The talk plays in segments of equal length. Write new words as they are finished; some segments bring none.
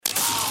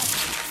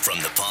From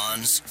the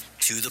ponds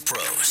to the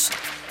pros,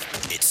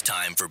 it's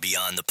time for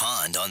Beyond the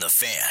Pond on The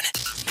Fan.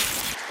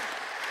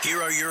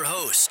 Here are your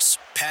hosts,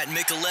 Pat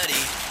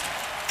Micheletti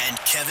and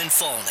Kevin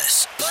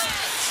Fallness.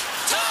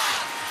 Let's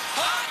talk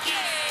hockey!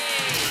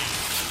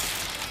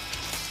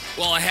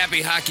 Well, a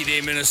happy Hockey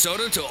Day,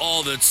 Minnesota, to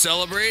all that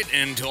celebrate.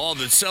 And to all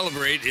that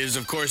celebrate is,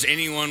 of course,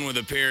 anyone with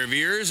a pair of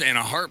ears and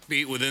a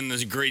heartbeat within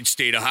this great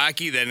state of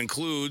hockey. That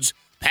includes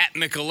Pat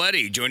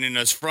Micheletti, joining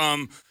us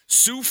from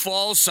Sioux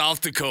Falls,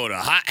 South Dakota.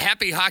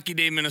 Happy Hockey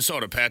Day,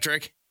 Minnesota,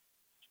 Patrick.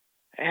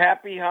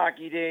 Happy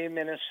Hockey Day,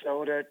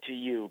 Minnesota, to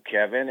you,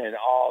 Kevin, and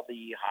all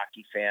the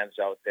hockey fans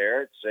out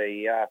there.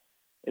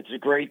 It's a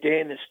great day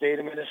in the state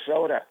of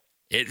Minnesota.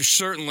 It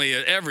certainly,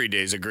 every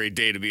day is a great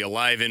day to be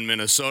alive in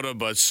Minnesota,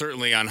 but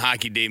certainly on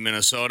Hockey Day,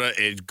 Minnesota,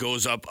 it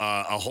goes up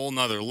a whole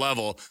nother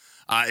level.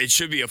 It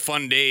should be a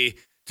fun day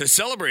to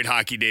celebrate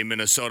Hockey Day,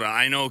 Minnesota.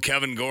 I know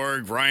Kevin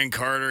Gorg, Ryan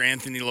Carter,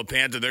 Anthony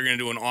LaPanta, they're going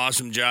to do an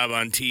awesome job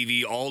on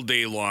TV all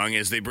day long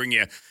as they bring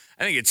you,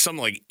 I think it's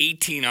something like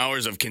 18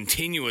 hours of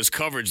continuous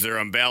coverage there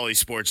on Bally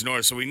Sports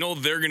North. So we know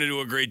they're going to do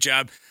a great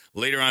job.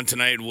 Later on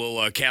tonight,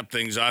 we'll cap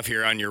things off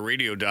here on your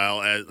radio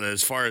dial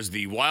as far as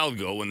the Wild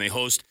go when they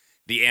host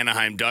the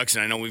Anaheim Ducks.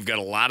 And I know we've got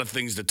a lot of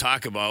things to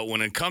talk about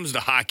when it comes to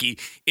hockey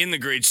in the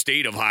great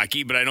state of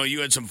hockey. But I know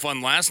you had some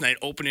fun last night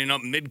opening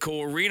up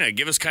Midco Arena.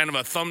 Give us kind of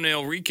a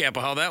thumbnail recap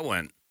of how that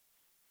went.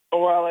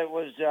 Well, it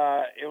was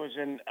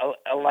an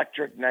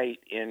electric night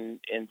in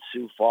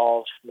Sioux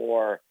Falls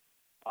for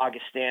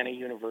Augustana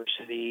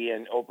University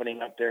and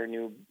opening up their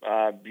new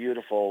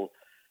beautiful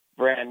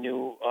brand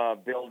new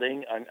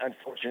building.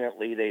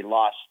 Unfortunately, they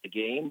lost the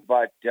game,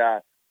 but it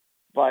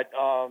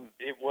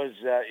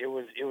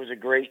was a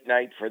great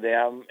night for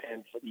them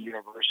and for the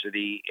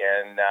university,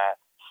 and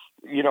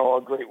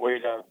a great way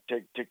to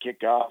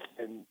kick off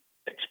and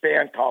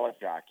expand college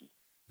hockey.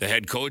 The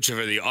head coach of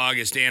the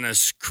Augustana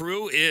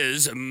crew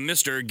is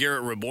Mr.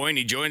 Garrett Raboin.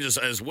 He joins us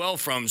as well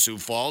from Sioux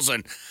Falls.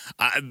 And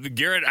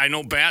Garrett, I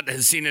know Pat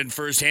has seen it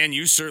firsthand.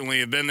 You certainly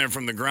have been there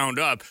from the ground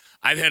up.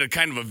 I've had a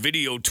kind of a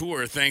video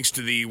tour thanks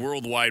to the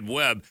World Wide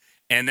Web,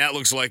 and that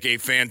looks like a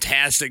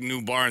fantastic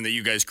new barn that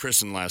you guys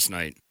christened last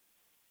night.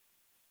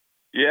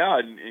 Yeah,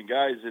 and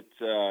guys, it's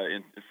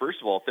first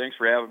of all, thanks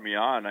for having me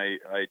on. I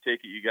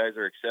take it you guys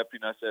are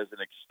accepting us as an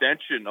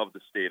extension of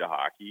the state of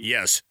hockey.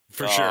 Yes,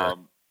 for sure.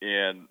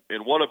 And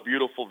what a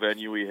beautiful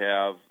venue we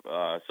have,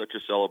 such a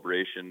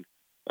celebration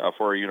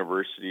for our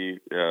university,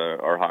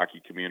 our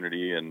hockey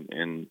community, and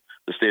in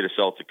the state of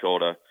South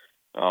Dakota.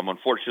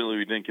 Unfortunately,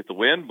 we didn't get the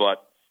win,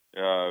 but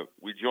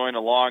we joined a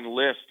long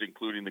list,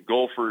 including the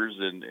Gophers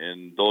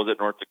and those at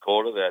North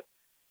Dakota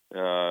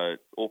that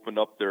opened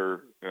up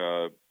their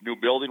new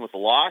building with a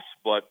loss,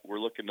 but we're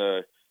looking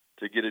to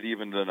get it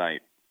even tonight.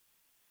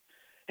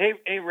 Hey,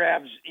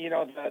 Rabs,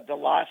 the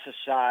loss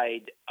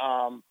aside,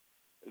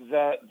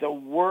 the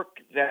work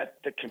that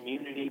the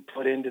community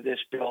put into this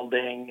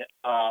building,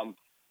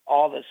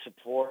 all the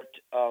support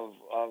of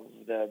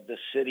the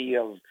city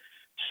of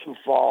Sioux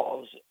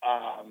Falls,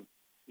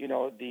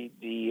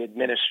 the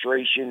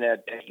administration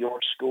at your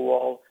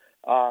school,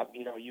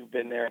 you've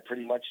been there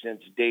pretty much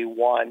since day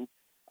one.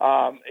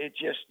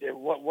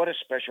 What a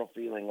special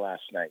feeling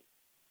last night.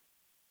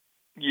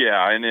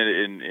 Yeah, and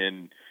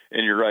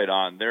you're right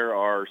on. There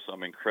are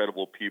some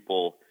incredible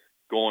people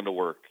going to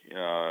work,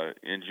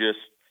 and just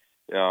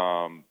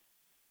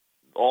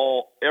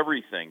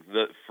everything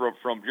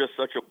from just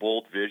such a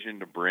bold vision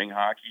to bring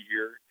hockey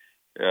here.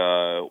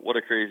 What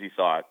a crazy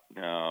thought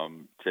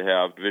to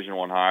have Division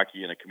I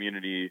hockey in a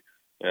community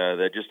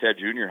that just had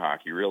junior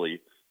hockey,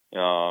 really,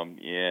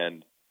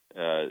 and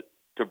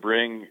to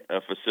bring a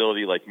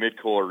facility like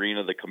Midco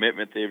Arena, the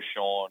commitment they've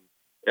shown,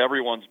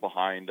 everyone's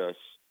behind us.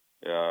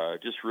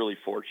 Just really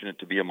fortunate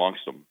to be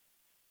amongst them.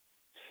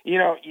 It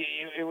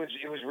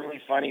was really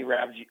funny,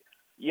 Rabs.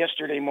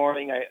 Yesterday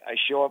morning, I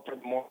show up for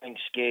the morning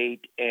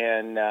skate,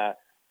 and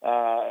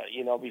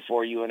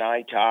before you and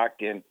I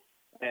talked, and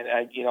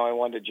I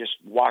wanted to just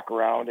walk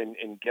around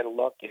and get a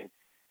look, and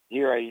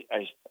here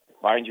I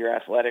find your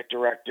athletic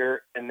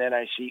director, and then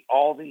I see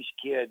all these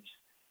kids,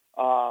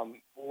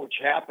 which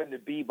happen to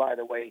be, by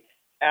the way,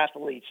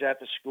 athletes at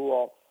the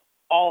school,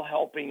 all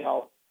helping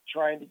out,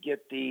 trying to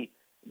get the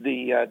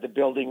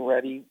building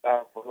ready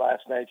for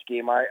last night's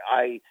game.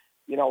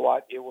 You know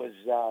what? It was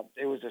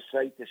a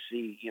sight to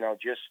see.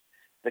 Just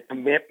the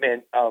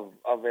commitment of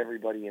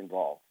everybody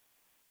involved.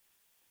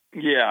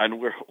 Yeah, and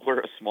we're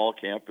a small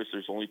campus.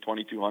 There's only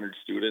 2,200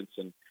 students,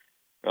 and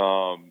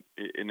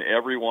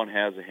everyone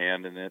has a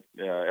hand in it.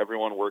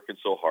 Everyone working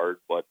so hard,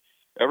 but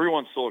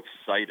everyone's so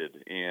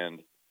excited.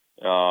 And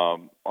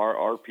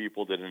our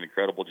people did an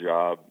incredible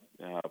job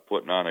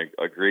putting on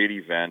a great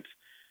event.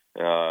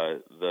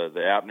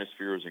 The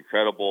atmosphere was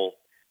incredible.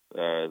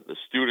 The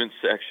student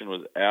section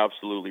was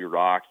absolutely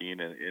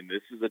rocking, and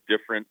this is a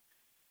different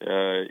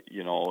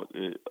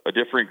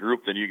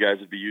group than you guys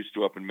would be used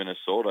to up in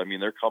Minnesota. I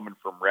mean, they're coming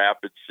from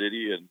Rapid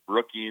City and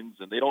Brookings,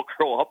 and they don't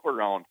grow up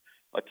around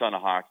a ton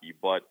of hockey,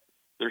 but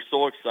they're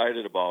so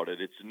excited about it.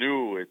 It's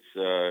new.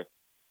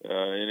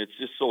 And it's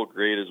just so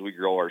great as we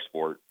grow our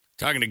sport.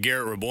 Talking to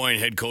Garrett Raboin,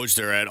 head coach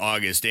there at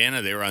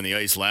Augustana. They were on the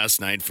ice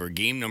last night for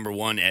game number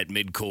 1 at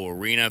Midco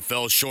Arena.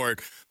 Fell short,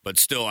 but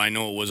still, I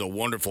know it was a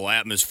wonderful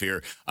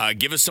atmosphere.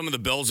 Give us some of the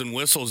bells and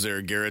whistles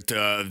there, Garrett,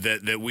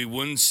 that we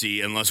wouldn't see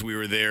unless we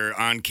were there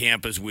on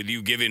campus with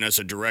you giving us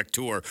a direct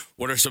tour.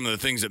 What are some of the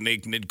things that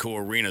make Midco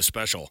Arena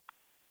special?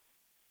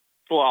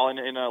 Well,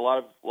 and a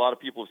lot of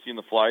people have seen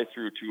the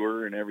fly-through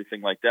tour and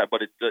everything like that,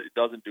 but it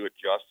doesn't do it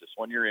justice.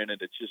 When you're in it,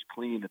 it's just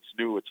clean, it's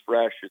new, it's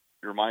fresh. It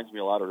reminds me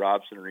a lot of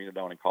Robson Arena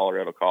down in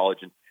Colorado College,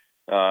 and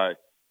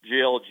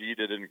JLG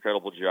did an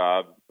incredible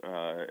job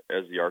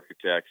as the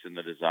architects in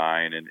the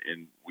design,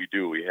 and we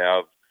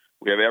have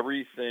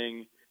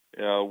everything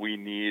we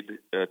need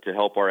to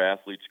help our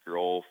athletes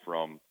grow,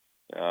 from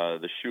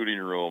the shooting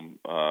room,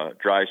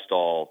 dry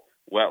stall,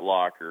 wet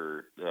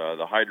locker,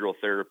 the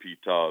hydrotherapy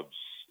tubs,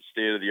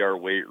 state-of-the-art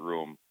weight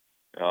room,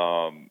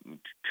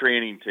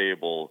 training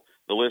table.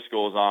 The list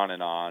goes on.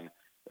 And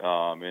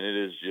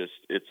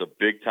it's a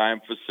big-time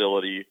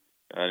facility,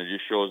 and it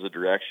just shows the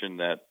direction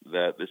that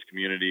this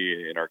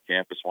community and our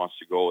campus wants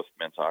to go with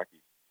men's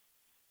hockey.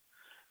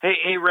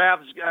 Hey,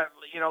 Rabs,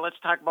 let's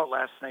talk about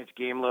last night's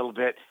game a little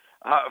bit.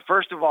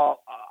 First of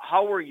all,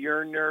 how were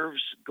your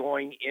nerves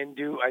going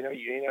into? I know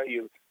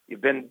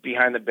you've been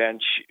behind the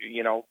bench,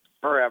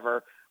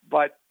 forever,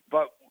 but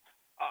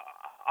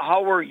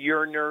how were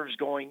your nerves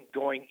going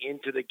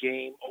into the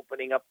game,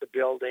 opening up the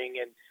building,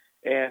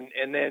 and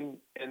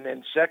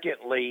then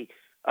secondly,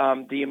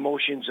 the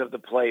emotions of the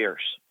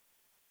players?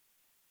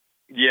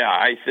 Yeah,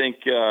 I think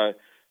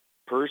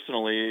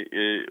personally,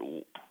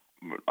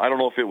 I don't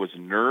know if it was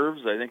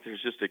nerves. I think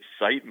there's just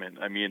excitement.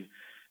 I mean,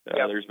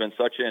 there's been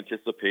such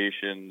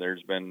anticipation.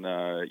 There's been,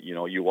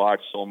 you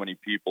watch so many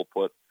people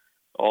put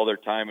all their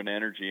time and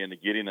energy into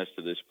getting us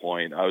to this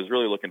point. I was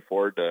really looking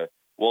forward to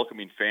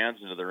welcoming fans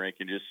into the rink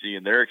and just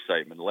seeing their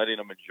excitement, letting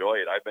them enjoy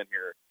it. I've been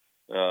here,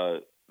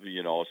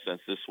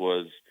 since this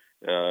was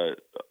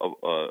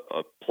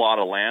a plot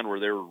of land where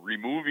they were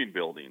removing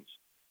buildings.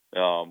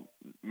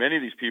 Many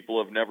of these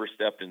people have never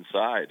stepped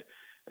inside,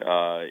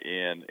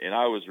 and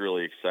I was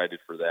really excited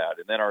for that.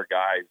 And then our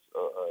guys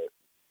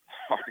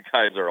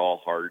are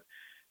all heart,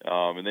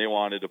 and they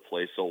wanted to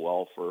play so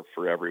well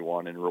for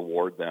everyone and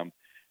reward them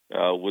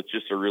with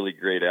just a really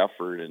great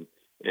effort. And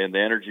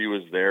the energy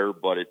was there,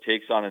 but it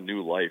takes on a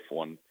new life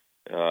when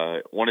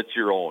it's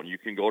your own. You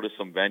can go to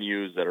some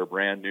venues that are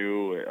brand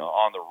new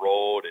on the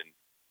road, and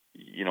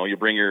you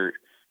bring your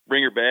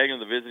bag in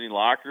the visiting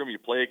locker room, you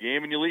play a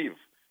game, and you leave.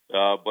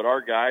 But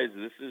our guys,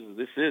 this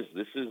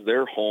is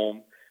their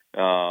home,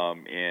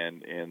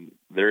 and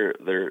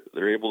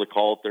they're able to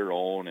call it their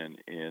own.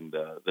 And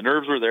the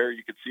nerves were there.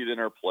 You could see it in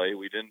our play.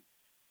 We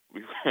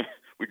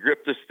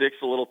gripped the sticks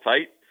a little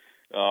tight.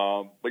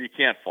 But you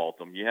can't fault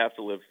them. You have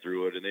to live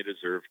through it, and they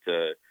deserve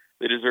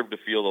to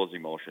feel those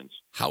emotions.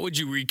 How would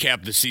you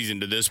recap the season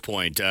to this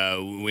point?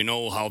 We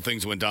know how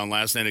things went down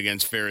last night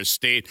against Ferris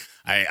State.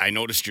 I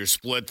noticed your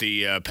split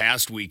the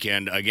past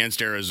weekend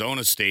against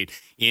Arizona State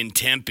in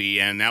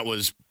Tempe, and that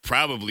was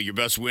probably your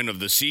best win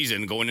of the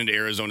season, going into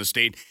Arizona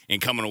State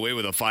and coming away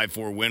with a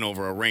 5-4 win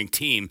over a ranked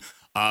team.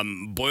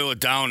 Boil it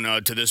down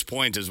to this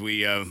point as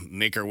we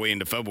make our way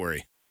into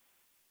February.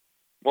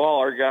 Well,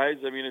 our guys,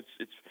 I mean,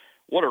 it's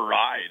what a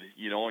ride,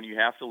 and you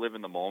have to live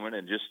in the moment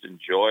and just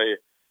enjoy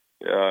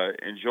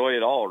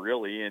it all,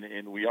 really.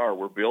 And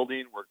we're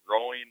building, we're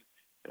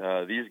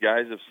growing. These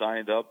guys have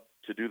signed up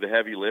to do the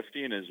heavy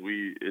lifting as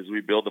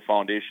we build the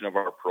foundation of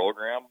our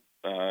program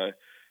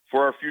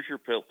for our future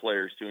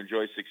players to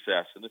enjoy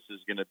success. And this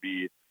is going to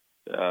be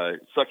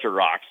such a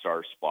rock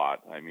star spot.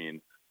 I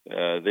mean,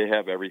 they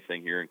have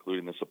everything here,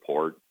 including the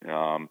support.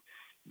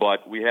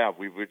 But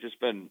we've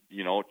just been,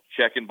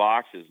 checking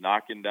boxes,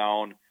 knocking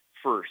down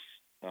firsts.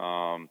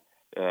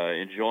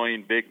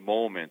 Enjoying big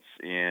moments,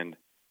 and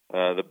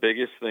the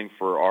biggest thing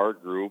for our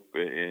group,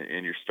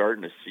 and you're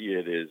starting to see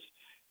it, is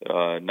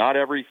not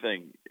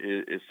everything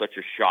is such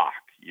a shock.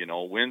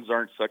 Wins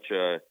aren't such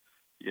a,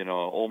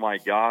 oh my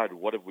God,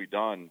 what have we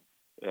done?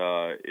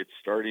 It's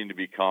starting to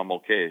become,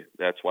 okay,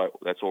 that's what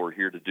we're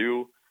here to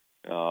do,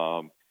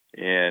 and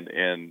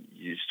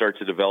you start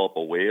to develop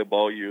a way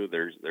about you.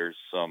 There's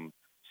some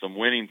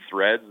winning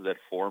threads that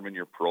form in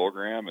your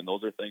program, and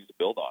those are things to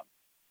build on.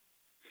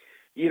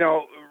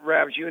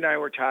 Rabs, you and I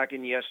were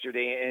talking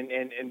yesterday,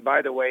 and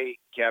by the way,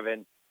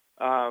 Kevin,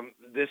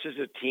 this is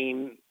a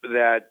team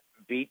that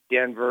beat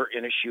Denver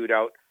in a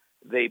shootout.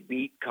 They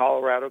beat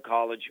Colorado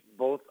College,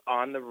 both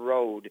on the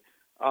road.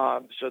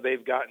 So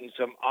they've gotten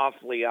some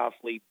awfully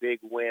big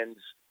wins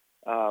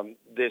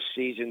this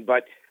season.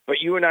 But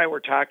you and I were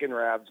talking,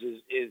 Rabs,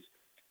 is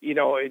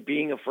it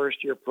being a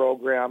first-year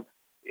program,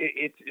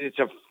 it's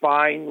a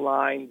fine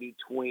line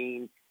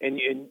between, and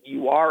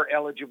you are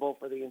eligible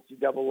for the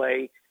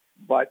NCAA,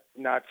 but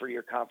not for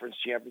your conference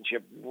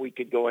championship. We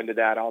could go into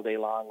that all day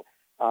long,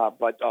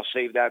 but I'll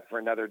save that for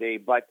another day.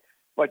 But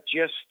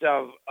just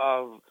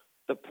of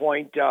the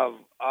point of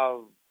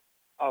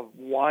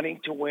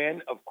wanting to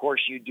win, of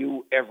course you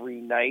do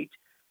every night,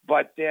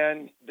 but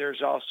then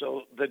there's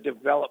also the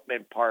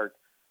development part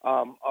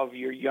of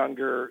your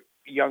younger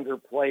younger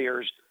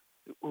players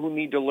who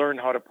need to learn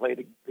how to play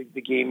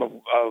the game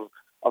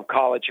of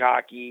college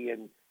hockey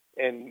and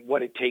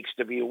what it takes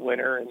to be a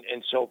winner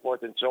and so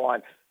forth and so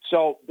on.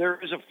 So there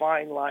is a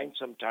fine line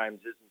sometimes,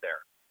 isn't there?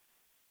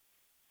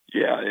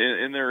 Yeah,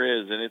 and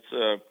there is, and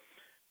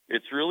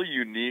it's really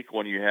unique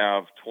when you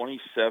have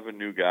 27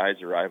 new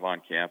guys arrive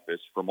on campus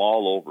from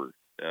all over,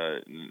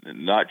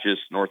 not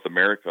just North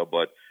America,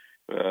 but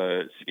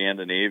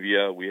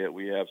Scandinavia.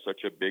 We have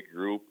such a big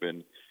group,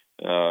 and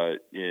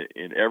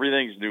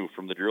everything's new,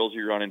 from the drills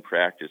you run in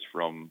practice,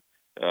 from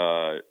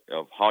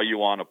of how you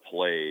want to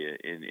play,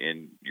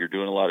 and you're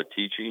doing a lot of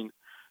teaching.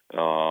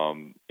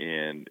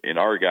 And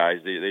our guys,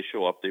 they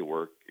show up, they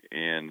work,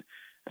 and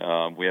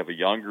we have a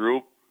young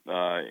group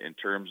in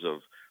terms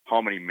of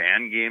how many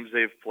man games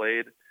they've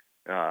played,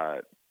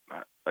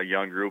 a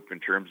young group in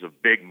terms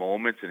of big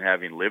moments and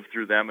having lived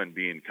through them and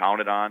being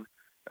counted on,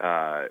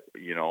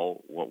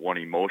 when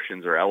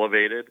emotions are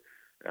elevated.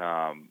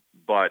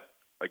 But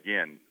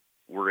again,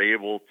 we're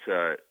able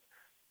to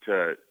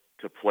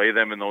play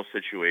them in those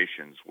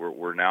situations.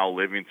 We're now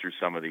living through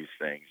some of these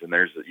things, and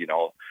there's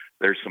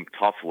some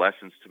tough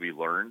lessons to be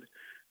learned,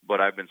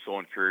 but I've been so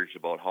encouraged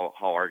about how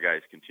our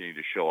guys continue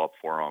to show up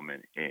for them,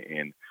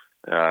 and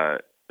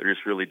they're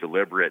just really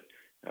deliberate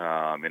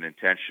and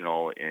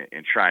intentional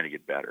in trying to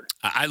get better.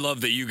 I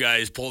love that you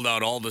guys pulled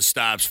out all the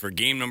stops for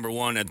game number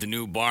 1 at the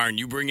new barn.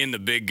 You bring in the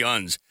big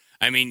guns.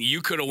 I mean,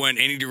 you could have went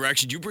any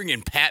direction. You bring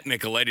in Pat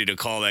Micheletti to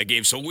call that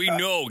game, so we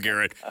know,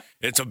 Garrett,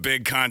 it's a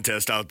big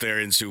contest out there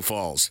in Sioux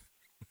Falls.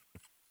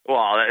 Well,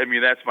 I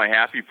mean, that's my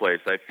happy place.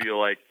 I feel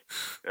like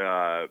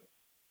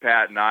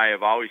Pat and I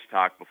have always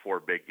talked before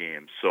big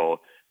games,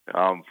 so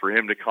for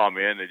him to come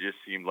in, it just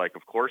seemed like,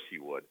 of course he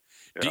would.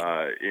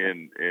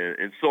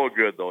 And so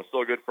good, though.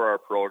 So good for our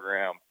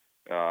program.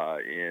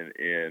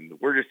 And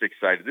we're just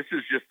excited. This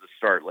is just the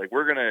start. Like,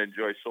 we're going to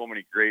enjoy so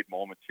many great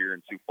moments here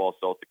in Sioux Falls,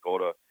 South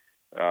Dakota,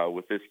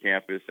 with this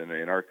campus and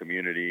in our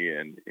community.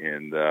 And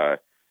the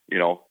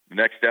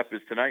next step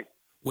is tonight.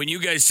 When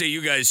you guys say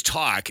you guys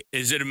talk,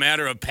 is it a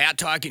matter of Pat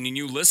talking and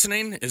you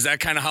listening? Is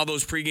that kind of how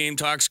those pregame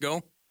talks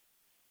go?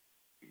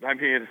 I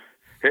mean,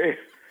 hey,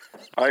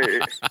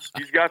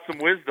 he's got some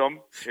wisdom.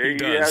 He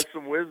has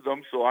some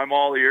wisdom, so I'm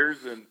all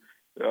ears. And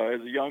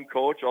as a young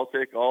coach, I'll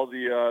take all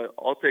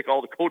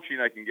the coaching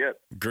I can get.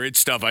 Great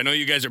stuff. I know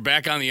you guys are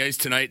back on the ice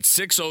tonight.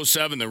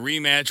 6:07, the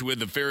rematch with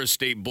the Ferris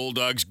State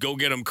Bulldogs. Go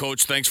get them,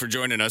 Coach. Thanks for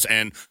joining us,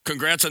 and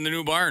congrats on the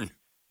new barn.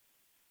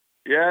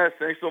 Yes,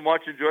 thanks so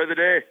much. Enjoy the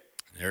day.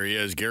 There he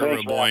is,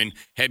 Garrett Raboin,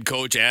 head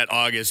coach at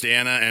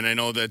Augustana, and I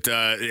know that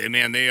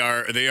they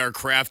are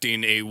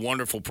crafting a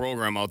wonderful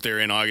program out there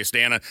in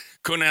Augustana.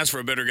 Couldn't ask for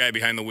a better guy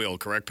behind the wheel,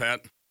 correct,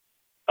 Pat?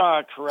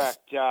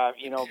 Correct.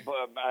 I'll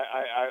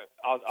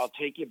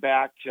take you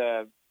back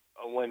to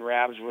when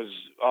Rabs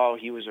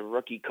he was a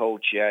rookie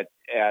coach at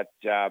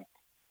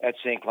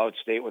St. Cloud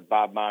State with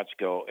Bob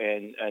Motzko,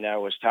 and I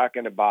was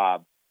talking to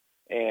Bob,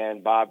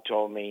 and Bob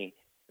told me,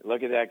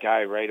 look at that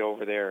guy right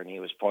over there, and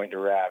he was pointing to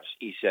Rabs.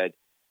 He said,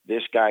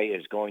 this guy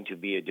is going to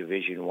be a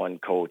Division I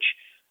coach.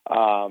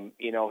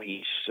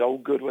 He's so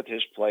good with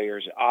his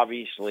players,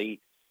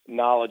 obviously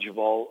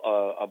knowledgeable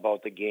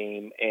about the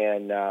game,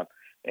 and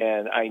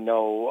I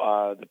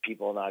know the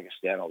people in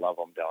Augustana love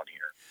him down here.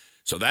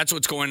 So that's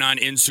what's going on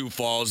in Sioux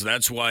Falls.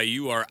 That's why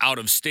you are out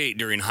of state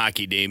during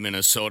Hockey Day,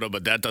 Minnesota,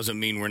 but that doesn't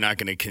mean we're not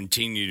going to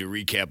continue to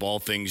recap all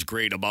things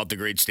great about the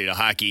great state of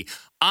hockey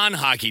on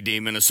Hockey Day,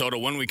 Minnesota.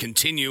 When we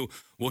continue,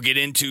 we'll get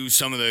into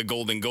some of the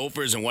Golden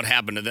Gophers and what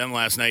happened to them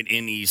last night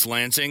in East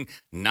Lansing.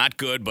 Not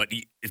good, but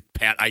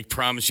Pat, I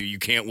promise you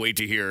can't wait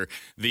to hear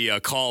the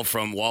call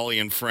from Wally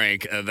and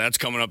Frank. That's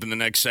coming up in the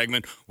next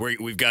segment, where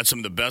we've got some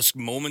of the best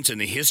moments in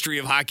the history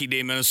of Hockey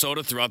Day,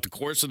 Minnesota throughout the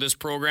course of this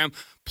program.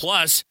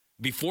 Plus,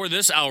 before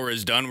this hour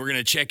is done, we're going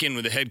to check in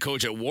with the head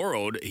coach at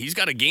Warroad. He's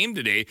got a game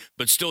today,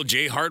 but still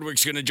Jay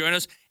Hardwick's going to join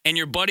us. And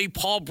your buddy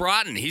Paul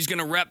Broten, he's going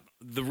to rep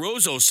the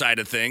Roseau side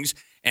of things.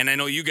 And I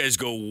know you guys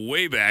go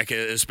way back,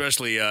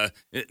 especially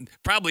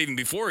probably even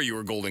before you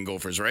were Golden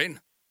Gophers, right?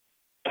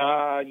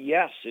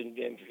 Yes, and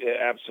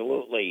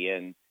absolutely.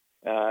 And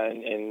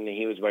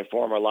he was my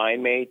former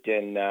line mate.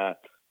 And, the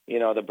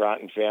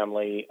Broten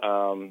family,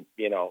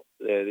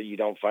 you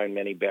don't find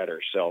many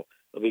better. So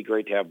it'll be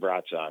great to have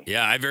Brats on.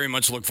 Yeah, I very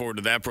much look forward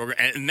to that program.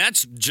 And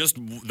that's just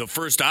the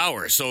first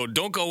hour. So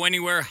don't go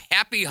anywhere.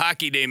 Happy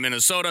Hockey Day,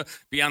 Minnesota.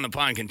 Beyond the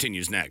Pond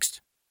continues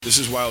next. This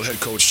is Wild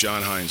head coach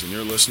John Hines, and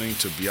you're listening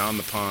to Beyond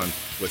the Pond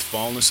with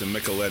Fallness and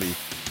Micheletti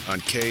on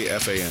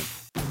KFAN.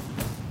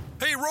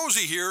 Hey,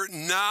 Rosie here.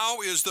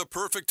 Now is the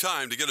perfect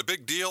time to get a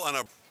big deal on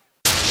a...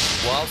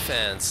 Wild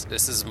fans,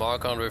 this is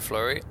Marc-Andre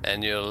Fleury,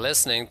 and you're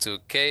listening to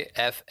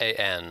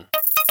KFAN.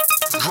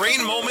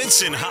 Great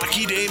moments in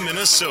Hockey Day,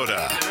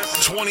 Minnesota,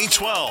 2012.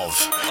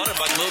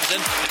 Butterbuck moves in,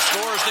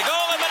 scores the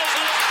goal, and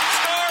Minnesota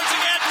scores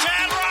again.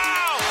 Chad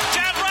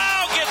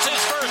Rowe gets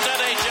his first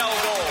NHL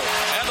goal,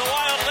 and the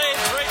Wild lead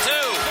 3-2.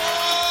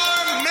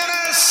 For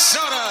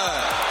Minnesota,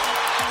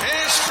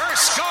 his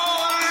first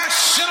goal in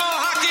National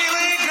Hockey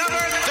League,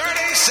 number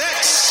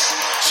 36,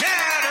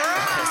 Chad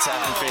Rowe. It's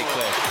happened pretty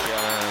quick.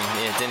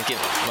 didn't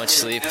get much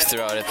sleep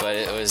throughout it, but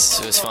it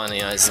was fun.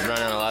 I was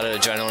running a lot of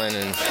adrenaline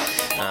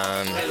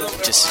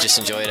and just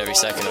enjoyed every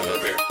second of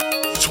it.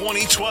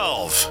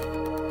 2012.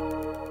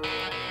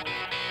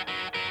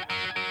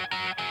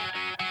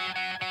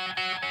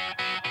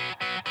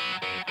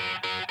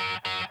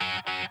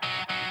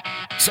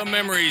 Some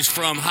memories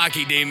from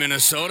Hockey Day,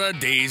 Minnesota,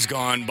 days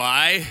gone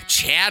by.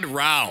 Chad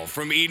Rao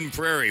from Eden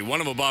Prairie, one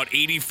of about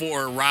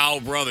 84 Rao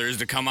brothers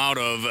to come out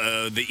of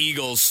the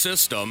Eagles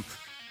system,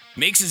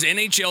 makes his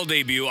NHL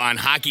debut on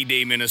Hockey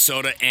Day,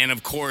 Minnesota, and,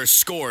 of course,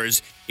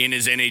 scores in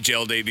his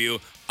NHL debut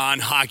on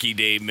Hockey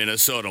Day,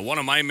 Minnesota. One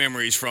of my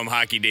memories from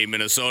Hockey Day,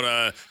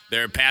 Minnesota,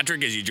 there,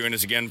 Patrick, as you join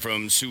us again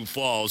from Sioux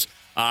Falls,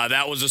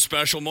 that was a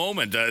special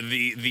moment.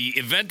 The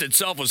event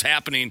itself was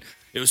happening.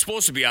 It was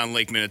supposed to be on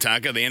Lake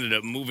Minnetonka. They ended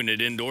up moving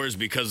it indoors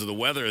because of the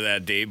weather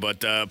that day,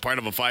 but part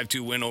of a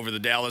 5-2 win over the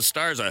Dallas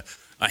Stars a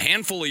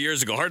handful of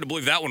years ago. Hard to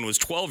believe that one was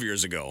 12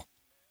 years ago.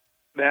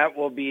 That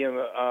will be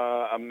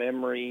a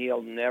memory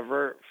he'll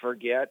never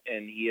forget,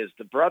 and he is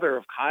the brother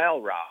of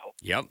Kyle Rao,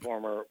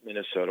 former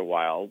Minnesota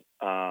Wild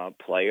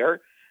player.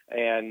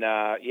 And,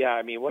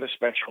 what a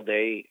special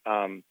day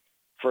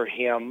for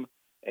him.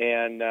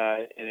 And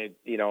it,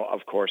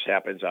 of course,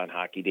 happens on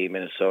Hockey Day,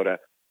 Minnesota.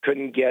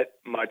 Couldn't get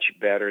much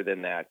better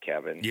than that,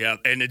 Kevin. Yeah,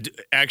 and it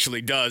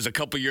actually does. A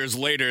couple years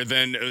later,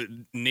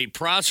 then Nate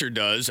Prosser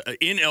does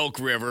in Elk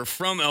River.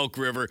 From Elk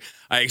River,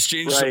 I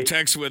exchanged some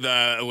texts with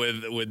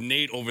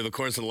Nate over the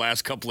course of the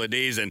last couple of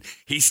days, and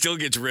he still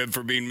gets ribbed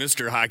for being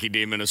Mr. Hockey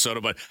Day Minnesota.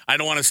 But I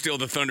don't want to steal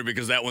the thunder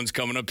because that one's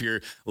coming up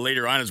here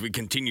later on as we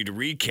continue to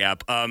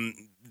recap.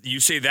 You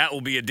say that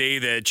will be a day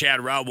that Chad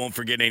Rao won't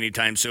forget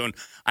anytime soon.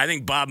 I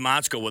think Bob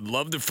Motzko would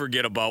love to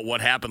forget about what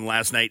happened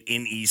last night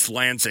in East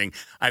Lansing.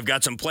 I've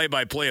got some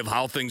play-by-play of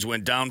how things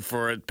went down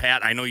for it.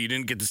 Pat, I know you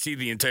didn't get to see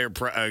the entire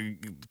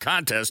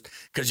contest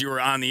because you were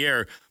on the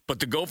air, but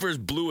the Gophers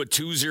blew a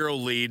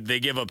 2-0 lead. They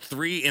give up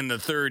 3 in the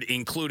third,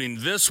 including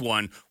this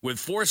one, with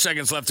 4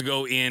 seconds left to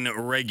go in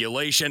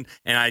regulation.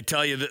 And I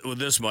tell you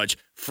this much,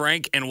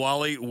 Frank and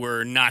Wally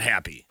were not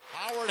happy.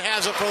 Howard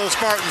has it for the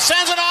Spartans.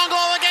 Sends it on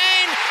goal again.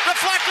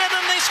 Deflected,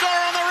 and they score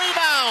on the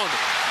rebound.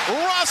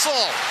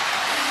 Russell.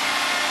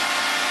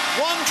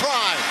 1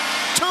 try,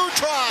 2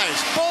 tries,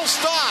 full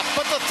stop,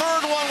 but the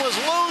third one was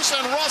loose,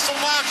 and Russell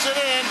knocks it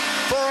in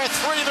for a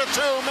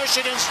 3-2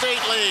 Michigan State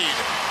lead.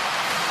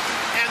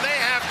 And they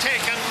have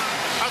taken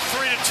a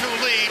 3-2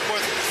 lead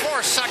with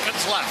 4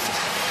 seconds left.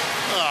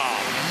 Oh,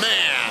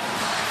 man.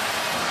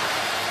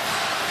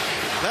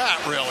 That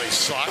really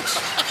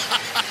sucks.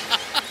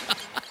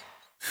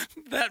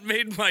 That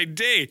made my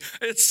day.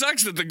 It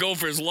sucks that the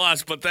Gophers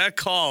lost, but that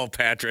call,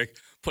 Patrick,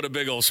 put a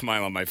big old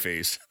smile on my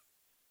face.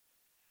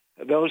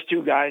 Those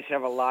two guys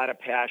have a lot of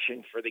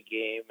passion for the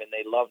game, and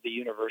they love the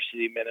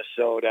University of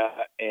Minnesota,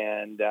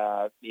 and,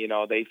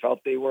 they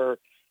felt they were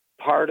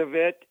part of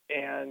it,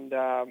 and,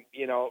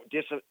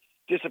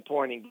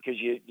 disappointing because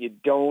you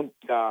don't,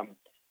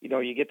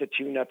 you get the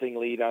 2-0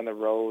 lead on the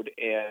road,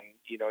 and,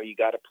 you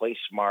got to play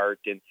smart.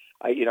 And,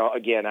 I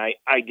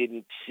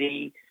didn't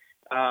see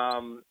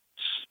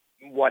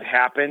what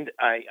happened.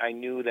 I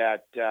knew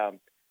that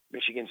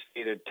Michigan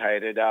State had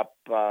tied it up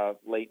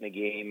late in the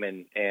game,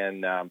 and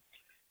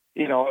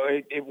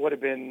it would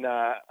have been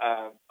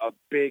a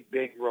big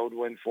road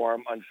win for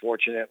them.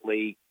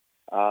 Unfortunately,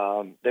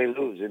 they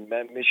lose, and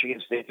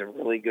Michigan State's a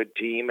really good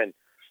team,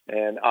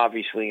 and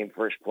obviously in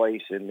first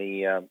place in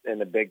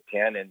the Big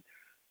Ten,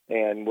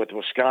 and with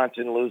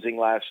Wisconsin losing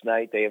last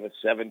night, they have a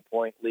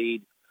 7-point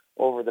lead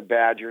over the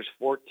Badgers,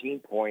 14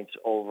 points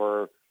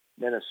over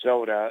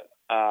Minnesota.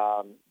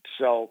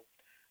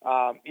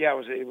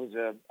 It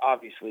was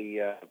obviously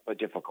a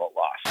difficult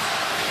loss.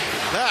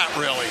 That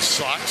really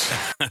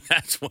sucks.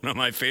 That's one of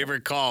my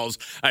favorite calls.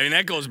 I mean,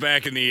 that goes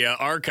back in the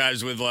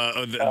archives with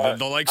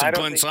the likes of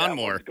Glenn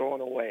Sonmore.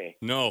 Going away.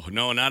 No,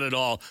 not at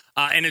all.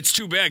 And it's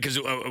too bad because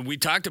we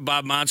talked to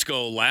Bob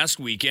Motzko last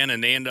weekend,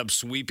 and they ended up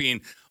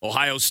sweeping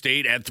Ohio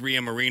State at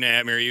 3M Arena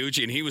at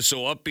Mariucci, and he was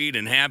so upbeat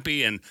and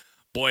happy. And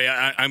boy,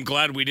 I'm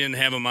glad we didn't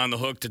have him on the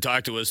hook to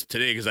talk to us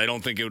today because I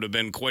don't think it would have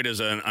been quite as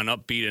an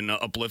upbeat and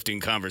uplifting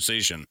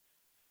conversation.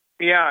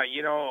 Yeah,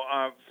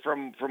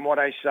 from what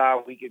I saw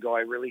a week ago,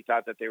 I really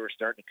thought that they were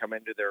starting to come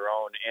into their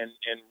own,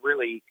 and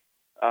really,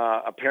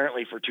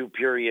 apparently for 2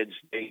 periods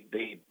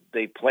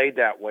they played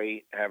that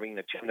way, having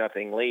the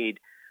 2-0 lead.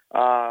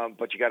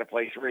 But you got to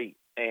play 3,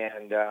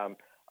 and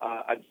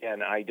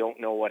again, I don't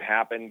know what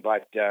happened,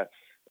 but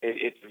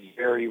it's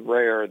very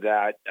rare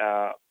that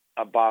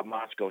a Bob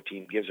Motzko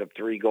team gives up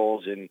 3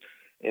 goals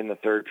in the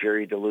third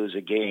period to lose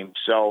a game.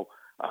 So,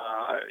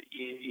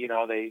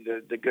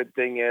 the good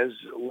thing is,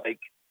 like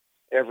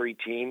every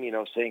team,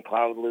 St.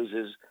 Cloud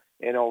loses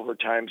in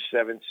overtime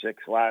 7-6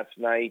 last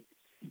night.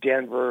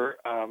 Denver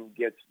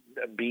gets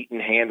beaten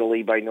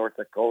handily by North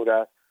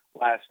Dakota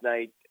last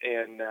night.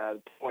 And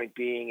the point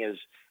being is,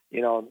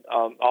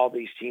 all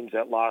these teams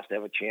that lost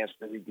have a chance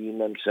to redeem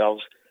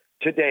themselves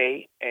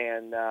today.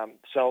 And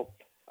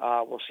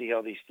we'll see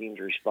how these teams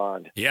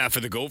respond. Yeah, for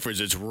the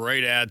Gophers, it's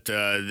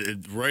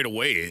right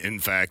away. In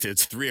fact,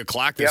 it's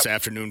 3:00 this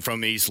afternoon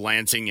from East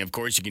Lansing. Of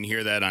course, you can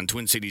hear that on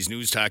Twin Cities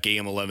News Talk,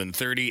 AM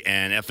 1130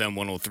 and FM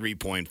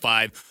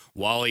 103.5.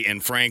 Wally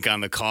and Frank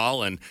on the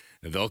call, and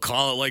they'll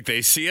call it like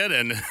they see it,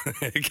 and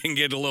it can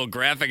get a little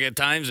graphic at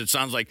times. It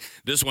sounds like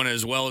this one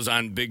as well as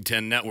on Big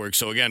Ten Network.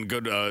 So, again,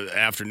 good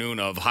afternoon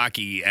of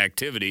hockey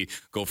activity.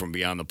 Go from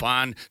Beyond the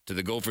Pond to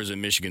the Gophers at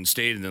Michigan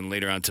State, and then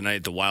later on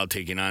tonight, the Wild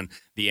taking on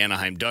the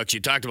Anaheim Ducks.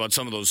 You talked about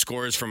some of those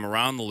scores from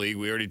around the league.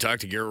 We already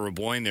talked to Garrett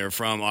Raboin there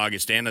from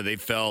Augustana. They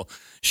fell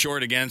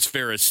short against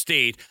Ferris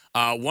State.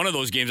 One of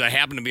those games, I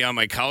happened to be on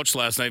my couch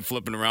last night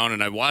flipping around,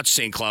 and I watched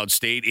St. Cloud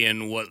State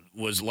in what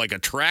was like a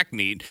track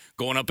meet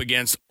going up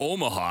against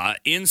Omaha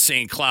in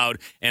St. Cloud.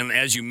 And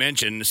as you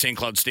mentioned, St.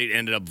 Cloud State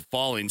ended up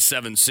falling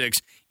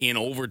 7-6 in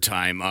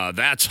overtime.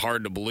 That's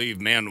hard to believe.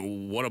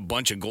 Man, what a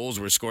bunch of goals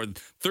were scored.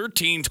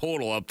 13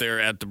 total up there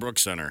at the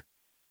Brooks Center.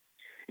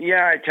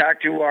 Yeah, I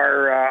talked to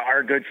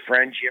our good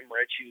friend Jim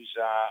Rich, who's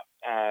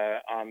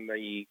on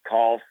the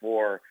call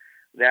for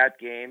that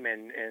game,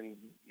 and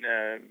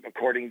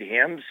according to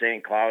him,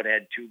 St. Cloud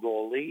had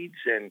 2-goal leads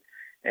and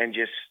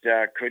just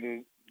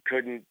couldn't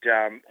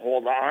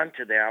hold on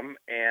to them,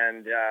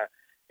 and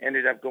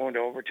ended up going to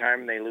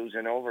overtime, and they lose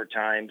in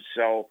overtime.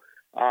 So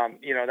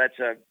that's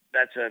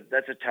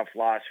a tough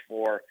loss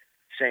for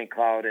St.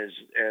 Cloud as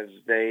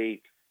they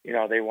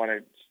want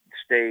to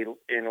stay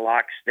in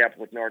lockstep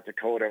with North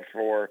Dakota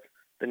for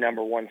the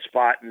number 1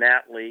 spot in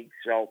that league.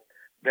 So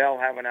they'll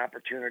have an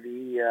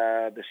opportunity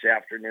this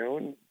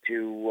afternoon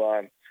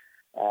to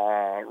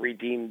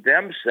redeem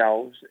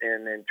themselves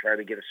and then try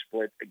to get a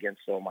split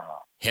against Omaha.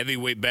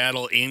 Heavyweight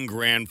battle in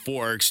Grand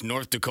Forks.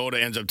 North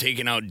Dakota ends up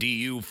taking out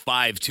DU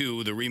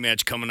 5-2. The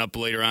rematch coming up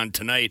later on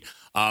tonight.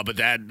 But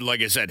that,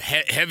 like I said,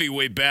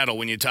 heavyweight battle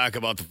when you talk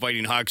about the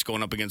Fighting Hawks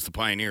going up against the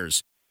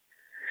Pioneers.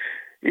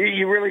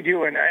 You really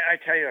do, and I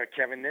tell you,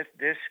 Kevin,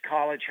 this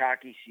college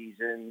hockey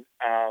season,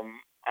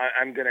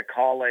 I'm going to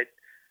call it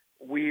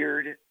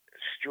weird,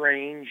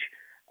 strange.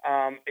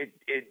 And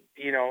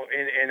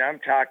I'm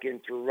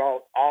talking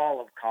throughout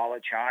all of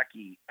college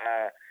hockey.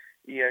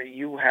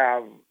 You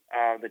have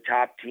the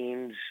top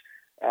teams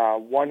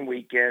one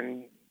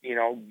weekend,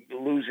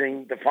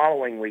 losing the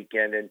following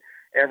weekend, and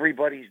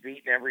everybody's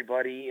beating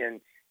everybody.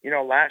 And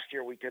last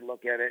year we could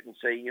look at it and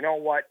say, you know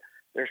what?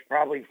 There's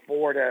probably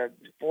 4 to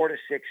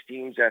 6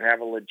 teams that have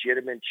a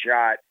legitimate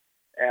shot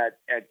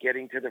at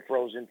getting to the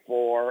Frozen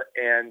Four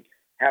and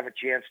have a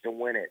chance to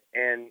win it.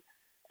 And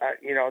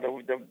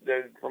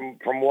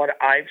from what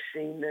I've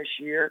seen this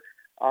year,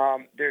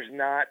 there's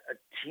not a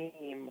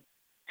team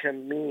to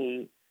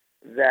me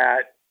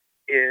that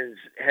is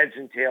heads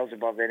and tails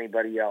above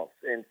anybody else.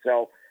 And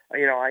so,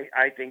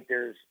 I think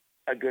there's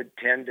a good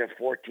 10 to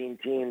 14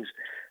 teams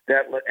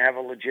that have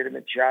a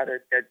legitimate shot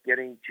at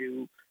getting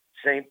to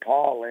St.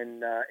 Paul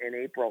in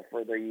April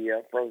for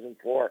the Frozen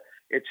Four.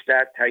 It's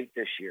that tight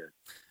this year.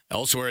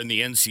 Elsewhere in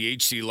the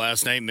NCHC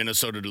last night,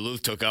 Minnesota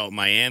Duluth took out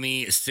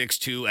Miami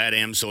 6-2 at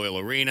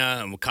Amsoil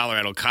Arena.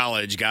 Colorado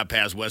College got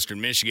past Western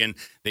Michigan.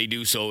 They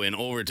do so in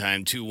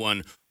overtime.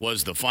 2-1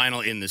 was the final.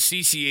 In the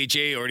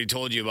CCHA, already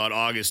told you about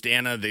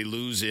Augustana. They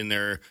lose in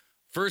their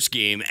first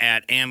game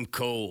at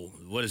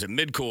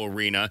Midco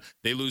Arena.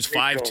 They lose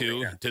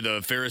 5-2 to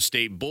the Ferris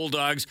State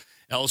Bulldogs.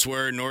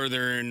 Elsewhere,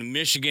 Northern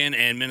Michigan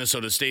and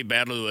Minnesota State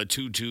battle to a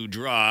 2-2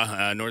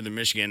 draw. Northern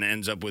Michigan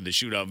ends up with a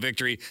shootout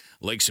victory.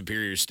 Lake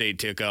Superior State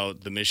took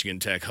out the Michigan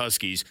Tech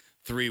Huskies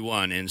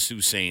 3-1 in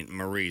Sault Ste.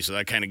 Marie. So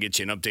that kind of gets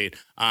you an update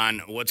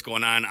on what's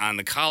going on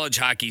the college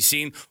hockey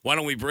scene. Why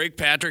don't we break,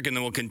 Patrick, and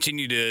then we'll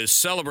continue to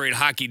celebrate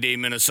Hockey Day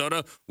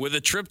Minnesota with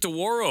a trip to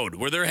Warroad,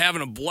 where they're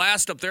having a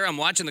blast up there. I'm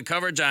watching the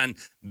coverage on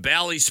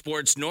Bally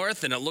Sports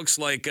North, and it looks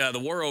like the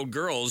Warroad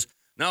girls –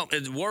 no,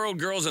 it's Warroad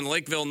girls in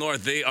Lakeville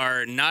North. They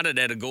are knotted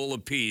at a goal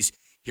apiece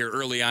here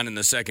early on in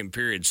the second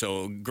period.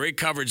 So great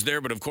coverage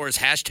there, but of course,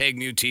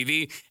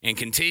 #NewTV, and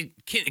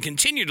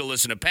continue to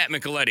listen to Pat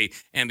Micheletti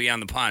and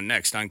Beyond the Pond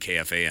next on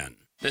KFAN.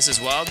 This is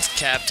Wild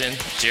Captain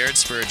Jared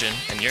Spurgeon,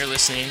 and you're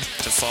listening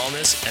to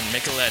Fallness and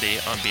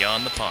Micheletti on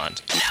Beyond the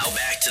Pond. Now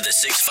back to the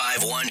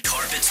 651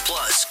 Carpets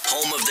Plus,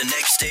 home of the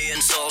Next Day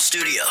Install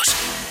Studios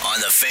on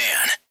The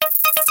Fan.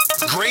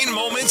 Great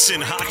moments in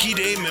Hockey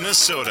Day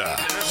Minnesota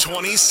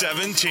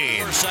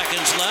 2017. 4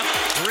 seconds left,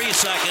 3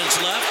 seconds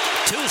left,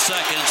 2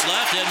 seconds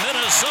left in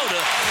Minnesota.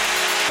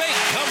 Big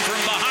come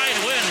from behind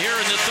win here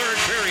in the third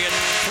period.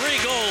 3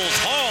 goals,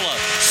 Halla,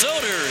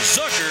 Soder,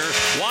 Zucker.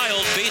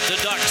 Wild beat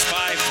the Ducks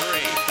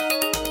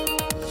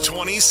 5-3.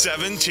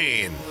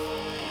 2017.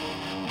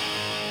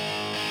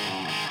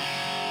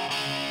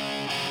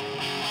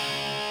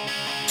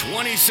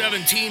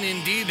 '17,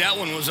 indeed. That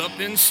one was up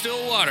in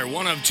Stillwater.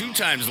 One of 2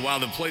 times the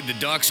Wild have played the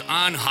Ducks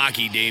on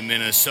Hockey Day,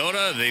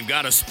 Minnesota. They've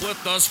got a split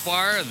thus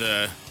far.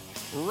 The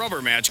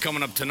rubber match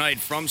coming up tonight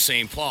from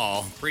St.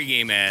 Paul.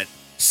 Pregame at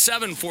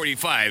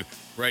 7:45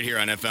 right here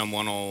on FM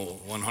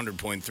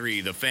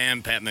 100.3. The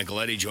Fan, Pat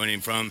Micheletti joining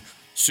from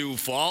Sioux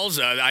Falls.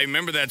 I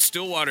remember that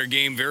Stillwater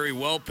game very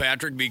well,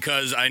 Patrick,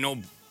 because I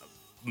know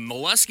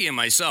Molesky and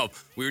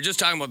myself, we were just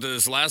talking about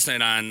this last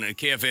night on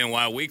KFA and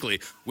Wild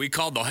Weekly. We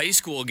called the high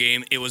school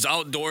game. It was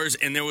outdoors,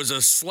 and there was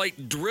a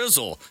slight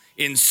drizzle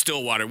in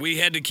Stillwater. We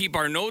had to keep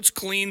our notes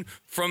clean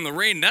from the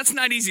rain. That's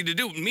not easy to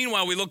do.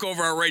 Meanwhile, we look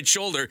over our right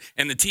shoulder,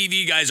 and the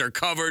TV guys are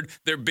covered.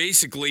 They're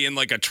basically in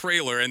like a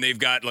trailer, and they've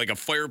got like a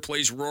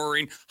fireplace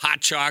roaring,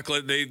 hot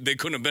chocolate. They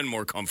couldn't have been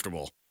more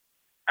comfortable.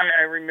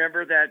 I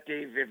remember that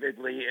day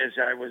vividly as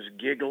I was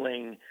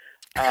giggling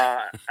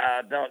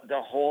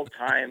the whole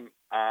time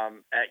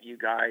at you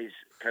guys,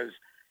 because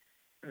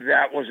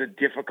that was a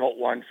difficult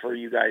one for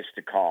you guys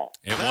to call.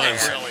 It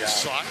was. It really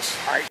sucks.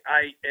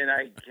 I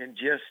can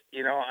just,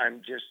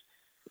 I'm just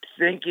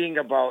thinking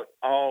about,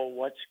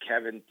 what's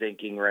Kevin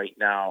thinking right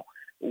now?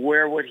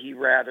 Where would he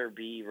rather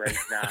be right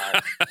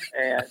now?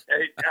 And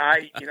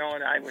I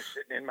was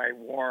sitting in my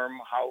warm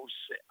house,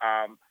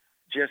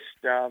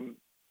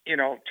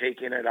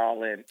 taking it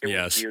all in.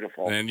 It was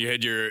beautiful. And you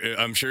had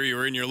I'm sure you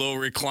were in your little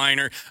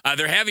recliner.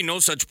 They're having no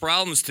such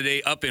problems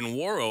today up in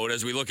Warroad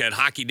as we look at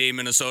Hockey Day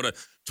Minnesota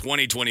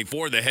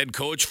 2024. The head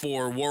coach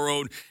for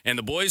Warroad and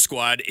the boys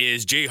squad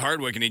is Jay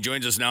Hardwick, and he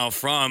joins us now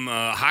from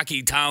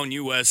Hockey Town,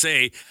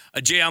 USA.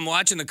 Jay, I'm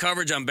watching the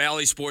coverage on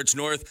Bally Sports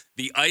North.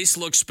 The ice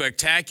looks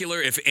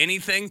spectacular. If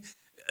anything,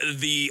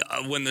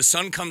 when the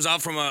sun comes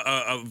out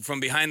from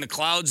behind the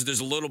clouds, there's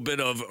a little bit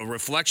of a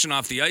reflection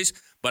off the ice.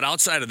 But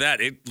outside of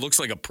that, it looks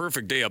like a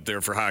perfect day up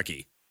there for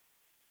hockey.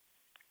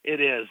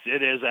 It is.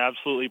 It is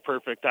absolutely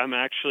perfect. I'm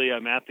at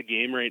the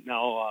game right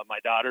now. My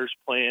daughter's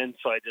playing,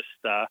 so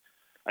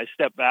I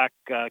stepped back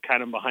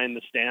kind of behind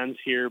the stands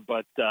here.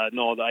 But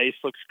no, the ice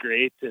looks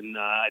great, and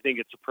I think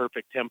it's a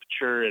perfect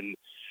temperature. And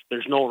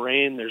there's no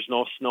rain, there's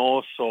no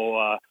snow,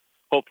 so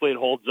hopefully it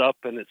holds up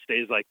and it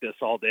stays like this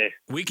all day.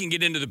 We can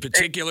get into the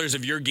particulars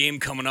of your game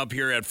coming up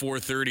here at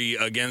 4:30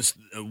 against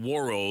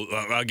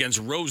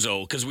against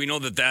Roseau, because we know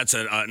that that's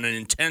an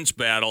intense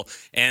battle,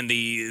 and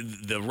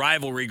the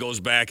rivalry goes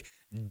back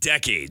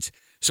decades.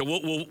 So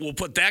we'll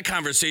put that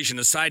conversation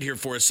aside here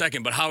for a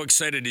second. But how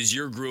excited is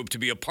your group to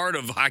be a part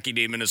of Hockey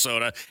Day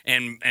Minnesota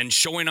and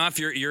showing off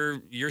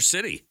your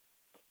city?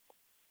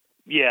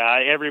 Yeah,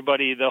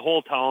 everybody, the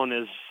whole town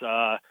is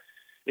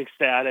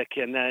ecstatic,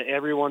 and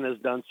everyone has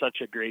done such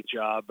a great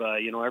job.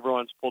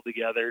 Everyone's pulled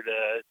together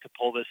to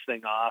pull this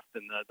thing off,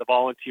 and the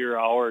volunteer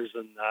hours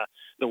and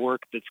the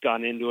work that's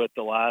gone into it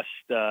the last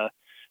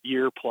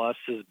year plus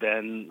has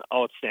been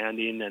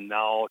outstanding. And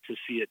now to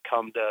see it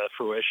come to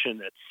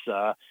fruition,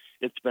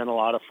 it's been a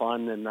lot of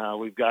fun, and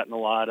we've gotten a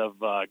lot of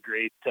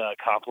great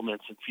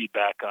compliments and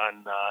feedback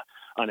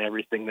on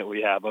everything that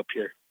we have up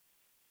here.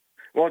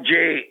 Well,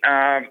 Jay,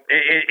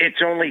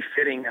 it's only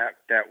fitting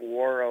that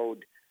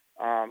Warroad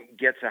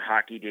gets a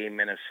Hockey Day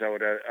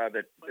Minnesota.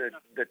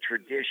 The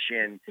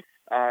tradition,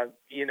 I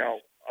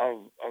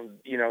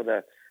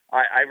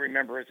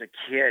remember as a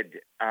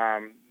kid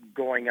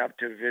going up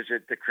to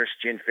visit the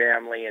Christian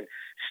family and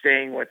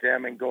staying with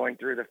them and going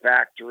through the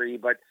factory.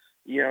 But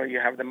you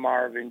have the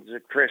Marvins,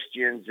 the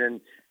Christians,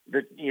 and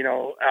the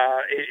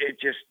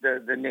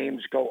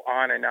names go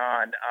on and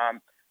on.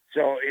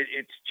 So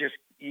it's just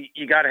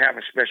you got to have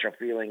a special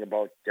feeling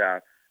about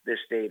this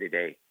day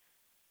today.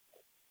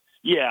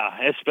 Yeah,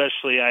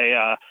 especially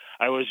I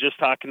was just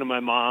talking to my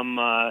mom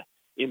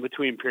in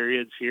between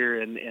periods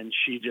here, and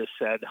she just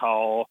said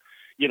how,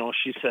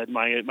 she said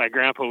my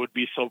grandpa would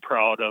be so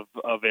proud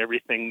of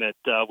everything that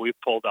we've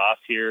pulled off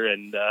here,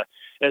 and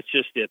that's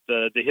just it.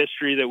 The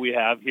history that we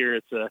have here,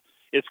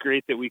 it's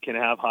great that we can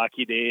have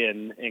Hockey Day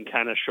and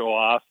kind of show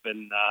off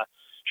and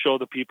show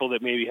the people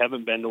that maybe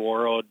haven't been to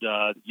Warroad,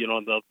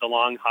 the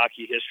long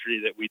hockey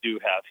history that we do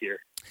have here.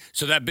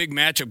 So that big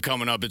matchup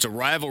coming up, it's a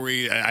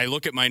rivalry. I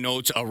look at my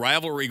notes, a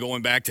rivalry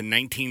going back to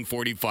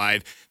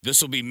 1945.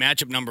 This will be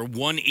matchup number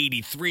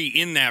 183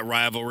 in that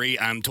rivalry.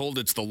 I'm told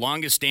it's the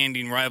longest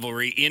standing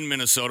rivalry in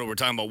Minnesota. We're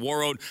talking about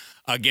Warroad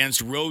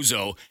against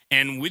Roseau.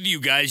 And with you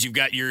guys, you've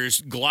got your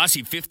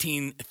glossy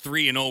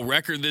 15-3-0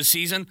 record this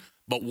season,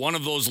 but one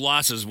of those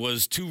losses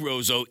was to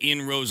Roseau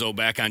in Roseau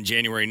back on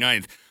January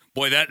 9th.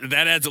 Boy, that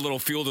adds a little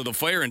fuel to the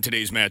fire in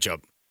today's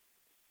matchup.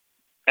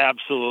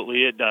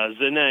 Absolutely, it does.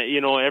 And,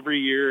 every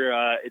year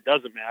it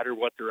doesn't matter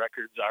what the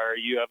records are.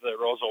 You have the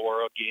Roseau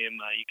Warroad game,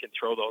 you can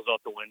throw those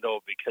out the window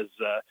because,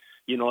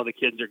 the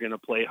kids are going to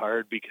play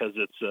hard because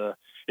it's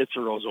a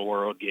Roseau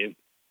Warroad game.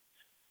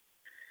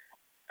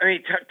 I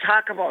mean,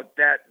 talk about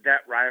that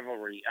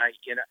rivalry.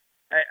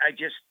 I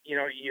just,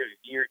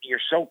 you're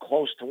so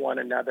close to one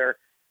another.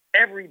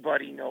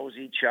 Everybody knows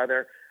each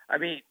other. I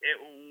mean,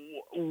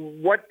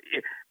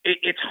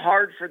 it's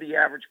hard for the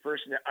average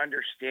person to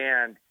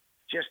understand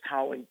just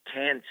how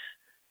intense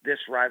this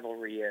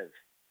rivalry is.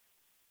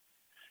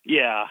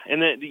 Yeah,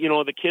 and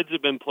the kids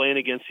have been playing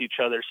against each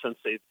other since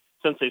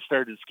they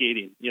started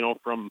skating.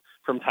 From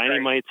tiny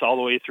mites all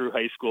the way through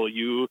high school.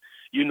 You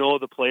know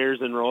the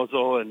players in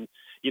Roseau, and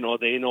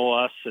they know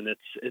us, and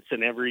it's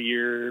an every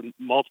year,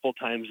 multiple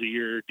times a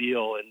year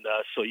deal, and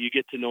so you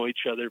get to know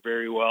each other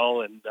very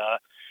well, and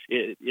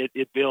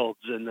it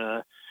builds.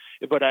 And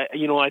but I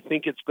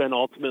think it's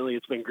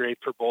been great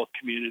for both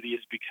communities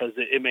because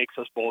it makes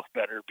us both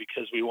better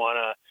because we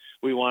want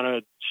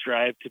to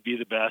strive to be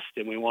the best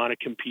and we want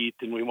to compete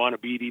and we want to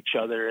beat each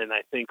other. And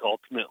I think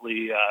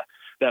ultimately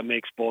that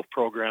makes both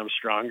programs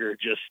stronger,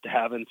 just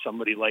having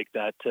somebody like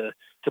that to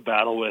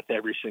battle with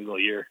every single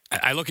year.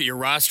 I look at your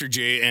roster,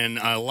 Jay, and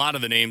a lot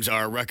of the names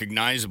are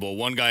recognizable.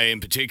 One guy in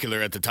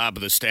particular at the top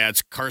of the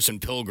stats, Carson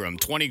Pilgrim,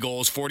 20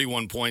 goals,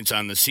 41 points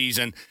on the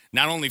season.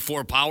 Not only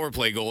 4 power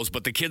play goals,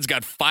 but the kid's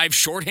got 5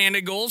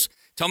 shorthanded goals.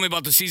 Tell me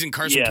about the season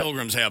Carson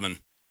Pilgrim's having.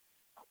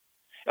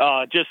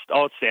 Just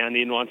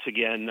outstanding once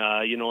again.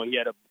 He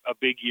had a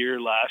big year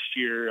last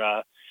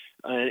year,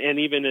 and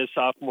even his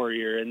sophomore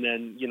year. And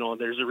then,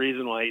 there's a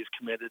reason why he's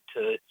committed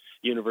to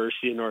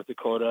University of North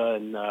Dakota,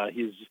 and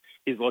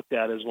he's looked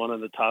at as one of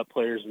the top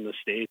players in the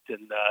state.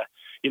 And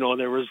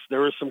there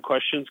was some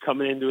questions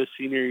coming into his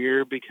senior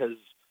year because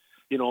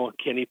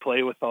can he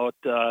play without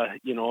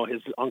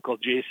his uncle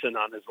Jason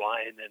on his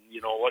line,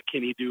 and what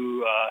can he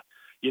do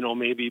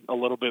maybe a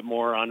little bit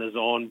more on his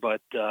own.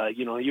 But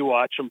you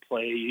watch him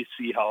play, you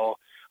see how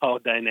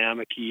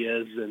dynamic he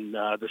is and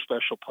the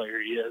special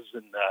player he is.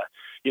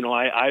 And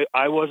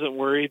I wasn't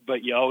worried,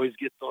 but you always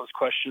get those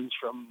questions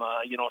from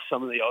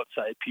some of the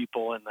outside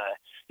people, and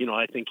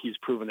I think he's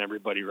proven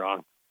everybody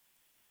wrong.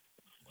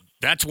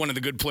 That's one of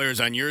the good players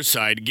on your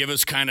side. Give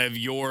us kind of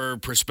your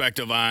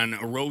perspective on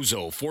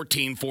Roseau.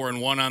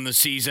 14-4-1 on the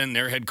season.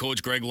 Their head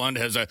coach, Greg Lund,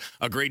 has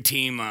a great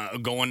team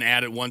going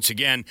at it once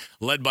again,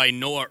 led by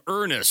Noah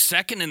Ernest,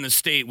 second in the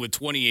state with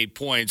 28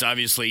 points.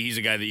 Obviously, he's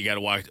a guy that you got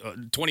to watch.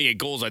 28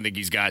 goals, I think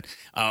he's got.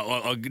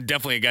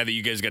 Definitely a guy that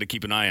you guys got to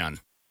keep an eye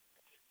on.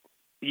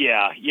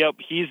 Yeah, yep.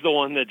 He's the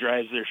one that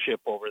drives their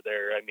ship over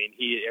there. I mean,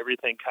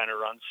 everything kind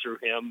of runs through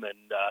him,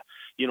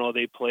 and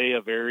they play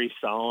a very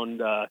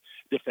sound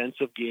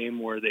defensive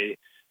game where they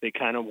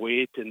kind of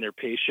wait and they're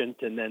patient,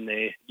 and then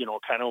they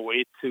kind of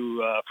wait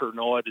for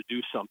Noah to do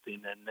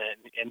something,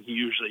 and he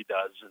usually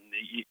does. And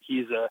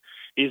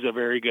he's a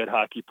very good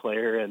hockey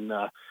player, and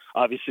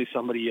obviously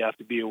somebody you have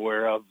to be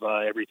aware of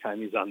every time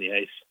he's on the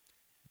ice.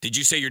 Did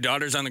you say your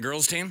daughter's on the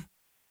girls' team?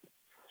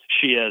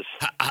 She is.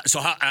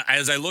 So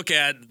as I look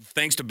at,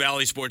 thanks to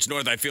Bally Sports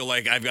North, I feel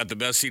like I've got the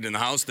best seat in the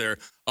house there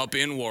up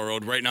in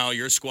Warroad. Right now,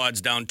 your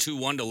squad's down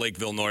 2-1 to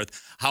Lakeville North.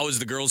 How is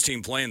the girls'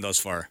 team playing thus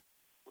far?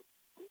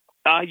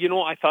 I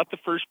thought the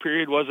first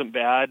period wasn't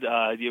bad.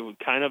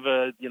 Kind of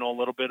a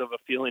little bit of a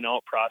feeling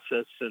out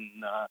process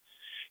and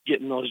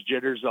getting those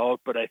jitters out.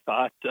 But I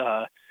thought,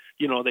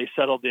 they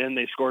settled in.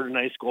 They scored a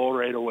nice goal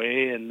right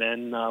away, and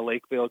then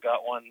Lakeville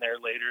got one there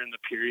later in the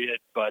period.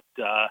 But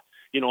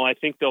I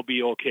think they'll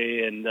be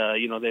okay. And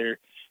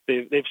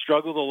they've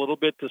struggled a little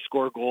bit to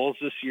score goals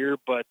this year,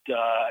 but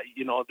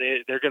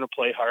they're going to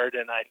play hard,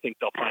 and I think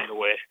they'll find a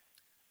way.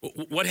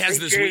 What has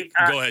this week?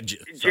 Go ahead,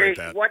 Jay.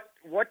 Pat.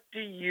 What do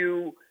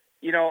you?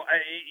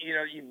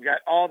 You've got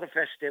all the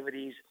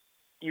festivities.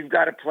 You've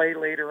got to play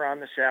later on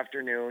this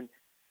afternoon.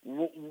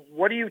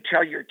 What do you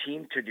tell your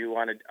team to do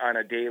on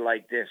a day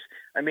like this?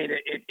 I mean,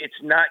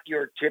 it's not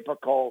your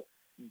typical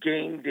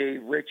game day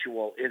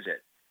ritual, is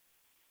it?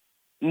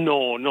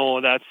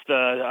 No, that's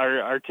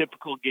our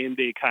typical game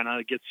day kind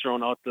of gets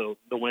thrown out the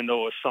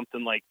window with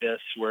something like this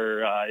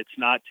where it's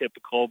not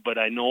typical. But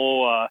I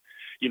know,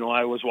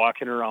 I was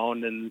walking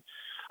around, and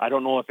I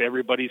don't know if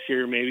everybody's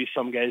here. Maybe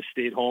some guys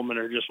stayed home and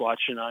are just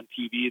watching on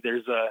TV.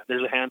 There's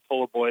a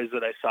handful of boys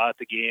that I saw at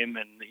the game,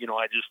 and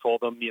I just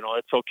told them,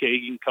 it's okay,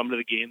 you can come to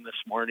the game this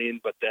morning,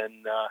 but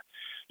then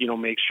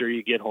make sure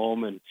you get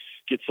home and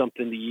get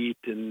something to eat,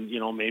 and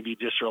maybe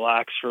just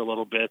relax for a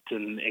little bit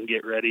and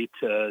get ready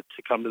to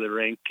come to the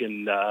rink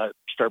and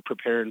start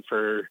preparing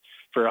for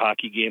a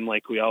hockey game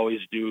like we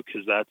always do,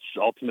 because that's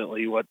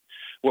ultimately what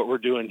we're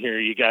doing here.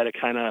 You got to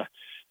kind of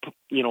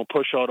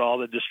push out all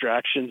the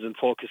distractions and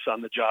focus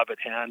on the job at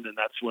hand, and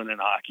that's winning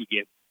a hockey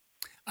game.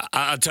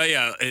 I'll tell you,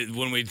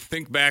 when we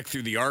think back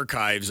through the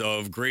archives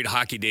of great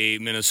Hockey Day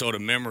Minnesota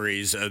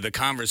memories, the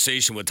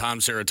conversation with Tom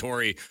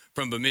Serratori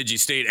from Bemidji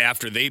State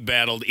after they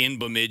battled in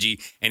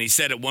Bemidji, and he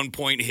said at one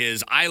point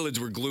his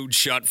eyelids were glued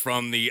shut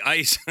from the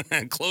ice,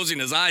 closing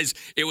his eyes.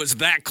 It was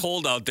that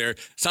cold out there.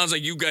 Sounds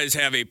like you guys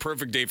have a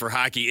perfect day for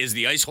hockey. Is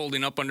the ice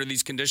holding up under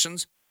these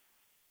conditions?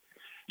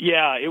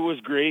 Yeah, it was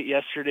great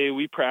yesterday.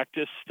 We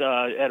practiced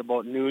at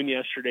about noon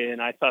yesterday, and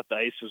I thought the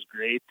ice was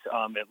great.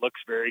 It looks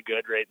very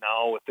good right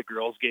now with the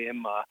girls'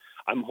 game.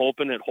 I'm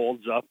hoping it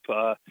holds up,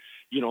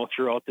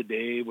 throughout the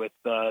day with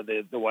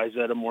the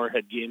Wayzata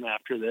Moorhead game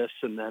after this,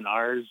 and then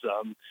ours.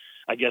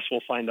 I guess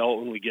we'll find out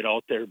when we get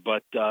out there.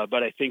 But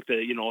I think that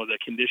the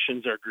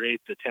conditions are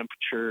great. The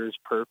temperature is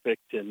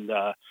perfect, and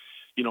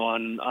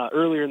on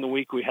earlier in the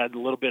week we had a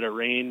little bit of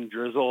rain,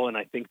 drizzle, and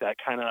I think that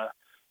kind of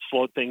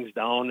slowed things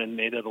down and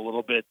made it a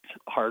little bit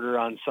harder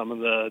on some of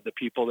the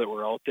people that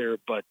were out there.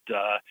 But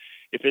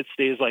if it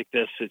stays like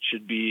this, it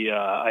should be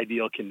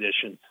ideal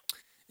conditions.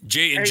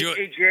 Jay, Hey,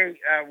 Jay,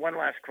 one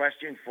last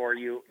question for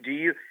you. Do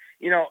you,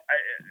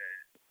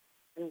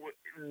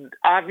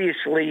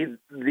 obviously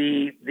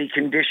the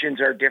conditions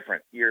are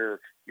different. You're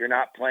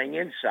not playing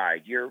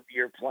inside. You're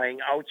playing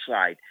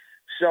outside.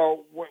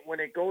 So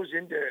when it goes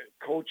into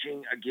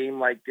coaching a game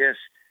like this,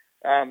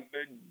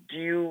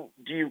 do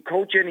you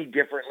coach any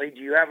differently?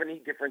 Do you have any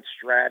different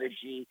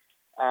strategy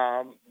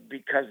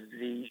because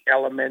the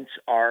elements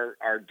are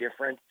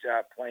different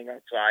playing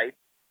outside?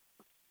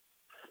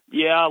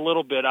 Yeah, a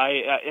little bit.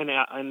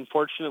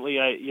 Unfortunately,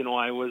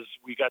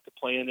 we got to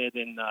play in it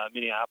in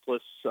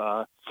Minneapolis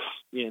a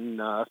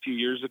few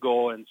years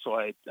ago, and so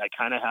I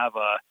kind of have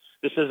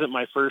this isn't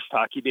my first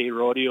hockey day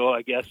rodeo,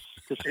 I guess,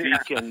 to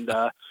speak. And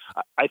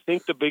I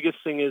think the biggest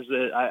thing is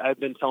that I've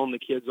been telling the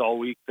kids all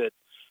week that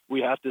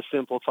we have to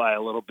simplify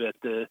a little bit.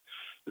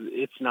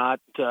 It's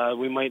not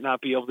we might not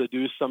be able to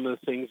do some of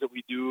the things that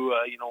we do.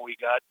 We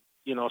got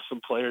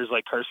some players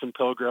like Carson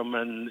Pilgrim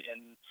and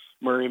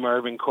Murray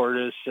Marvin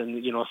Cordes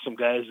and some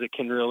guys that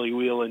can really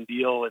wheel and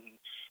deal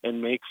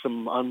and make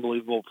some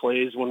unbelievable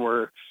plays when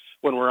we're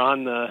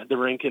on the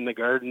rink in the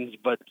Gardens.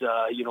 But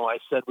I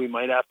said we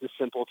might have to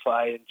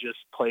simplify and just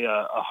play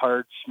a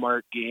hard,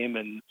 smart game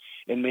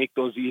and make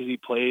those easy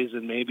plays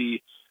and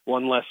maybe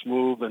one less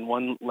move and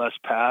one less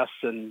pass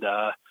and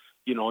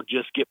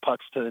just get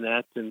pucks to the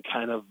net and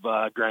kind of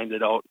grind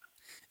it out.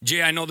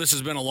 Jay, I know this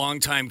has been a long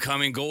time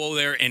coming. Go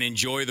there and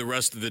enjoy the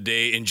rest of the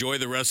day. Enjoy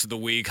the rest of the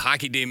week.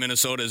 Hockey Day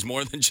Minnesota is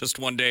more than just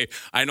one day.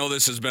 I know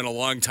this has been a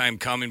long time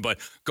coming, but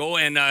go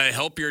and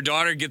help your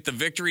daughter get the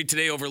victory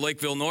today over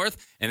Lakeville North,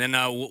 and then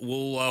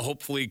we'll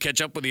hopefully catch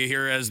up with you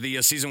here as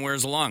the season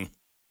wears along.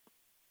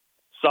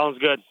 Sounds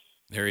good.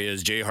 There he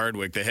is, Jay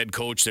Hardwick, the head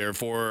coach there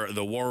for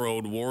the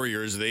Warroad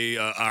Warriors. They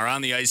are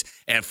on the ice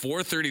at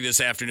 4:30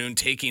 this afternoon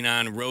taking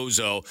on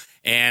Roseau,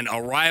 and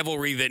a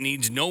rivalry that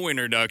needs no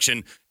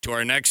introduction to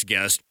our next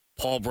guest,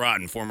 Paul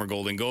Broten, former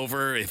Golden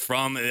Gopher,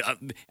 from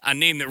a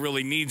name that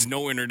really needs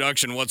no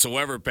introduction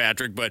whatsoever,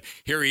 Patrick, but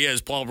here he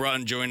is, Paul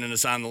Broten joining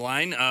us on the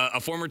line, a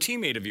former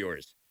teammate of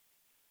yours.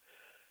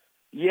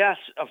 Yes,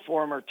 a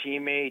former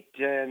teammate.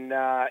 And,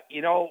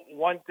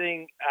 one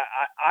thing,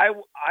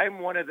 I'm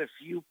one of the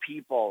few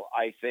people,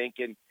 I think,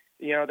 and,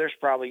 there's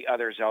probably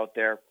others out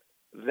there,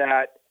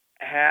 that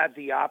had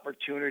the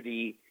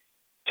opportunity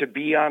to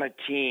be on a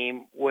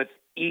team with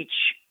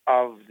each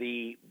of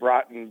the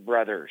Broten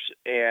brothers.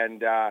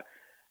 And, I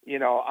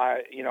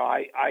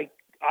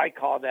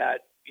call that,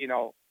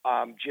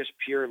 just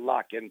pure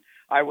luck. And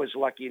I was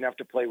lucky enough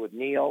to play with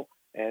Neil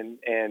and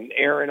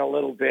Aaron a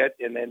little bit,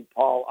 and then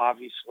Paul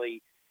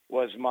obviously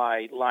was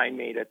my line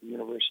mate at the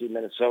University of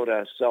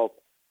Minnesota. So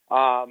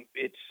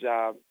it's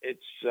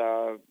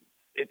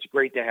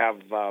great to have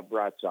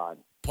Brats on.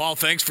 Paul,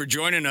 thanks for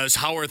joining us.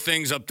 How are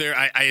things up there?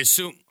 I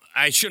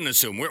shouldn't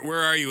assume.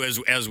 Where are you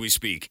as we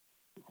speak?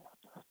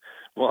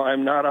 Well,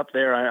 I'm not up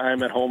there.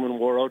 I'm at home in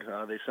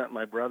Warroad. They sent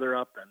my brother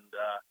up, and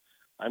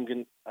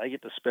I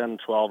get to spend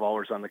 12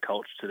 hours on the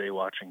couch today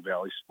watching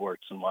Valley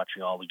Sports and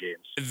watching all the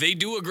games. They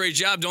do a great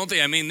job, don't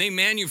they? I mean, they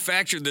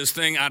manufactured this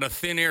thing out of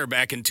thin air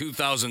back in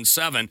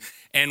 2007,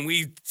 and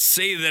we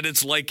say that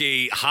it's like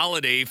a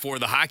holiday for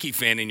the hockey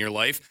fan in your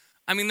life.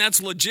 I mean,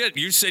 that's legit.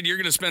 You said you're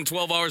going to spend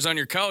 12 hours on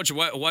your couch.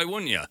 Why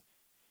wouldn't you?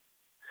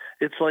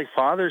 It's like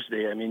Father's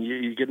Day. I mean,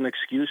 you get an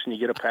excuse and you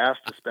get a pass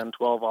to spend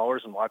 12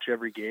 hours and watch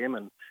every game,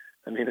 and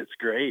I mean, it's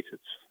great.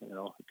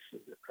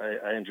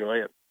 I enjoy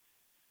it.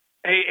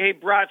 Hey,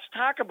 Brats,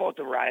 talk about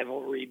the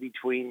rivalry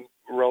between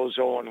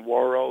Roseau and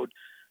Warroad.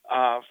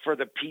 For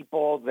the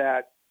people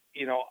that,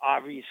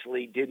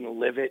 obviously didn't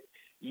live it,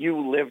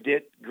 you lived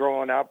it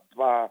growing up,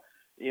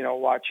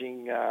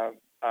 watching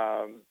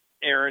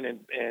Aaron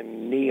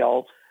and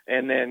Neil,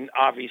 and then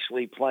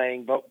obviously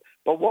playing. But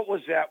what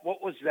was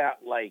that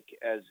like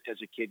as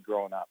a kid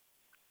growing up?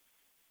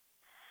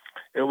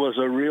 It was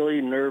a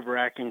really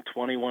nerve-wracking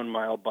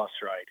 21-mile bus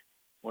ride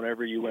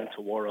whenever you went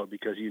to Warroad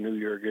because you knew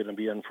you were going to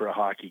be in for a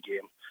hockey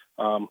game.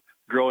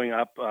 Growing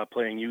up,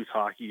 playing youth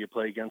hockey, you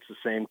play against the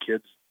same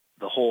kids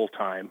the whole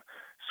time,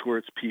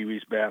 squirts,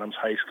 peewees, bantams,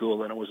 high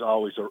school, and it was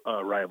always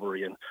a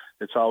rivalry. And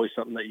it's always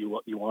something that you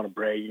want to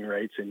bragging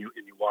rights, and you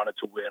wanted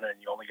to win,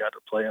 and you only got to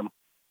play them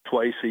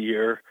twice a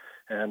year.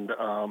 And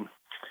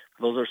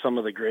those are some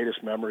of the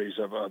greatest memories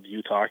of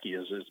youth hockey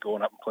is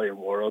going up and playing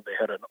Warroad. They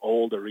had an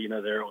old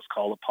arena there. It was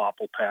called the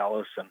Popple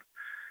Palace, and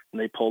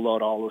they pulled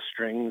out all the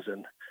strings,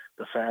 and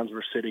the fans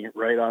were sitting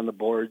right on the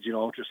boards,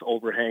 just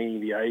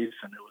overhanging the ice.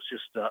 And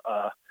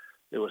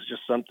it was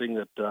just something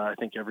that I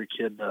think every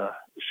kid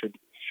should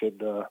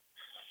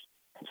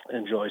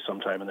enjoy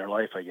sometime in their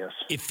life, I guess.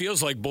 It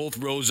feels like both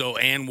Roseau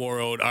and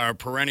Warroad are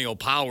perennial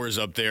powers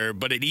up there,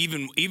 but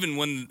even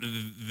when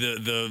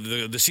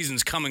the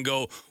seasons come and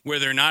go where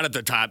they're not at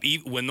the top,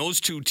 when those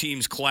two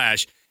teams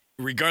clash,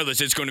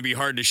 regardless, it's going to be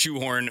hard to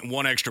shoehorn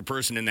one extra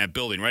person in that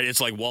building, right?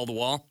 It's like wall to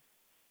wall.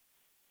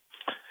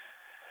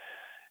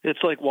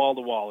 It's like wall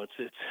to wall.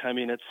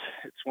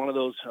 It's one of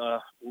those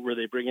where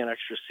they bring in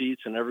extra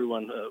seats and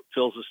everyone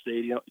fills the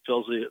stadium,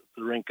 fills the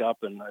rink up,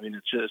 and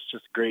it's just a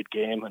great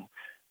game. And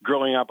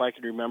growing up, I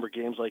can remember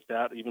games like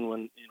that, even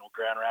when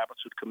Grand Rapids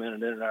would come in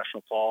and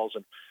International Falls,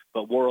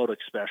 but Warroad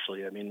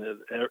especially.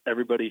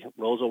 Everybody,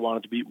 Roseau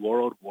wanted to beat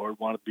Warroad, Warroad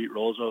wanted to beat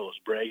Roseau. It was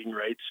bragging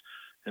rights.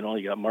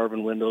 You got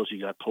Marvin Windows,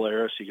 you got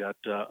Polaris, you got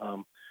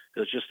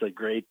was just a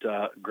great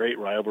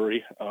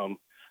rivalry.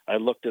 I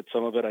looked at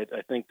some of it.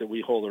 I think that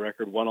we hold the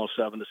record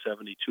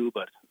 107-72,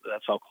 but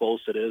that's how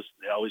close it is.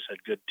 They always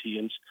had good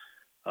teams.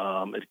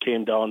 It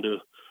came down to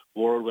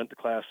Warroad went to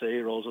Class A,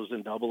 Roseau's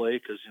in Double A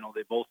because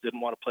they both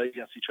didn't want to play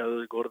against each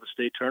other to go to the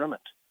state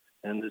tournament.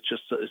 And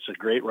it's a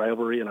great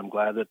rivalry, and I'm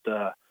glad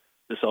that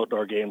this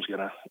outdoor game is going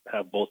to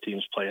have both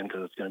teams playing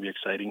because it's going to be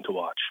exciting to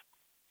watch.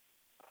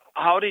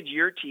 How did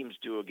your teams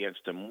do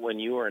against them when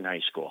you were in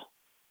high school?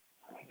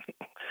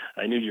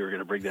 I knew you were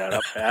going to bring that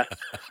up, Pat.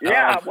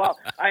 Yeah, well,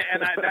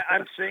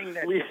 I'm saying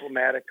that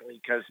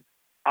diplomatically because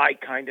I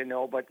kind of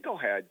know, but go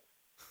ahead.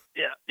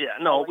 Yeah.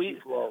 No,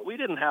 we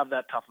didn't have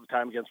that tough of a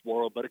time against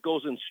Warroad, but it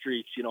goes in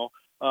streaks,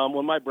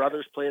 When my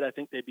brothers played, I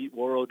think they beat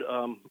Warroad,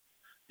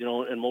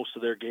 in most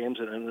of their games,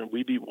 and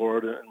we beat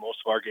Warroad in most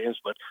of our games.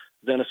 But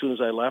then as soon as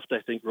I left,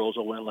 I think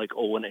Roseau went like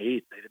 0-8.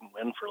 They didn't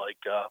win for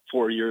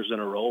 4 years in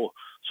a row.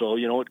 So,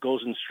 it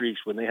goes in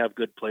streaks when they have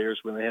good players,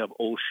 when they have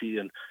Oshie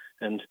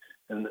and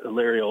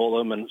Larry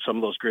Olam and some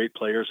of those great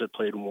players that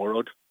played in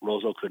Warroad,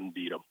 Roseau couldn't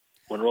beat them.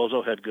 When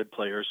Roseau had good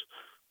players,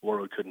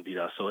 Warroad couldn't beat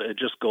us. So it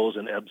just goes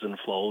in ebbs and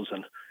flows,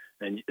 and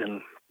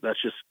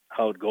that's just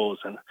how it goes.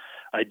 And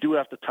I do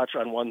have to touch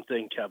on one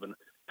thing, Kevin.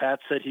 Pat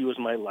said he was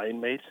my line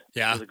mate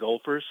for the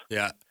Gophers.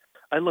 Yeah.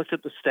 I looked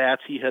at the stats.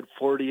 He had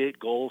 48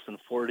 goals and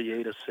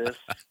 48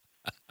 assists.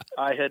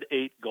 I had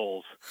 8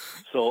 goals.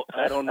 So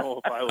I don't know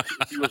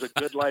if he was a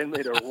good line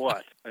mate or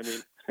what. I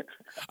mean,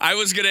 I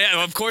was going to,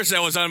 of course,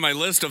 that was on my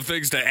list of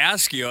things to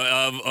ask you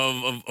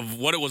of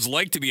what it was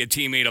like to be a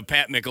teammate of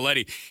Pat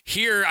Micheletti.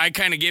 Here, I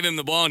kind of gave him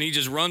the ball and he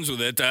just runs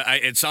with it.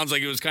 It sounds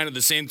like it was kind of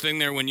the same thing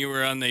there when you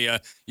were on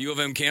the U of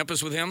M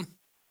campus with him.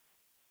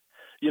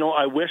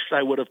 I wished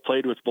I would have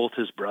played with both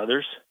his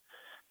brothers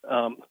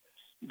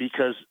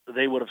because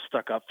they would have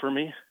stuck up for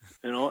me,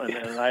 and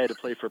I had to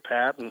play for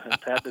Pat, and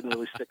Pat didn't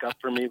really stick up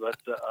for me. But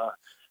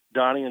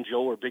Donnie and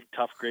Joe were big,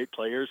 tough, great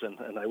players,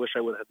 and I wish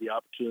I would have had the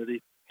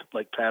opportunity.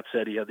 Like Pat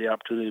said, he had the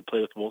opportunity to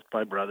play with both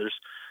my brothers,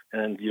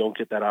 and you don't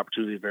get that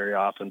opportunity very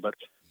often. But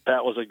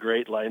Pat was a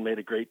great line mate,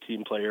 a great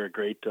team player, a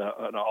great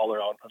an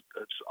all-around,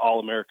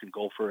 all-American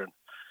Gopher.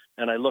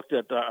 And I looked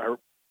at our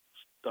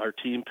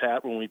team,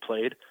 Pat, when we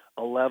played.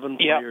 11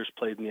 players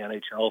played in the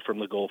NHL from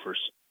the Gophers.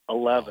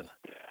 11.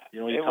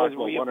 You talk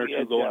about one or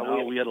two going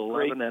out. We had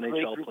 11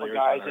 NHL players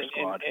on our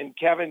squad. And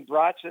Kevin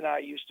Broten and I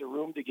used to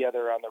room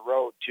together on the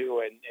road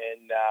too, and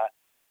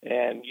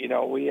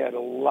we had a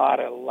lot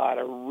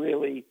of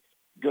really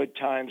good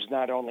times,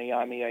 not only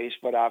on the ice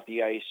but off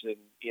the ice. And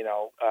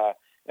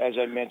as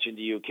I mentioned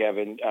to you,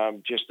 Kevin,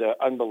 just an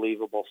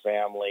unbelievable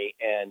family,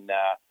 and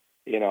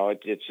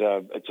it's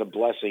a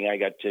blessing. I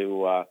got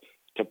to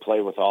play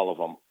with all of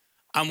them.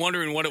 I'm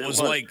wondering what it was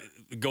like.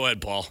 Go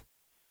ahead, Paul.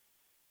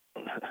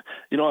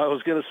 I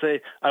was going to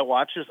say, I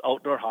watched this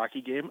outdoor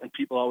hockey game, and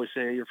people always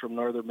say, you're from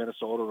northern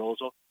Minnesota,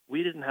 Roseau.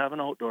 We didn't have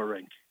an outdoor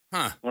rink.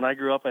 Huh. When I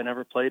grew up, I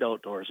never played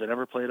outdoors. I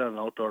never played on an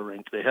outdoor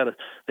rink. They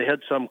had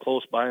some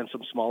close by in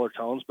some smaller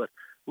towns, but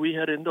we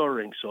had indoor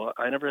rinks, so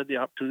I never had the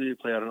opportunity to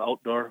play on an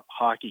outdoor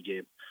hockey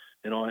game,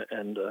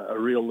 and a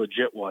real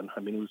legit one. I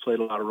mean, we played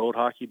a lot of road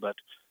hockey, but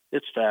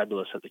it's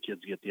fabulous that the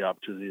kids get the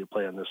opportunity to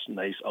play on this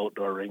nice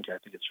outdoor rink. I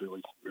think it's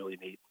really, really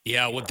neat.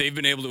 Yeah, what they've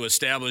been able to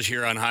establish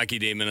here on Hockey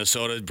Day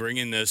Minnesota,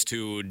 bringing this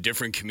to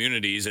different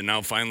communities and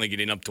now finally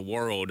getting up to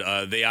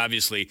Warroad, they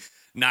obviously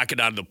knock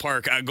it out of the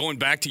park. Going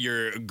back to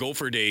your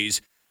Gopher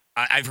days,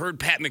 I've heard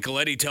Pat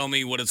Micheletti tell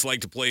me what it's like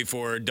to play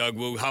for Doug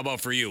Woog. How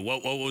about for you?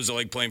 What was it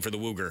like playing for the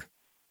Wooger?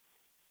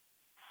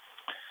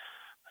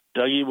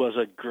 Dougie was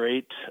a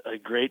great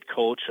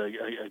coach,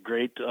 a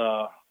great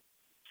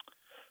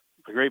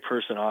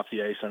person off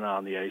the ice and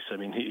on the ice. I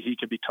mean, he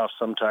could be tough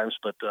sometimes,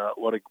 but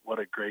what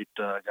a great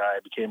guy. I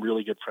became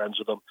really good friends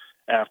with him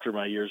after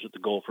my years with the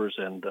Gophers,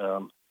 and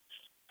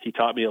he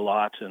taught me a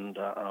lot. And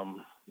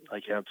I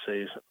can't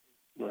say,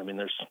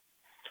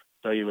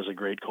 Dougie was a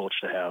great coach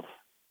to have.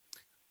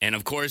 And,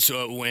 of course,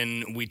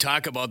 when we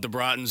talk about the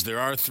Brotens, there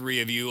are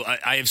 3 of you.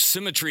 I have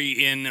symmetry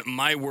in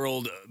my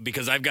world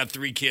because I've got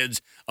 3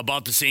 kids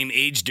about the same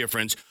age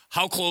difference.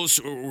 How close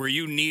were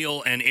you,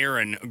 Neil and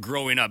Aaron,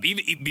 growing up?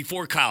 Even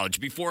before college,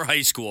 before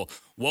high school,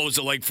 what was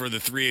it like for the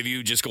 3 of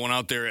you just going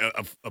out there?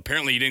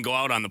 Apparently you didn't go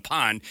out on the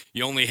pond.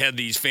 You only had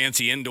these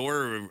fancy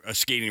indoor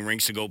skating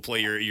rinks to go play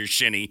your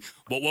shinny.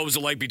 What was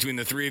it like between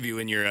the 3 of you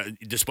and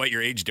despite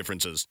your age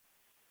differences?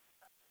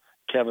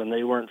 Kevin,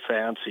 they weren't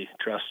fancy,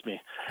 trust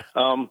me.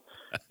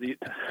 It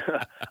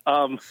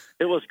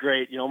was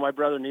great. My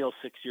brother Neil's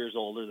 6 years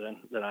older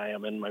than I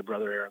am, and my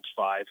brother Aaron's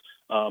 5.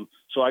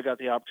 So I got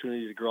the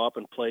opportunity to grow up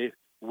and play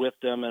with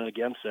them and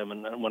against them.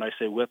 And when I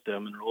say with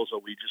them, in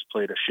Roseau, we just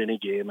played a shinny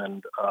game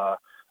and a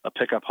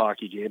pickup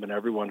hockey game, and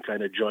everyone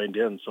kind of joined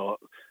in. So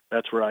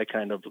that's where I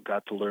kind of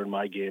got to learn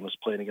my game, was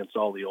playing against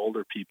all the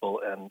older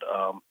people. And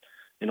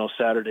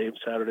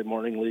Saturday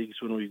morning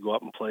leagues when we go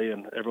up and play,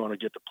 and everyone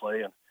would get to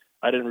play. And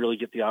I didn't really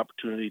get the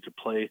opportunity to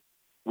play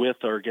with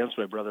or against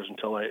my brothers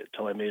until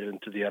I made it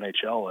into the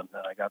NHL, and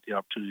I got the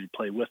opportunity to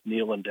play with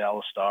Neil and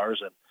Dallas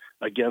Stars and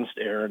against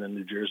Aaron in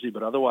New Jersey.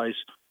 But otherwise,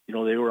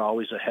 they were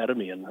always ahead of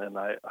me, and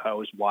I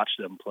always watched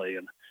them play,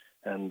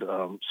 and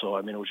so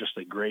I mean, it was just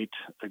a great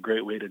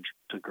way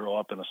to grow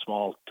up in a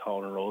small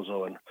town in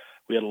Roseau, and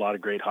we had a lot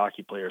of great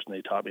hockey players, and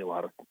they taught me a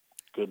lot of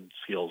good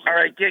skills. All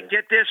right, get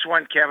this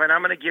one, Kevin.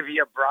 I'm going to give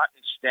you a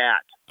Broten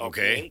stat.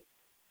 Okay.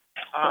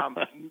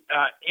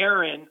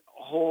 Aaron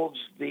holds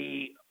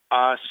the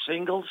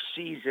single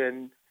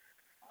season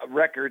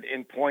record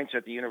in points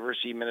at the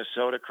University of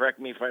Minnesota. Correct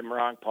me if I'm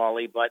wrong,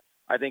 Paulie, but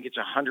I think it's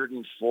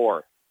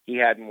 104 he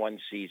had in one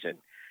season.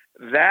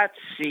 That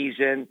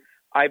season,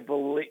 I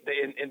believe,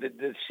 in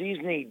the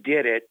season he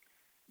did it,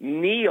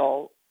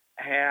 Neil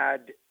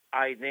had,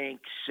 I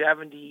think,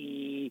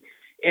 70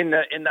 in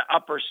the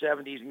upper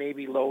 70s,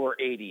 maybe lower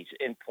 80s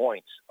in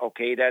points.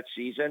 Okay, that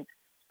season.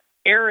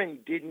 Aaron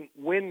didn't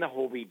win the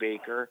Hobey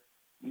Baker.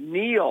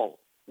 Neil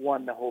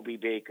won the Hobey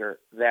Baker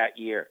that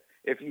year,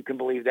 if you can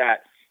believe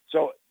that.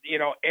 So,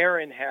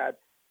 Aaron had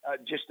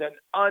just an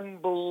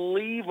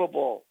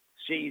unbelievable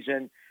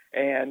season,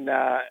 and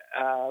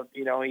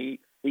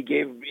he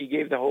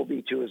gave the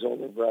Hobey to his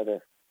older brother.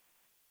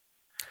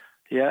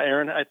 Yeah,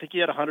 Aaron, I think he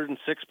had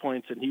 106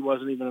 points, and he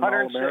wasn't even an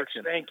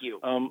All-American. Thank you.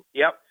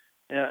 Yep.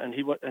 Yeah, and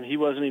he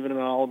wasn't even an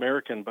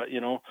All-American, but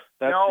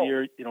that's the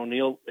year.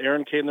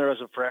 Aaron came there as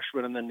a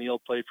freshman, and then Neil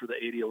played for the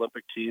 '80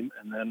 Olympic team,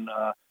 and then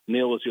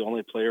Neil was the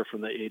only player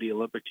from the '80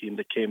 Olympic team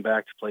that came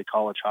back to play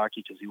college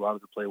hockey because he wanted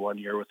to play 1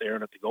 year with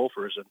Aaron at the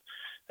Gophers,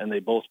 and they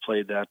both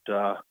played that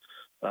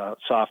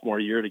sophomore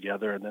year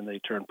together, and then they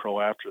turned pro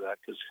after that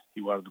because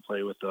he wanted to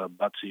play with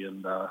Butsy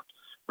and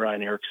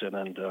Brian Erickson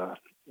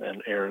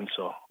and Aaron.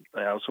 So it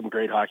was some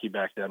great hockey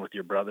back then with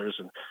your brothers,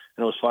 and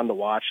it was fun to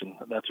watch, and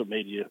that's what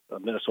made you a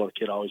Minnesota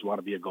kid always want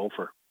to be a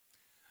Gopher.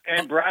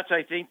 And Bratz,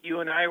 I think you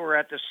and I were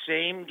at the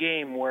same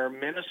game where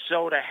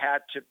Minnesota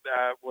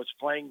was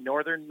playing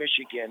Northern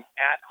Michigan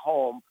at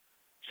home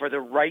for the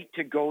right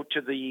to go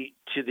to the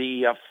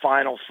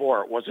Final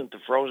Four. It wasn't the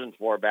Frozen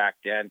Four back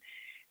then.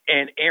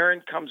 And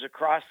Aaron comes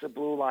across the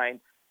blue line,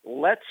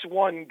 lets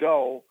one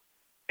go,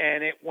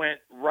 and it went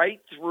right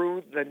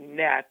through the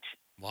net.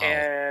 Wow.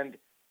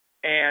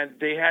 And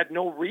they had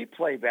no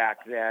replay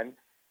back then,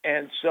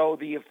 and so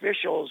the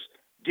officials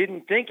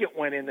didn't think it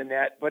went in the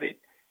net, but it,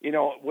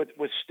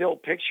 with still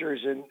pictures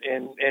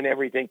and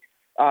everything,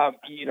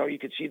 you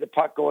could see the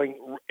puck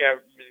going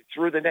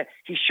through the net.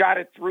 He shot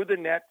it through the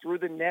net, through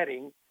the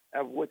netting,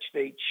 of which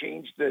they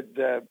changed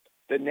the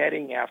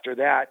netting after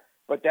that.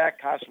 But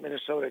that cost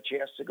Minnesota a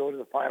chance to go to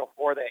the Final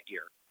Four that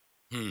year.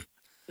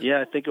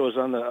 Yeah, I think it was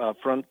on the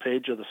front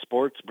page of the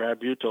Sports. Brad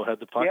Butow had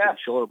the puck and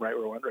showed him right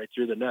where it went right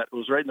through the net. It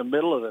was right in the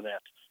middle of the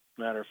net,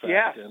 matter of fact.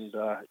 Yes. And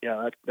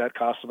that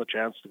cost him a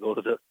chance to go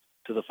to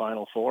the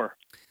Final Four.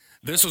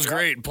 This was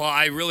great, Paul.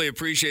 I really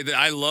appreciate that.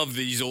 I love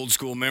these old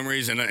school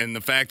memories, and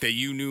the fact that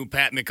you knew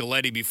Pat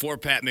Micheletti before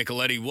Pat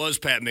Micheletti was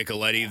Pat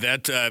Micheletti.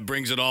 That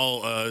brings it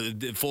all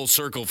full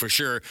circle for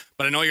sure.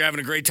 But I know you're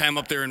having a great time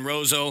up there in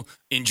Roseau.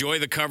 Enjoy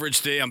the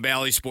coverage today on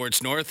Bally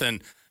Sports North,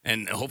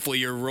 and hopefully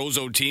your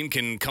Roseau team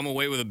can come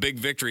away with a big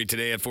victory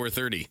today at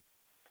 4:30.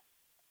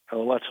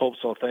 Well, let's hope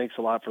so. Thanks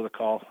a lot for the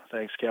call.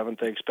 Thanks, Kevin.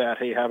 Thanks, Pat.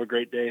 Hey, have a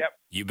great day. Yep.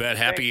 You bet.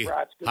 Happy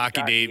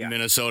Hockey Day,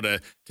 Minnesota,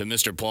 to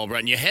Mr. Paul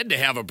Broten. You had to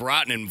have a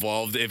Broten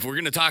involved. If we're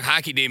going to talk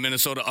Hockey Day,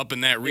 Minnesota, up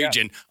in that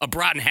region, a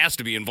Broten has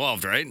to be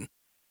involved, right?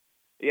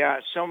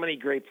 Yeah, so many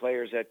great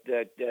players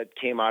that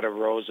came out of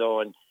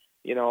Roseau, and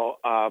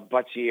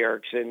Butsy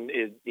Erickson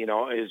is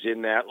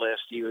in that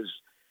list. He was,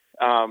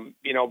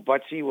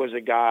 Butsy was a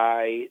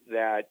guy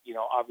that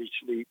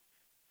obviously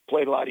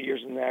played a lot of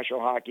years in the National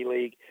Hockey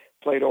League,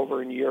 played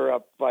over in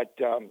Europe, but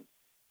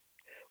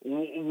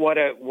what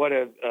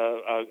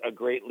a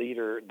great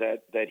leader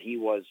that he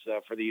was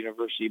for the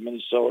University of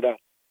Minnesota,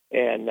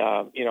 and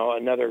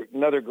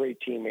another great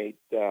teammate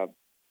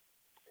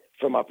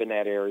from up in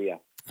that area.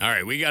 All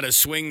right, we got to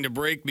swing to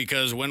break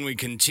because when we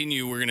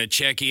continue, we're going to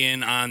check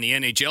in on the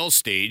NHL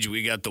stage.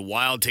 We got the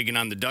Wild taking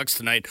on the Ducks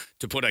tonight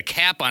to put a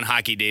cap on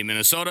Hockey Day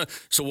Minnesota.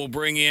 So we'll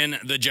bring in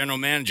the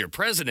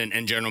president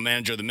and general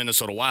manager of the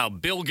Minnesota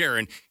Wild, Bill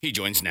Guerin. He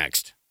joins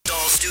next.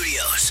 All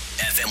Studios,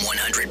 FM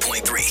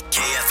 100.3,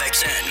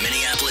 KFXN,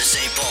 Minneapolis,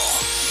 St. Paul.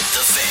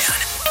 The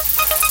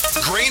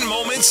Fan. Great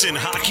moments in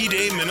Hockey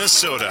Day,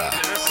 Minnesota,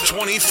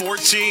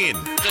 2014.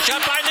 The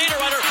shot by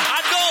Niederreiter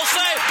on goal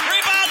save.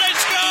 Rebound, they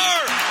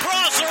score!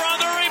 Prosser on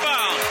the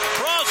rebound.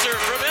 Prosser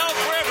from Elk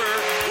River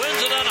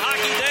wins it on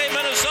Hockey Day,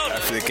 Minnesota.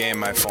 After the game,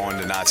 my phone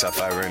did not stop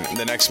vibrating.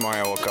 The next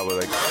morning, I woke up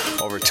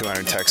with over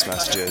 200 text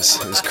messages.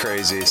 It was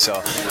crazy.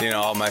 So,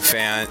 all my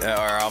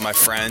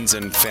friends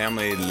and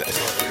family,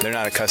 they're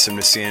not accustomed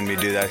to seeing me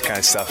do that kind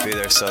of stuff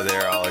either, so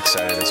they're all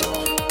excited as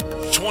well.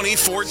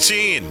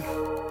 2014.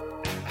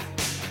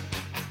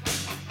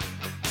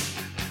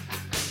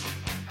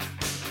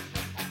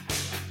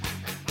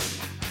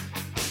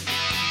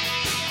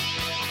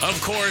 Of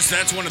course,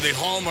 that's one of the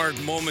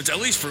hallmark moments, at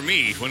least for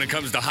me, when it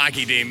comes to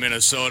Hockey Day,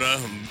 Minnesota.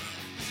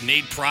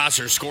 Nate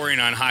Prosser scoring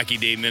on Hockey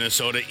Day,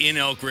 Minnesota in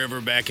Elk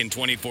River back in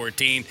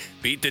 2014.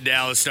 Beat the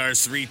Dallas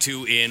Stars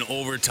 3-2 in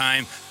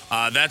overtime.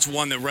 That's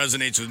one that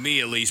resonates with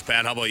me, at least,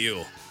 Pat. How about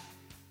you?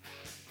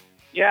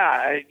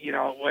 Yeah,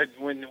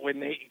 when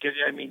Nate,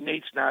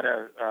 Nate's not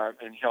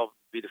and he'll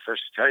be the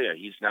first to tell you,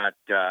 he's not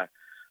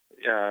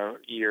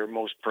your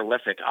most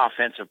prolific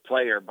offensive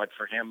player, but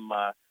for him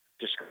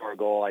to score a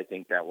goal, I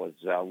think that was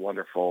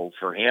wonderful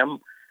for him,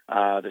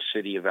 the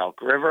city of Elk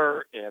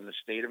River, and the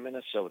state of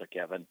Minnesota,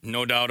 Kevin.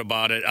 No doubt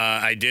about it.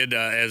 I did,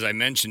 as I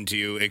mentioned to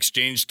you,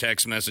 exchange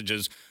text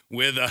messages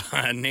with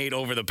Nate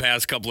over the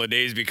past couple of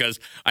days because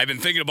I've been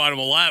thinking about him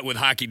a lot with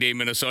Hockey Day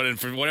Minnesota, and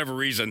for whatever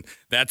reason,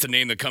 that's a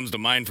name that comes to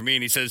mind for me.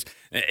 And he says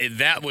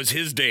that was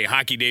his day,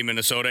 Hockey Day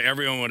Minnesota.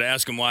 Everyone would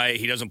ask him why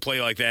he doesn't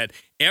play like that.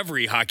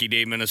 Every Hockey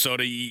Day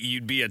Minnesota,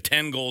 you'd be a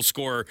 10-goal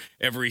scorer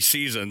every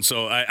season.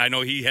 So I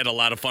know he had a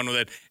lot of fun with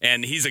it,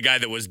 and he's a guy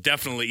that was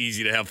definitely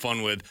easy to have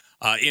fun with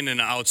in and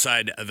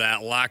outside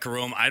that locker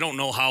room. I don't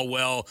know how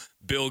well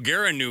Bill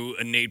Guerin knew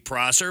Nate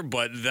Prosser,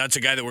 but that's a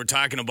guy that we're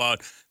talking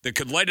about that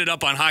could light it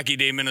up on Hockey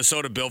Day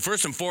Minnesota. Bill,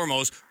 first and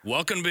foremost,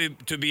 welcome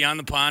to Beyond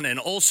the Pond, and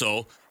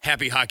also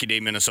happy Hockey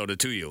Day Minnesota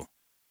to you.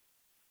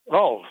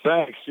 Oh,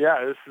 thanks.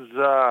 Yeah, this is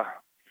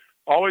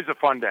always a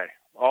fun day.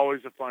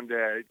 Always a fun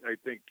day. I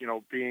think,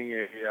 being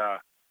a,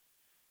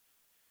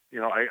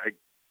 I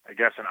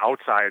guess an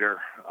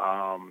outsider,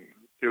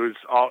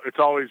 it's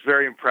always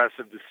very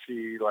impressive to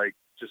see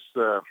just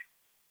a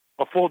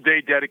full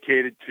day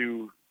dedicated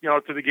to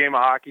the game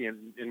of hockey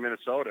in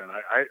Minnesota. And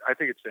I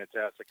think it's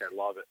fantastic. I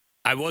love it.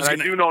 I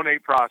do know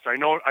Nate Prosser. I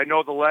know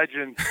the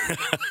legend,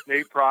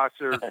 Nate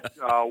Prosser,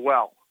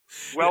 well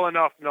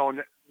enough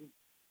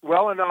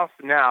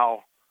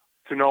now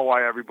to know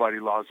why everybody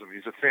loves him.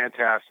 He's a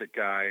fantastic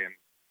guy. And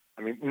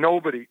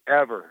nobody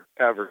ever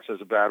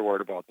says a bad word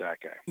about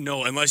that guy.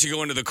 No, unless you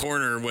go into the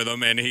corner with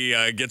him and he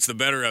gets the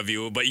better of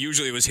you. But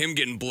usually it was him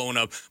getting blown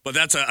up. But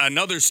that's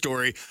another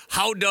story.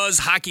 How does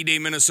Hockey Day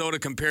Minnesota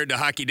compared to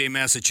Hockey Day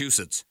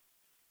Massachusetts?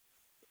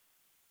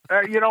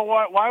 You know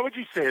what? Why would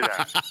you say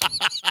that?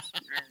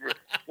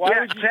 Why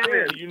would you say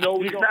it? He's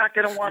not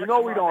going to want to.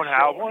 We don't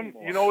have one.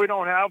 We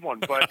don't have one.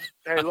 But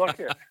hey, look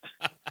here.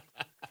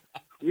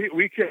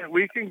 We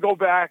can go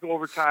back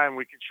over time.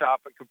 We can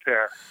shop and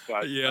compare.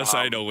 But, yes,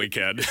 I know we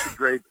can.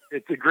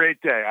 It's a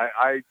great day.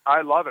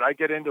 I love it. I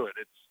get into it.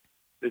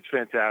 It's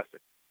fantastic.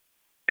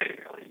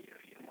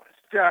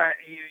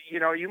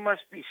 You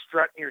must be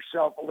strutting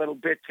yourself a little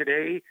bit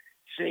today,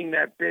 seeing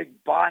that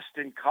big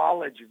Boston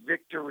College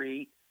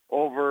victory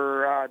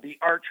over the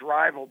arch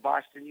rival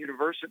Boston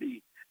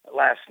University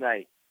last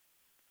night.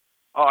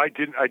 Oh, I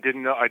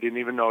didn't know. I didn't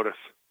even notice.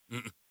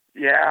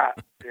 Yeah.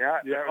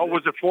 Oh,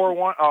 was it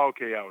 4-1? Oh,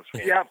 okay, yeah, it was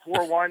 4-1. Yeah,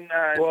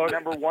 4-1,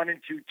 number 1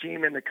 and 2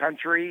 team in the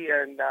country,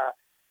 and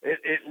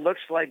it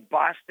looks like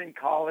Boston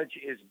College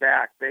is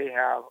back. They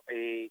have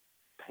a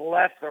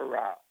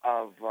plethora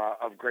of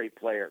great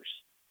players.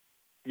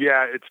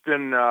 Yeah, it's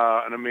been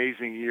an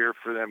amazing year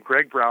for them.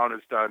 Greg Brown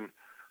has done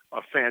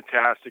a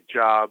fantastic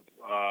job.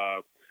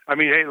 Hey,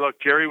 look,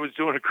 Jerry was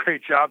doing a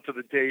great job to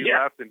the day he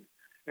left,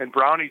 and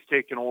Brownie's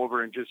taken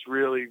over and just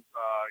really,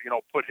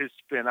 put his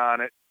spin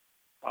on it.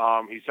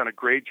 He's done a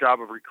great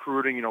job of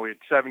recruiting. We had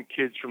 7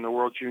 kids from the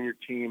World Junior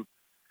team,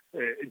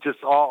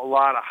 just a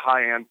lot of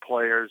high-end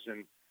players,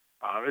 and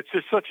it's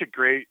just such a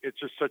great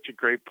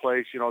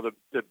place. The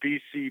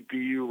BC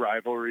BU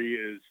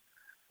rivalry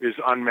is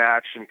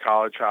unmatched in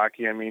college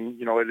hockey.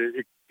 You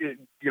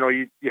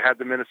had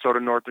the Minnesota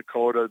North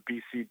Dakota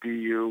BC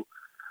BU,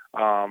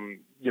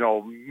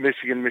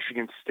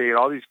 Michigan State,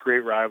 all these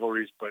great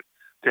rivalries, but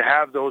to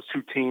have those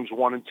 2 teams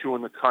 1 and 2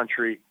 in the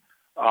country,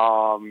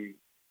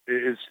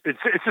 it's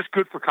just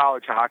good for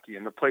college hockey,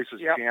 and the place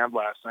was jammed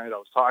last night. I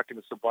was talking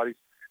to some buddies,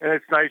 and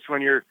it's nice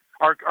when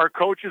our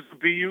coach is the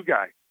BU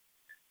guy,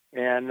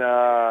 and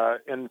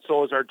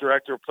so is our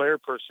director of player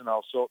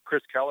personnel, so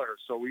Chris Kelleher.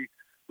 So we've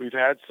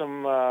had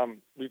some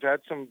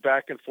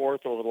back and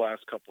forth over the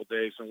last couple of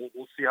days, and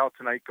we'll see how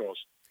tonight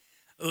goes.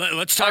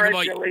 Let's talk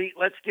about. Billy,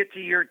 let's get to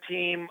your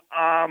team.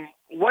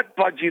 What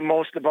bugged you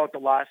most about the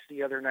loss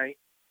the other night?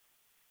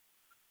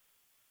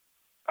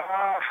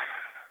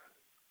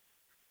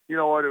 You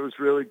know what? It was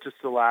really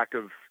just the lack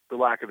of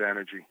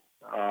energy.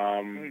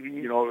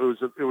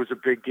 It was a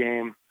big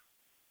game,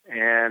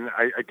 and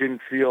I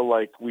didn't feel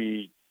like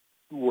we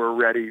were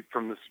ready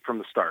from the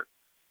start,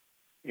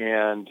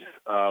 and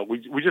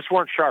we just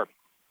weren't sharp.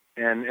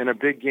 And in a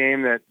big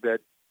game that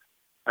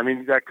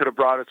could have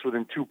brought us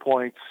within 2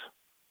 points.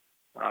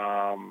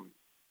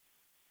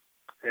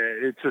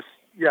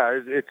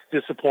 It's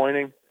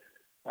disappointing.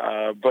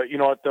 But you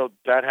know what, though,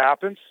 that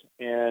happens,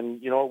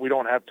 and we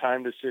don't have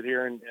time to sit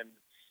here and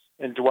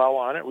dwell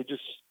on it. We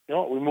just,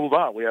 we move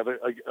on. We have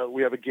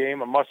a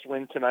game, a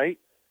must-win tonight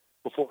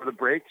before the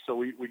break. So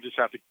we just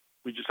have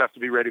to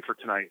be ready for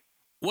tonight.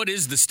 What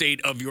is the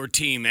state of your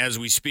team as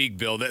we speak,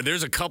 Bill?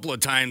 There's a couple of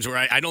times where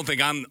I don't think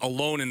I'm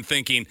alone in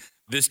thinking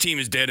this team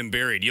is dead and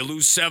buried. You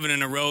lose 7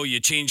 in a row, you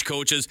change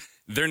coaches,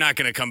 they're not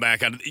going to come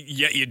back out.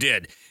 Yet you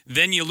did.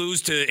 Then you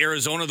lose to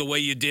Arizona the way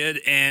you did,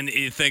 and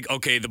you think,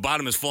 okay, the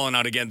bottom is falling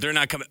out again. They're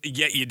not coming.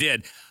 Yet you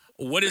did.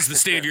 What is the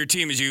state of your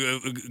team as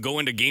you go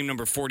into game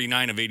number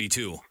 49 of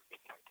 82?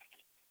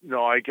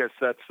 No, I guess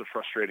that's the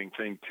frustrating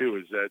thing too,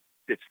 is that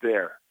it's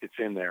there. It's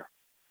in there.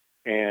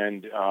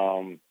 And,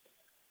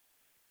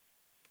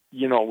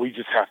 we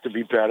just have to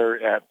be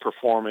better at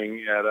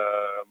performing at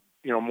a,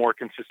 more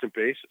consistent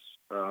basis.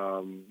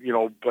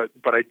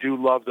 But I do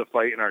love the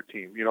fight in our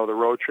team. The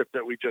road trip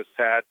that we just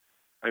had,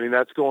 I mean,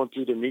 that's going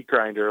through the meat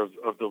grinder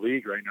of the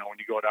league right now when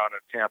you go down to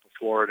Tampa,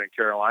 Florida, and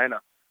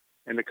Carolina.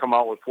 And to come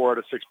out with 4 out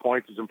of 6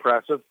 points is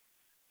impressive.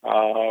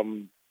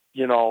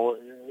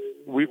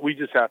 We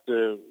just have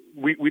to,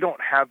 we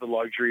don't have the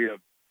luxury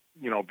of,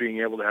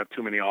 being able to have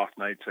too many off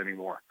nights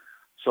anymore.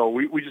 So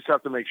we just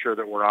have to make sure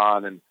that we're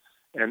on and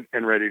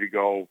ready to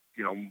go,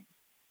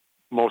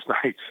 most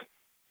nights.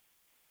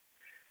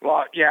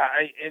 Well, yeah,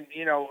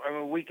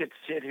 we could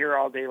sit here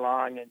all day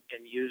long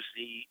and use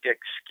the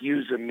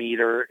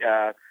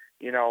excuse-a-meter,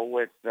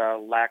 with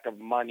lack of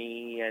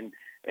money and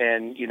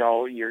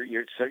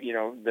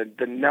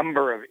the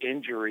number of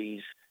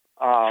injuries,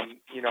 that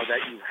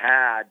you've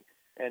had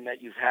and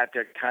that you've had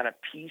to kind of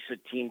piece a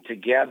team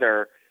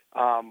together,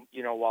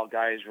 while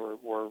guys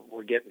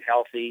were getting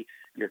healthy.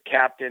 Your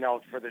captain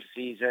out for the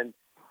season.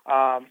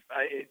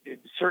 It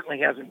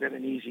certainly hasn't been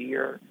an easy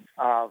year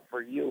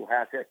for you,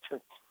 has it?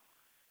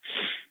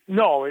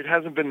 No, it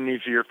hasn't been an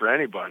easy year for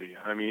anybody.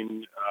 I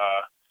mean,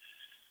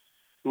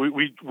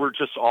 we're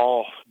just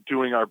all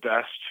doing our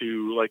best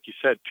to, like you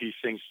said, piece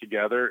things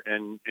together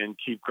and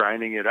keep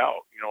grinding it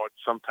out.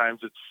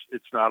 Sometimes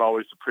it's not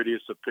always the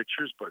prettiest of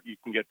pictures, but you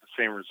can get the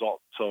same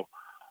result. So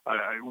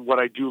what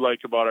I do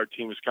like about our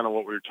team is kind of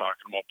what we were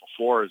talking about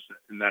before,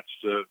 and that's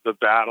the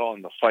battle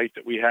and the fight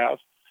that we have.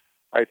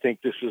 I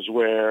think this is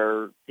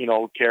where,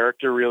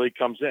 character really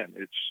comes in.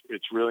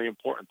 It's really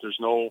important. There's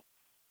no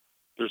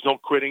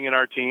quitting in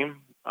our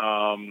team.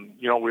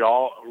 We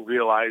all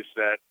realize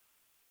that,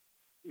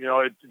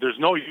 there's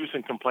no use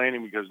in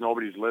complaining because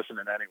nobody's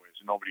listening anyways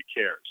and nobody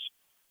cares.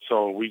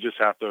 So we just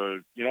have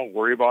to,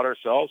 worry about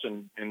ourselves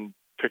and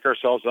pick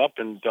ourselves up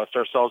and dust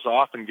ourselves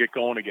off and get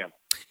going again.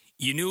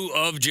 You knew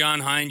of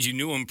John Hines. You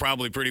knew him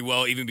probably pretty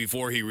well even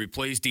before he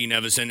replaced Dean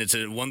Evison. It's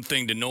one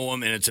thing to know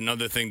him, and it's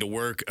another thing to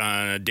work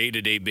on a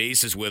day-to-day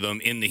basis with him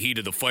in the heat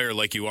of the fire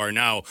like you are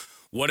now.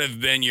 What have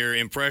been your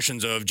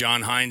impressions of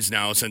John Hines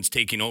now since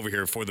taking over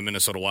here for the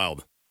Minnesota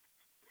Wild?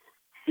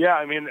 Yeah,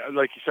 I mean,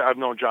 like you said, I've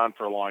known John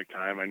for a long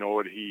time. I know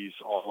what he's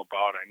all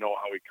about. I know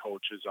how he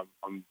coaches.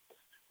 I'm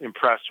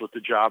impressed with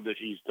the job that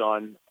he's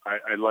done.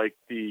 I like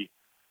the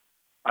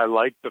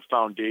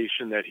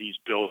foundation that he's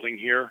building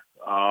here.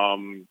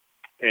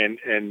 In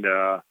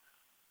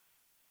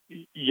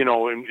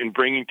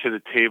bringing to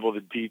the table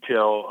the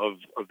detail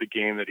of the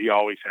game that he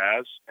always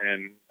has.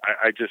 And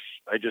I just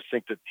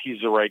think that he's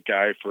the right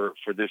guy for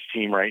this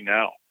team right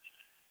now.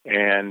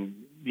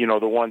 And,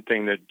 the one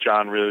thing that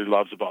John really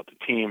loves about the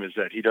team is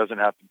that he doesn't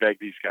have to beg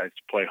these guys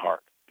to play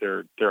hard.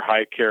 They're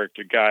high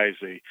character guys.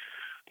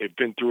 They've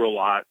been through a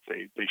lot.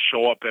 They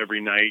show up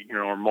every night,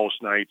 or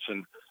most nights.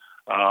 And,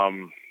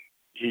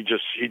 he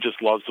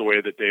just loves the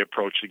way that they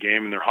approach the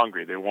game, and they're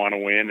hungry. They want to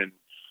win. And,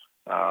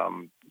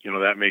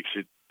 that makes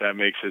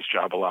his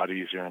job a lot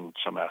easier in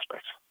some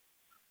aspects.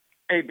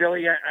 Hey,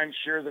 Billy, I'm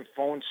sure the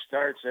phone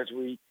starts as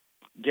we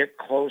get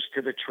close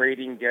to the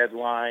trading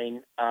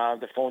deadline.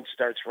 The phone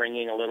starts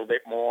ringing a little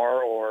bit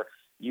more, or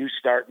you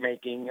start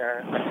making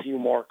a few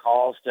more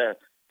calls to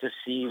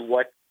see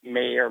what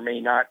may or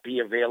may not be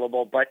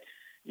available. But,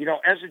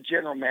 as a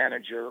general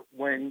manager,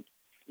 when,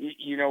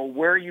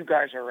 where you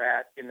guys are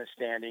at in the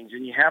standings,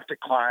 and you have to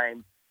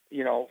climb,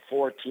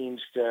 4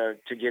 teams to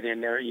get in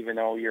there, even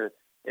though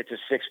it's a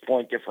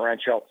 6-point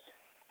differential.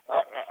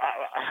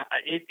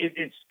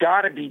 It's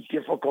got to be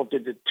difficult to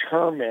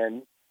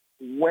determine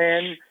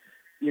when,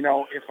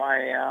 if I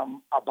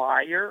am a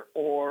buyer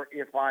or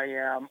if I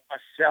am a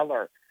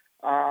seller.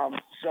 So, I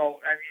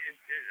mean,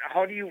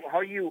 how do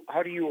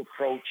you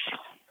approach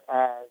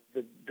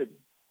the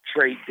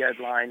trade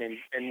deadline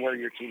and where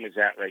your team is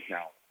at right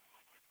now?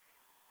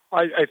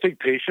 I think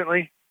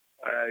patiently.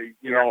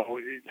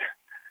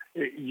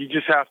 You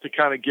just have to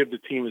kind of give the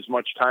team as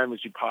much time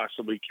as you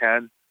possibly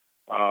can.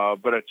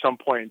 But at some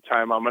point in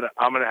time, I'm gonna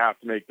have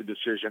to make the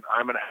decision.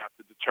 I'm gonna have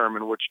to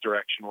determine which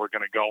direction we're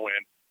gonna go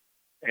in,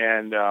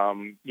 and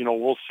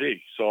we'll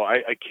see. So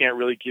I can't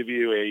really give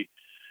you a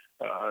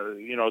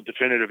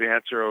definitive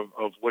answer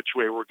of which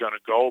way we're gonna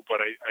go. But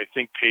I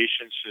think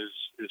patience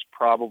is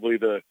probably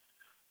the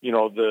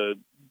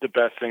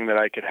best thing that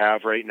I could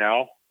have right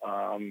now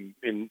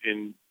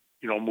in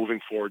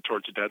moving forward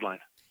towards the deadline.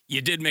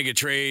 You did make a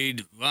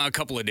trade a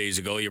couple of days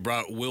ago. You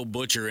brought Will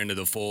Butcher into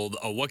the fold.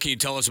 What can you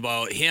tell us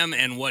about him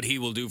and what he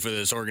will do for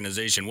this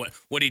organization?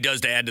 What he does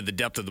to add to the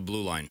depth of the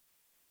blue line?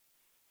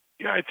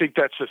 Yeah, I think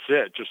that's just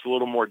it. Just a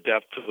little more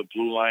depth to the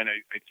blue line.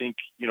 I think,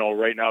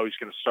 right now he's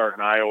going to start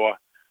in Iowa.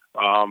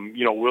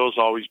 Will's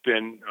always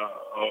been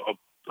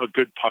a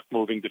good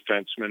puck-moving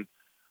defenseman.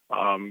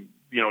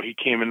 He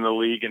came in the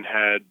league and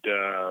had,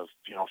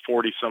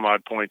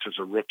 40-some-odd points as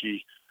a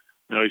rookie.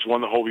 He's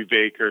won the Hobey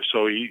Baker,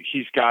 so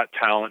he's got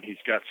talent,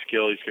 he's got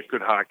skill, he's got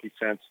good hockey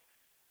sense.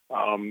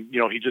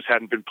 He just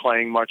hadn't been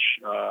playing much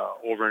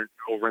over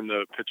in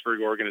the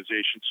Pittsburgh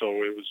organization,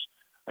 so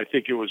I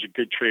think it was a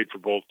good trade for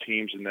both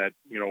teams in that,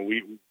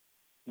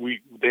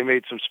 they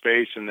made some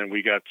space, and then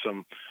we got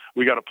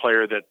a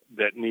player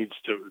that needs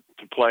to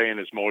play and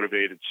is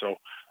motivated. So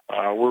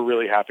we're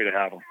really happy to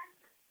have him.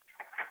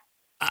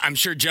 I'm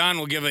sure John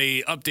will give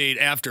a update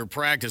after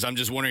practice. I'm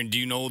just wondering, do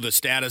you know the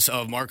status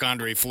of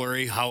Marc-Andre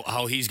Fleury,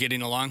 how he's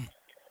getting along?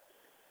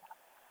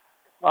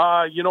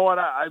 You know what?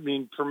 I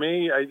mean, for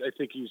me, I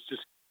think he's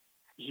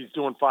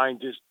doing fine,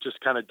 just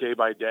kind of day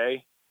by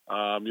day.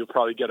 You'll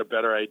probably get a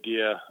better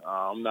idea.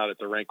 I'm not at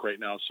the rink right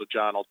now, so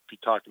John will be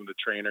talking to the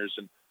trainers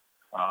and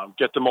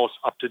get the most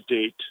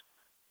up-to-date,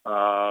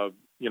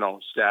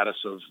 status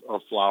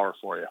of Flower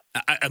for you.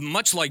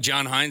 Much like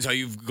John Hines, how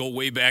you go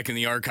way back in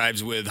the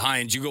archives with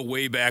Hines, you go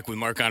way back with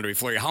Marc-Andre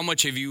Fleury. How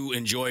much have you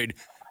enjoyed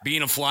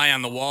being a fly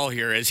on the wall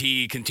here as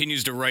he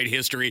continues to write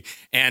history?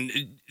 And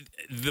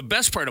the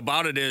best part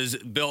about it is,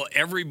 Bill,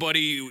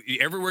 everybody,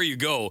 everywhere you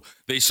go,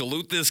 they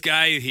salute this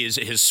guy,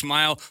 his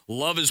smile,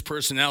 love his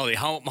personality.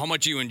 How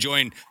much are you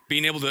enjoying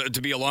being able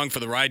to be along for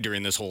the ride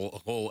during this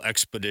whole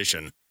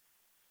expedition?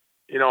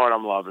 You know what?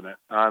 I'm loving it.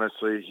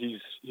 Honestly,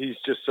 he's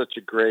just such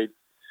a great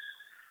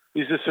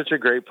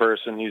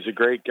person. He's a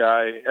great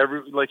guy.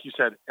 Like you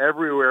said,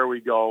 everywhere we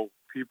go,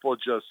 people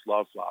just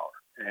love Flower.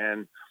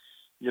 And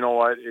you know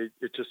what?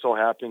 It just so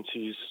happens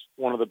he's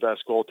one of the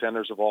best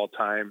goaltenders of all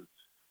time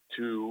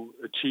to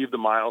achieve the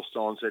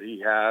milestones that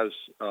he has.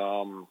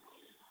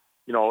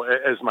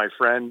 As my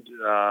friend,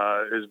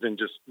 has been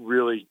just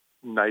really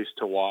nice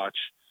to watch.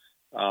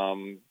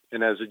 And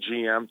as a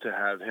GM, to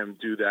have him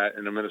do that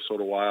in a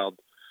Minnesota Wild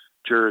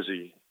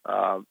jersey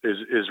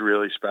is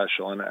really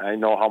special. And I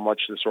know how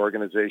much this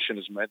organization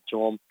has meant to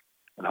him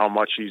and how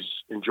much he's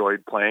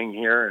enjoyed playing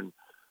here. And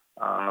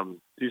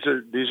these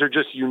are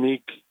just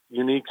unique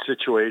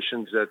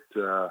situations that,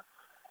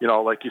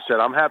 like you said,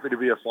 I'm happy to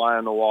be a fly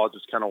on the wall,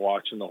 just kind of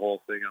watching the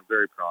whole thing. I'm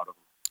very proud of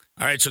him.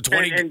 All right, so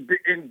 20.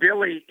 And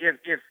Billy,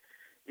 if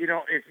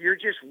you're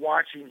just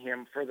watching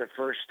him for the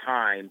first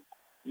time,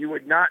 you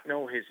would not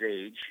know his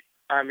age.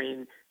 I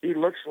mean, he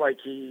looks like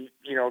he,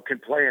 can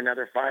play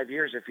another 5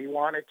 years if he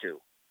wanted to.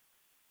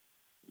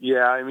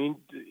 Yeah, I mean,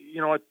 you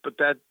know what? But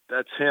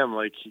that's him.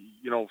 Like,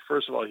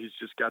 first of all, he's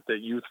just got that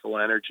youthful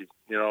energy.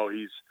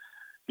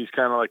 He's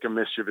kind of like a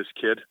mischievous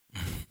kid.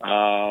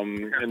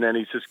 And then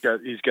he's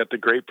got the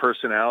great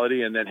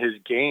personality, and then his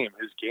game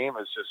is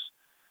just,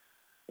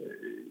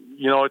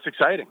 it's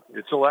exciting.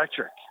 It's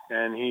electric.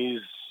 And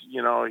he's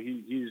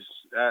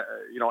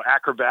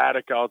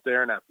acrobatic out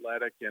there and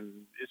athletic, and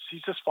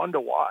he's just fun to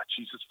watch.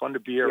 He's just fun to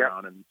be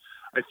around. And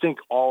I think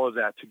all of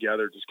that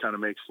together just kind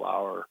of makes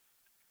Flower,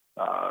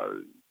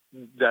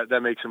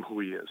 that makes him who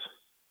he is.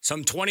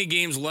 Some 20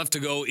 games left to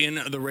go in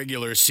the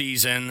regular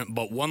season,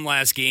 but one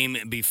last game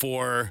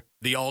before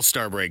the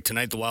All-Star break.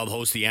 Tonight, the Wild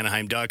host the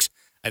Anaheim Ducks.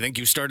 I think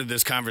you started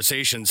this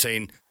conversation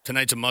saying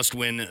tonight's a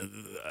must-win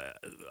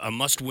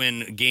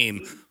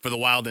game for the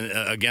Wild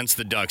against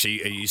the Ducks.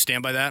 You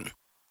stand by that?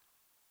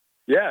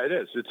 Yeah, it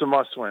is. It's a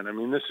must-win. I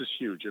mean, this is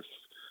huge.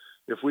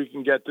 If we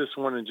can get this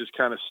one and just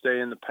kind of stay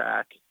in the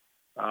pack,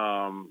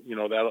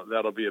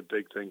 that'll be a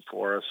big thing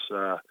for us.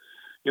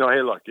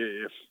 Hey, look,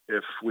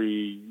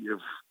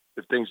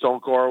 if things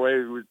don't go our way,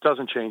 it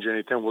doesn't change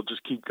anything. We'll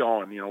just keep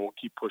going. We'll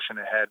keep pushing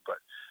ahead. But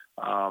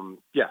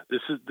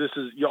this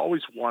is you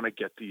always want to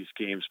get these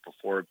games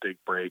before a big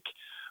break.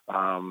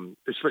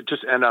 It's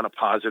just end on a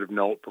positive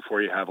note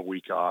before you have a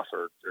week off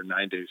or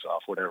 9 days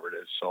off, whatever it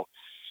is. So,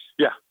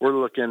 yeah, we're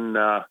looking.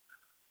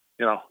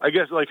 I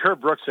guess like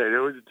Herb Brooks said,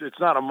 it's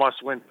not a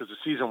must win because the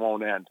season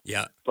won't end.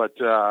 Yeah, but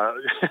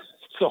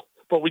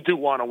but we do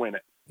want to win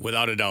it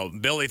without a doubt.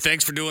 Billy,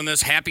 thanks for doing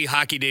this. Happy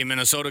Hockey Day,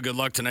 Minnesota. Good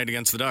luck tonight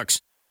against the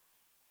Ducks.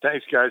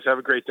 Thanks, guys. Have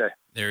a great day.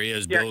 There he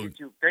is, yeah, Bill. You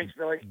too. Thanks,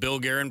 Billy. Bill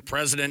Guerin,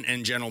 president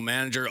and general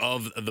manager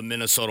of the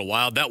Minnesota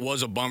Wild. That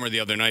was a bummer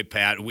the other night,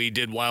 Pat. We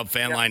did Wild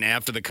Fan Line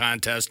after the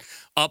contest,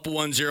 up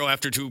 1-0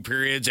 after 2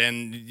 periods,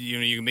 and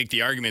you can make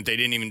the argument they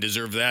didn't even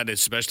deserve that,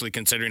 especially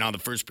considering how the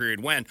first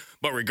period went.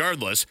 But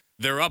regardless,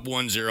 they're up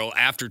 1-0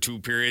 after 2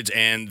 periods,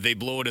 and they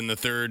blow it in the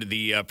third.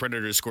 The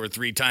Predators scored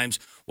 3 times.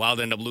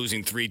 Wild end up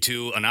losing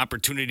 3-2, an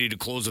opportunity to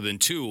close within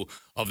 2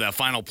 of that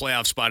final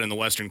playoff spot in the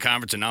Western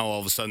Conference, and now all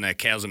of a sudden that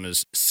chasm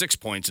is 6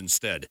 points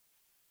instead.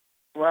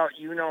 Well,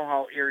 you know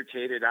how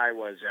irritated I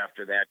was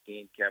after that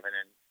game, Kevin,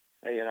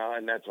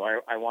 and that's why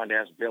I wanted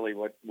to ask Billy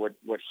what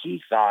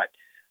he thought.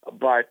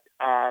 But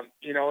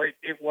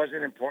it was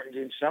an important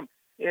game.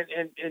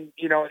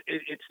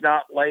 It's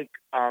not like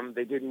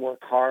they didn't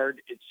work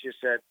hard. It's just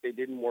that they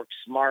didn't work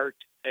smart,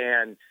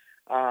 and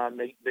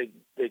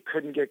they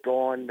couldn't get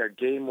going. Their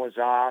game was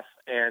off,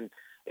 and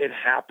it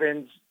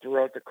happens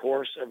throughout the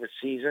course of a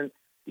season.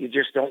 You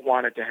just don't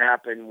want it to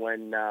happen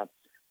when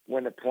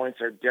the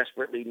points are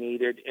desperately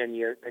needed, and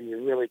you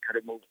really could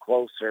have moved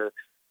closer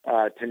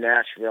to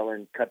Nashville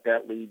and cut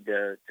that lead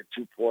to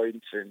 2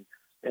 points, and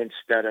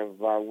instead of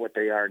what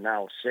they are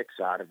now, 6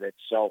 out of it.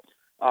 So,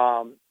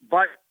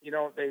 but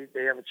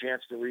they have a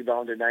chance to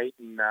rebound tonight,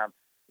 and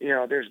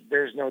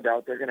there's no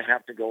doubt they're going to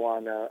have to go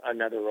on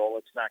another roll.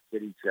 It's not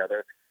kidding each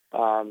other.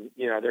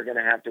 They're going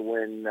to have to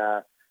win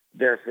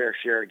their fair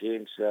share of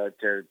games to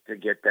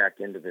get back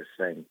into this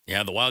thing.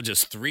 Yeah, the Wild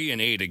just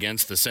 3-8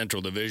 against the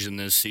Central Division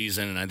this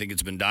season, and I think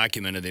it's been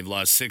documented they've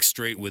lost 6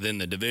 straight within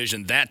the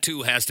division. That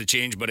too has to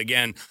change, but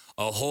again,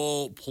 a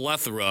whole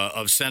plethora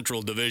of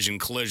Central Division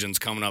collisions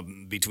coming up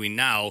between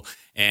now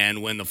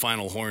and when the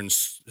final horn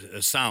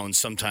sounds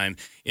sometime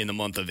in the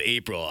month of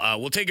April.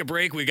 We'll take a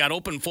break. We got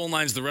open phone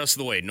lines the rest of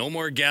the way. No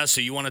more guests,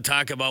 so you want to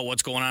talk about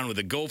what's going on with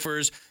the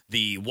Gophers,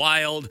 the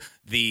Wild,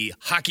 the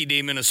Hockey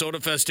Day Minnesota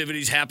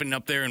festivities happening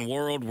up there in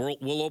Warroad.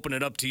 We'll open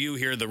it up to you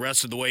here the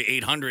rest of the way,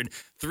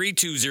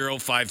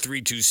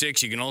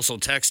 800-320-5326. You can also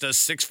text us,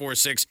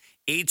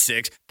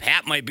 646-86.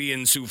 Pat might be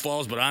in Sioux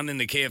Falls, but I'm in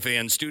the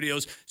KFAN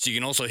studios, so you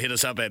can also hit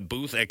us up at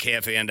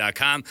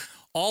booth@kfan.com.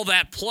 All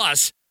that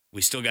plus,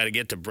 we still got to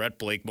get to Brett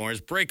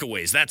Blakemore's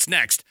Breakaways. That's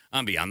next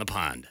on Beyond the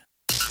Pond.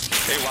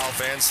 Hey, Wild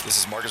fans, this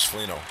is Marcus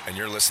Foligno, and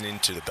you're listening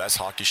to the best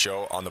hockey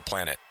show on the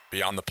planet,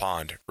 Beyond the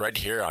Pond, right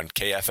here on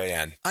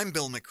KFAN. I'm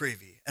Bill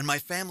McCreevy, and my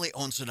family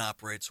owns and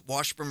operates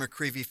Washburn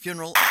McCreevy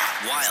Funeral.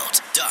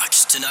 Wild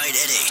Ducks tonight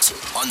at 8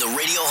 on the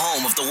radio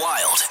home of the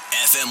Wild,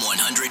 FM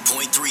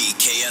 100.3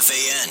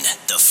 KFAN,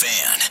 The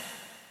Fan.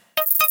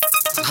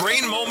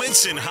 Great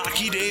moments in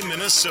Hockey Day,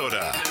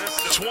 Minnesota,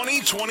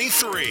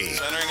 2023.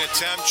 Centering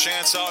attempt,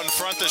 chance out in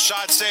front, the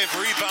shot save,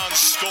 rebound,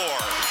 score.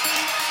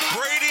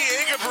 Brady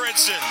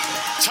Ingebrigtsen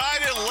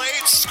tied it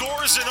late,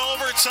 scores in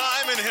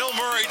overtime, and Hill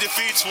Murray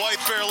defeats White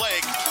Bear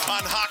Lake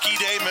on Hockey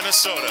Day,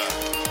 Minnesota.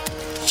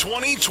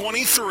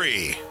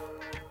 2023.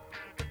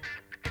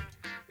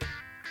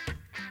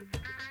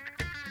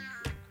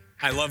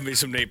 I love me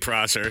some Nate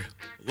Prosser.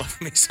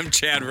 Love me some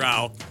Chad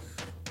Rao.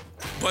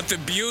 But the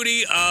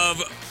beauty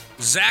of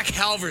Zach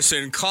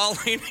Halverson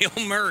calling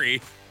Hill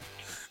Murray,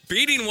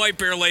 beating White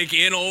Bear Lake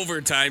in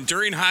overtime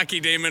during Hockey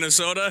Day,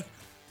 Minnesota,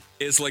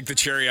 is like the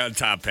cherry on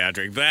top,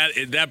 Patrick.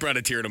 That brought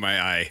a tear to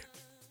my eye.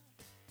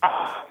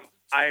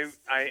 I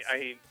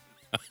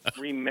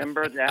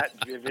remember that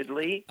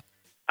vividly.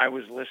 I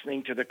was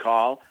listening to the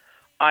call.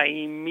 I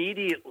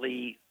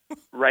immediately,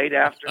 right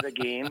after the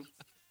game,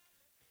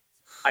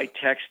 I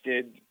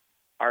texted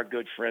our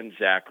good friend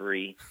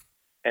Zachary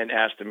and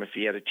asked him if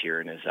he had a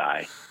tear in his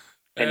eye.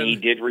 And he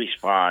did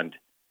respond.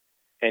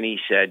 And he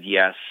said,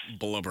 yes,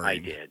 blubbering. I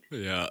did.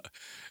 Yeah.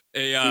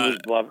 He was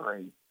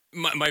blubbering.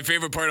 My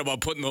favorite part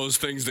about putting those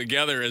things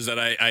together is that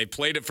I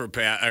played it for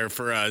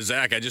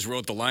Zach. I just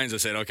wrote the lines. I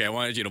said, okay, I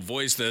wanted you to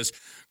voice this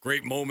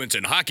great moments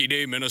in Hockey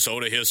Day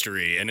Minnesota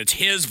history. And it's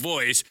his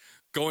voice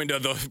going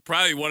to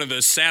probably one of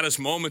the saddest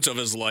moments of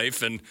his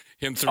life and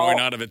him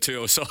throwing out of it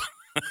too. So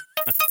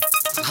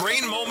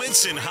Great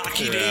moments in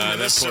Hockey Day,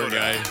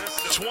 Minnesota,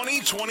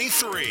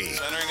 2023.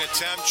 Centering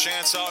attempt,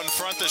 chance out in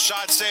front, the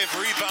shot save,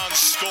 rebound,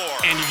 score.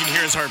 And you can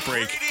hear his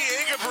heartbreak. Brady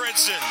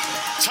Ingebrigtsen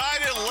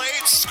tied it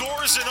late,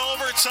 scores in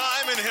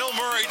overtime, and Hill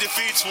Murray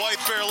defeats White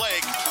Bear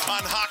Lake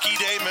on Hockey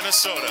Day,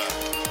 Minnesota.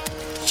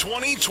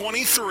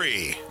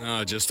 2023.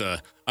 Just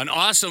an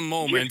awesome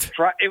moment.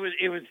 It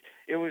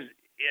was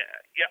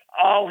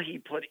all he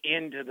put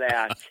into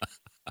that,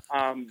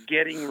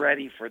 getting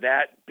ready for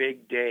that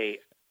big day.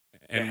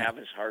 And to have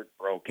his heart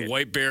broken.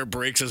 White Bear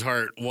breaks his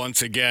heart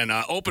once again.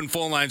 Open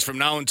phone lines from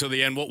now until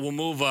the end. We'll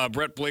move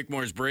Brett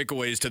Blakemore's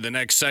Breakaways to the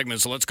next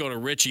segment. So let's go to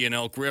Richie in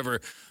Elk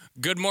River.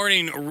 Good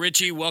morning,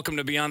 Richie. Welcome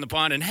to Beyond the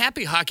Pond, and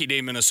happy Hockey Day,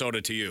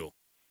 Minnesota to you.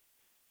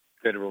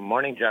 Good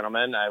morning,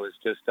 gentlemen. I was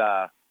just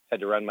had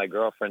to run my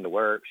girlfriend to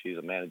work. She's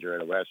a manager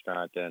at a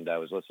restaurant, and I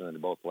was listening to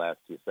both the last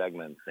two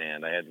segments,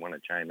 and I had want to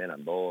chime in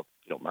on both,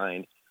 if you don't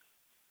mind.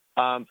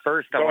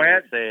 First, I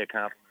want to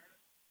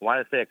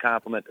say a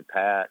compliment to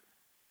Pat.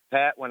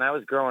 Pat, when I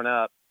was growing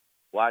up,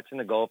 watching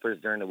the Gophers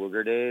during the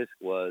Wooger days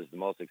was the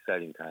most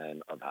exciting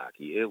time of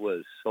hockey. It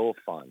was so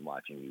fun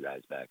watching you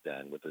guys back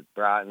then with the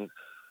Brotens,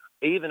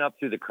 even up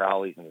through the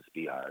Crowleys and the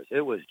Spihars.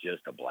 It was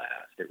just a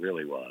blast. It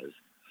really was.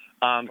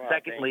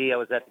 Secondly, I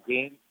was at the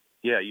game.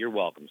 Yeah, you're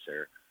welcome,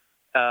 sir.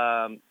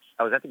 I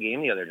was at the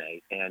game the other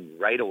night, and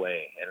right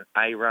away, and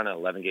I run an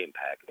 11-game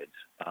package,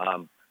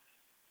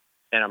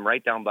 and I'm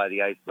right down by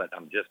the ice, but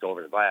I'm just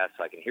over the glass,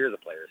 so I can hear the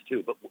players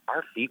too. But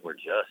our feet were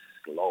just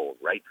slow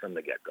right from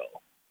the get-go.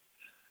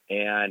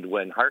 And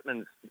when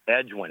Hartman's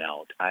edge went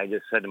out, I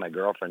just said to my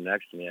girlfriend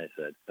next to me, I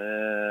said,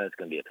 it's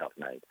going to be a tough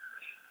night.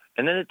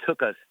 And then it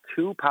took us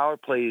 2 power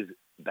plays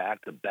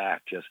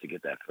back-to-back just to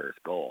get that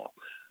first goal.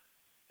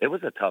 It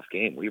was a tough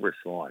game. We were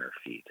slow on our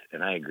feet,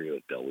 and I agree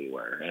with Bill, we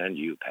were, and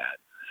you, Pat.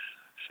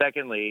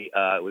 Secondly,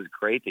 it was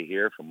great to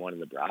hear from one of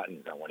the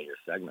Brotens on one of your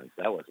segments.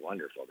 That was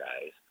wonderful,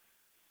 guys.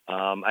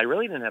 I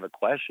really didn't have a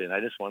question. I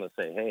just want to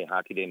say, hey,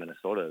 Hockey Day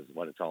Minnesota is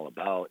what it's all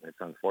about. It's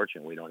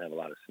unfortunate we don't have a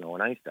lot of snow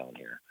and ice down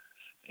here.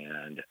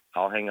 And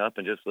I'll hang up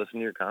and just listen to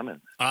your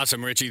comments.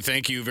 Awesome, Richie.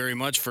 Thank you very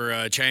much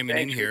for chiming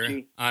in here,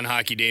 Richie, on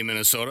Hockey Day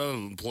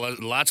Minnesota.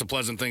 Lots of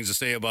pleasant things to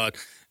say about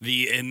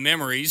the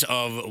memories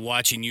of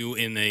watching you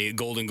in a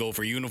Golden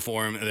Gopher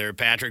uniform there,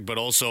 Patrick, but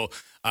also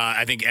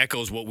I think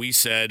echoes what we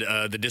said,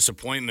 the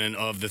disappointment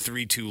of the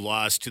 3-2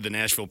 loss to the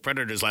Nashville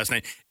Predators last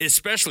night,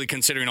 especially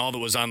considering all that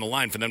was on the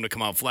line for them to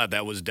come out flat.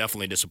 That was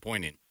definitely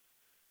disappointing.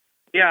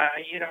 Yeah,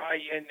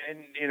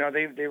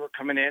 they were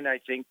coming in, I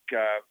think,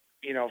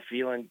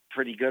 feeling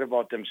pretty good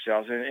about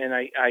themselves, and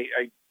I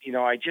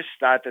just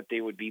thought that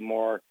they would be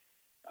more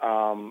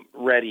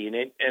ready.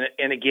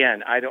 And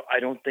again, I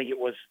don't think it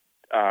was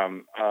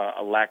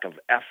a lack of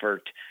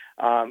effort.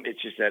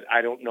 It's just that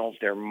I don't know if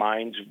their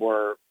minds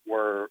were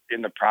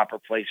in the proper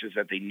places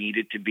that they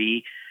needed to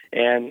be.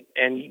 And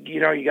you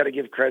got to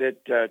give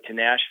credit to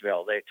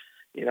Nashville. They,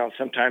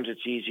 sometimes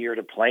it's easier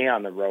to play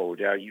on the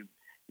road. You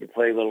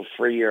play a little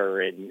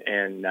freer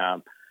and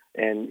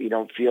you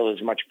don't feel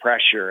as much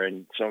pressure.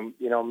 And so,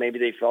 maybe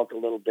they felt a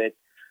little bit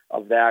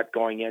of that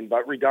going in,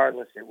 but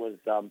regardless, it was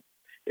a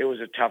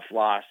tough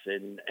loss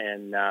and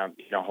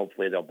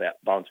hopefully they'll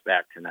bounce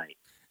back tonight.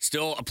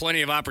 Still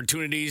plenty of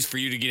opportunities for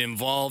you to get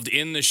involved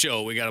in the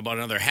show. We got about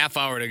another half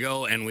hour to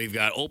go, and we've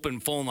got open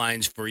phone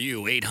lines for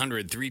you,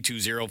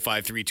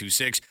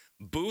 800-320-5326,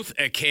 booth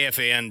at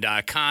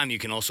KFAN.com. You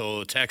can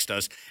also text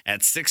us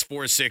at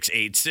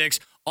 64686.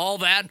 All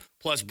that,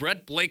 plus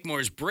Brett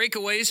Blakemore's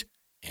breakaways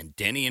and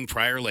Denny in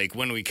Prior Lake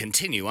when we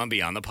continue on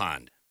Beyond the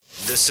Pond.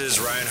 This is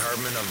Ryan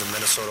Hardman of the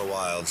Minnesota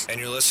Wild, and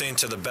you're listening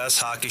to the best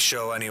hockey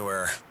show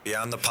anywhere,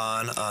 Beyond the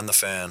Pond on the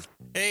Fan.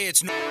 Hey,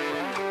 it's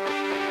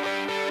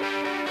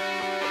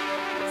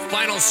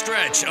final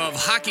stretch of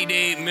Hockey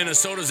Day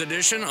Minnesota's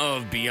edition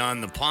of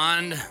Beyond the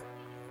Pond.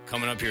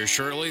 Coming up here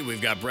shortly,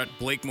 we've got Brett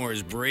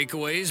Blakemore's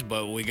breakaways,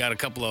 but we got a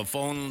couple of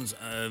phone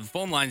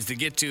lines to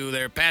get to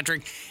there,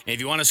 Patrick. And if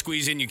you want to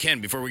squeeze in, you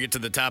can before we get to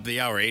the top of the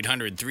hour,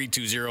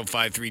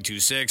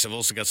 800-320-5326. I've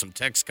also got some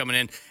texts coming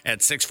in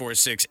at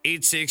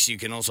 64686. You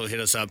can also hit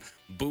us up,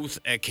 booth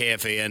at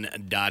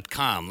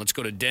KFAN.com. Let's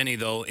go to Denny,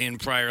 though, in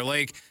Prior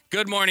Lake.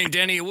 Good morning,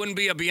 Denny. It wouldn't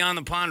be a Beyond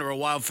the Pond or a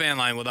Wild Fan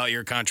Line without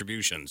your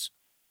contributions.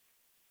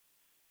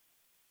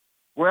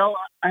 Well,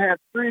 I have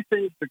three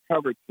things to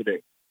cover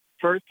today.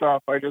 First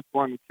off, I just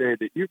want to say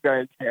that you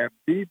guys have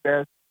the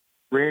best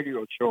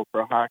radio show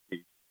for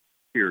hockey,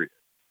 period.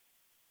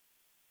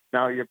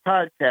 Now, your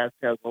podcast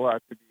has a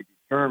lot to be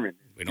determined.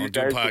 We don't do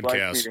podcasts. Would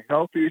like me to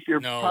help you with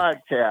your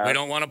podcast. We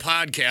don't want a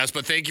podcast,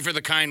 but thank you for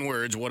the kind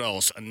words. What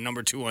else?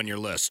 Number 2 on your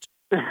list.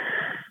 All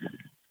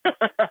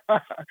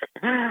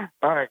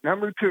right,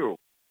 number 2.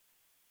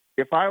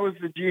 If I was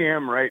the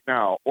GM right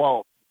now,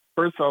 well,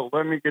 first of all,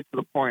 let me get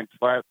to the points.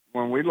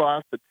 When we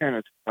lost the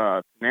tennis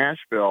to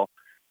Nashville,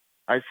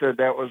 I said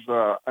that was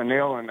a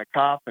nail in the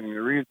coffin.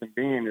 The reason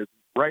being is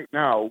right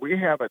now we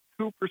have a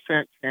 2%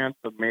 chance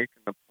of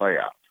making the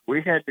playoffs.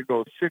 We had to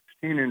go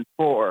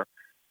 16-4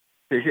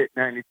 to hit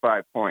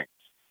 95 points.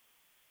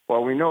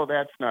 Well, we know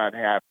that's not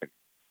happening.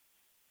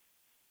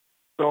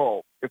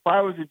 So if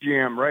I was a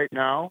GM right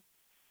now,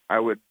 I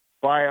would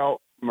buy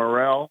out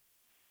Morrell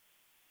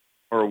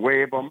or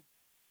waive him.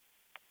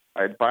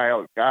 I'd buy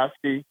out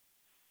Goski.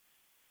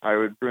 I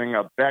would bring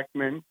up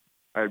Beckman.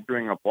 I'd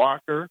bring up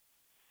Walker.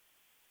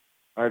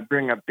 I'd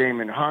bring up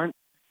Damon Hunt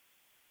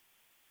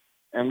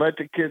and let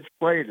the kids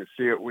play to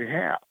see what we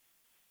have.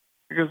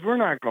 Because we're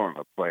not going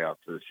to the playoffs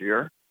this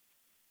year.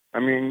 I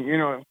mean,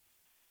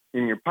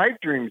 in your pipe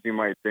dreams you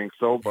might think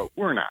so, but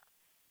we're not.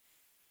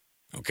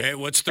 Okay,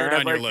 what's third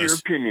on your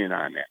list? Your opinion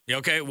on that.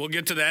 Okay, we'll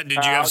get to that.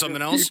 Did you have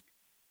something else?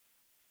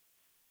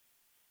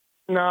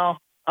 No.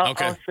 I'll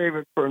save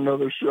it for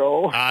another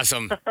show.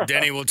 Awesome.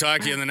 Denny, we'll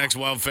talk to you in the next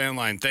Wild Fan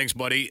Line. Thanks,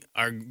 buddy.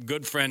 Our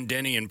good friend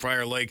Denny in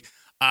Prior Lake.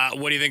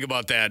 What do you think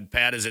about that,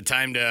 Pat? Is it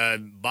time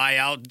to buy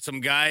out some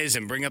guys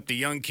and bring up the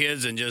young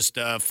kids and just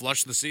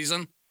flush the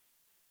season?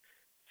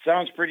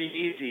 Sounds pretty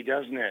easy,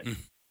 doesn't it?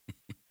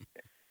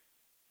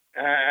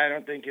 I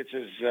don't think it's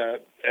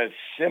as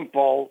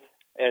simple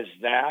as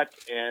that,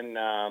 and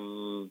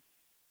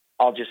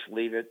I'll just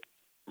leave it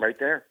right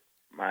there.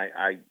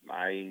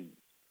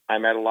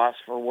 I'm at a loss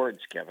for words,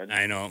 Kevin.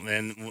 I know,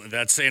 and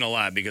that's saying a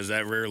lot because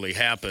that rarely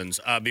happens.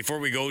 Before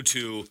we go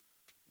to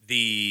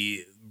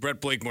the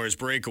Brett Blakemore's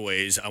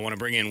breakaways, I want to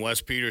bring in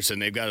Wes Peterson.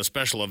 They've got a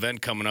special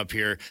event coming up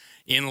here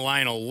in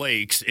Lionel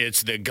Lakes.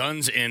 It's the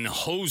Guns and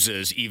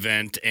Hoses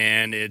event,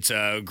 and it's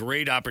a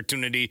great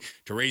opportunity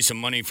to raise some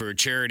money for a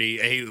charity.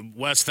 Hey,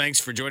 Wes, thanks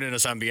for joining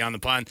us on Beyond the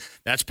Pond.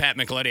 That's Pat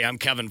McLetty. I'm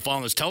Kevin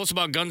Fallness. Tell us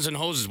about Guns and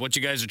Hoses, what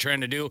you guys are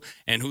trying to do,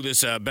 and who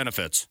this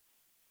benefits.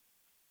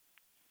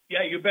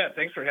 Yeah, you bet.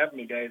 Thanks for having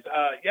me, guys.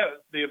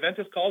 The event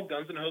is called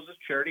Guns and Hoses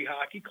Charity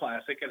Hockey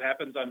Classic. It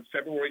happens on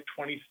February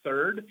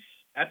 23rd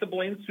at the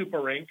Blaine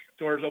Super Rink.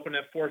 Doors open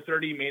at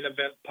 4:30. Main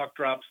event puck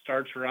drop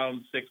starts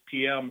around 6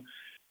 p.m.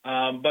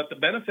 But the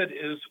benefit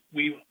is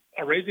we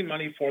are raising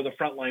money for the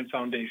Frontline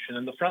Foundation.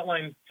 And the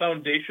Frontline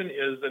Foundation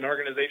is an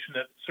organization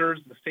that serves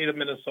the state of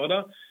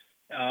Minnesota,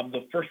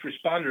 the first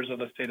responders of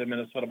the state of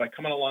Minnesota, by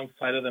coming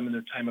alongside of them in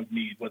their time of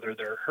need, whether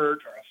they're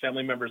hurt or a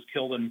family member is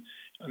killed in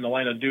the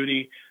line of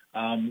duty.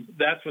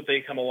 That's what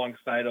they come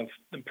alongside of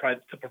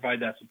to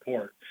provide that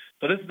support.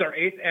 So this is our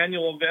 8th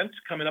annual event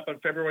coming up on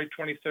February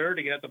 23rd,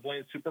 again at the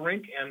Blaine Super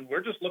Rink, and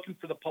we're just looking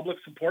for the public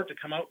support to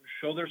come out and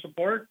show their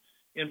support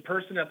in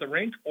person at the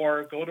rink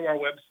or go to our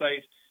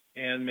website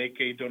and make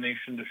a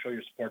donation to show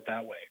your support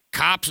that way.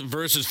 Cops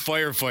versus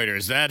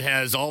firefighters. That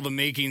has all the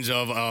makings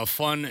of a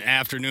fun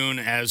afternoon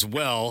as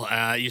well.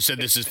 You said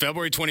this is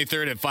February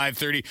 23rd at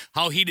 5:30.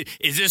 How heated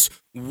is this?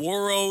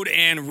 Warroad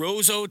and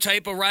Roseau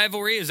type of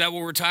rivalry? Is that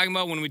what we're talking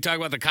about when we talk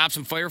about the cops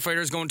and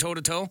firefighters going toe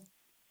to toe?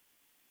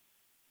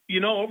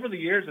 Over the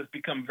years, it's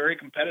become very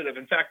competitive.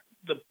 In fact,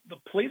 the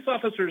police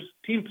officers,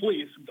 Team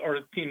Police or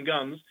Team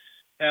Guns,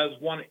 has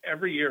won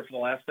every year for the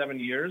last 7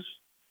 years.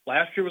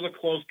 Last year was a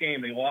close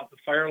game. The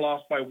fire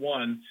lost by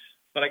 1.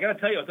 But I got to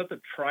tell you, I was at the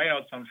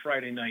tryouts on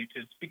Friday night.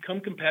 It's become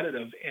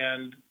competitive,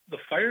 and the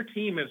fire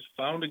team has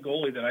found a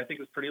goalie that I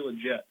think is pretty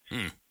legit.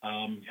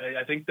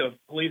 I think the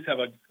police have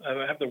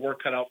the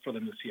work cut out for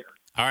them this year.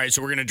 All right,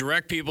 so we're going to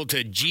direct people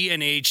to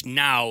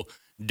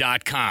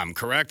GNHnow.com,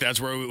 correct?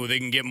 That's where they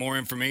can get more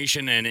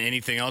information and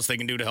anything else they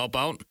can do to help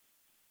out?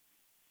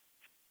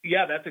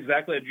 Yeah, that's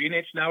exactly at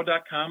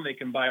GNHnow.com. They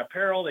can buy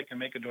apparel. They can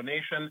make a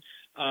donation.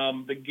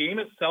 The game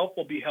itself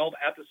will be held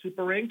at the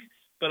Super Rink,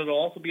 but it'll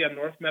also be on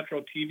North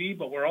Metro TV.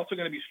 But we're also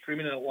going to be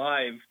streaming it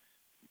live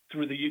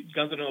through the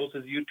Guns N'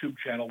 Roses YouTube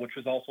channel, which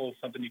is also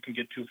something you can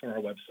get to from our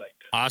website.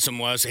 Awesome,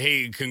 Wes.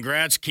 Hey,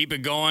 congrats. Keep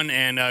it going,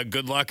 and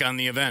good luck on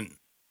the event.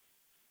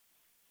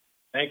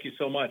 Thank you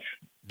so much.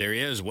 There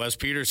he is, Wes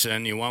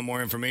Peterson. You want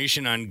more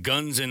information on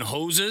Guns N'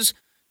 Hoses?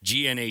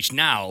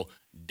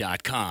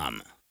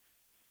 GNHnow.com.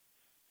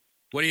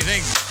 What do you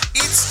think?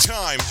 It's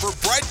time for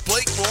Brett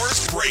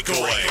Blakemore's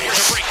Breakaway. Here's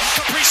a break.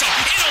 Kaprizov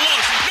in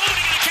alone.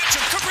 Nobody going to catch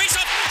him.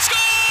 Kaprizov score!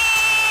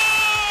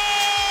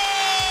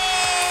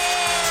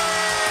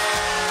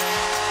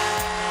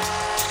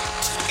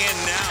 And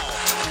now,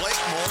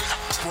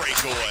 Blakemore's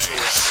Breakaway.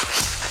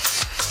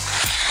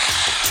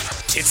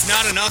 It's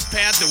not enough,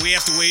 Pat, that we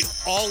have to wait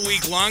all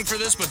week long for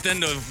this, but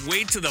then to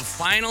wait to the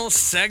final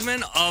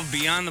segment of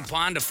Beyond the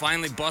Pond to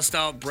finally bust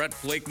out Brett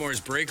Blakemore's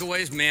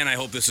Breakaways. Man, I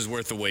hope this is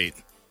worth the wait.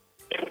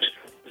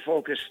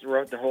 Focused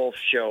throughout the whole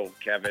show,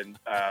 Kevin,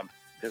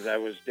 because I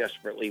was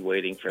desperately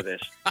waiting for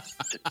this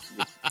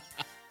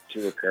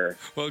to occur.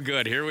 Well,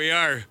 good. Here we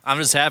are. I'm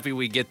just happy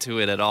we get to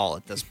it at all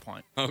at this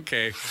point.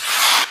 Okay.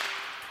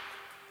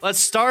 Let's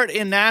start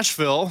in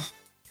Nashville.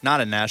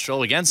 Not in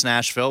Nashville. Against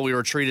Nashville, we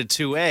were treated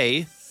to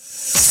a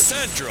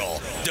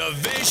Central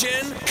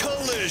Division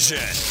Collision.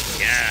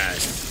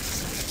 Yes.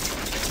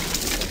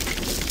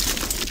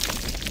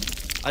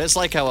 I just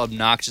like how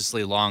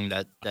obnoxiously long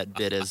that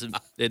bit is.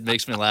 It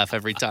makes me laugh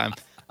every time.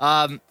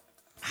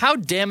 How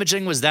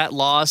damaging was that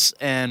loss,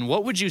 and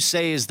what would you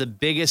say is the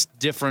biggest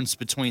difference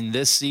between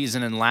this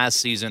season and last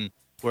season,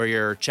 where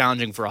you're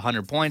challenging for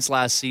 100 points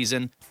last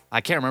season?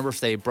 I can't remember if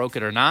they broke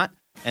it or not,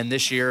 and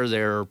this year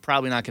they're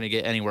probably not going to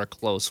get anywhere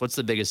close. What's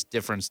the biggest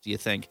difference, do you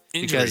think?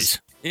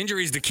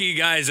 Injuries to key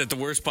guys at the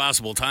worst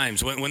possible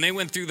times. When they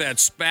went through that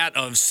spat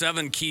of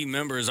 7 key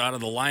members out of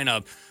the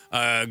lineup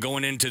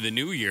going into the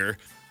new year,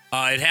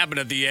 it happened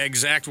at the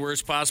exact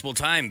worst possible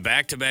time.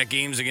 Back-to-back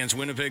games against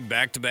Winnipeg,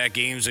 back-to-back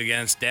games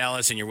against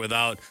Dallas, and you're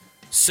without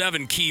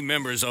 7 key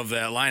members of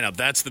that lineup.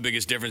 That's the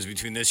biggest difference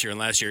between this year and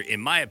last year, in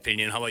my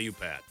opinion. How about you,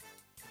 Pat?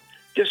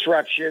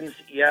 Disruptions,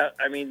 yeah.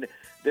 I mean,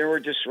 there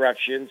were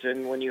disruptions,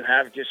 and when you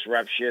have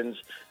disruptions,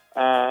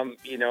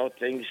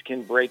 things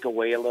can break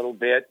away a little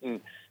bit.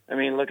 And I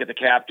mean, look at the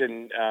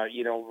captain.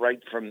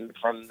 Right from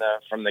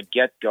the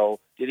get-go,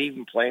 did he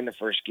even play in the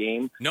first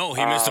game? No,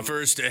 he missed the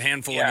first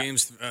handful of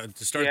games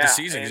to start the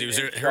season because he was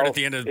hurt at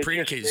the end of the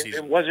pre-K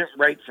season. It wasn't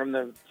right from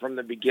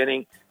the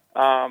beginning.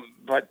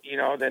 But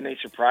then they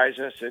surprise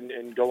us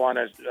and go on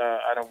a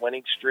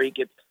winning streak.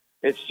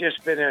 It's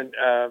just been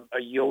a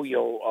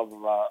yo-yo of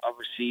a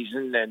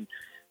season, and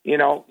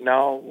now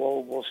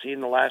we'll see in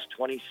the last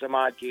 20 some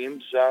odd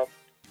games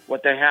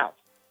what they have.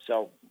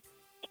 So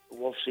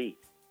we'll see.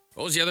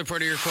 What was the other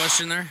part of your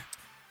question there?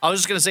 I was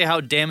just going to say, how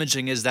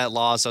damaging is that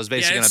loss? I was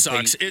basically going to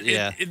sucks.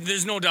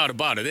 There's no doubt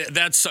about it.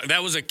 That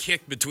was a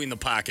kick between the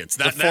pockets.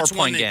 That's a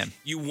 4-point game.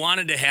 You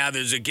wanted to have. It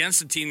was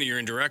against a team that you're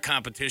in direct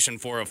competition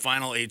for a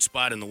Final 8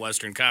 spot in the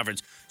Western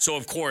Conference. So,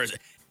 of course,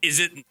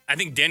 I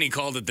think Denny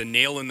called it the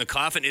nail in the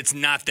coffin. It's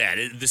not that.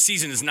 The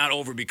season is not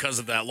over because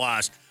of that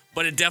loss.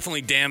 But it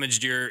definitely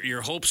damaged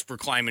your hopes for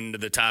climbing into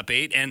the top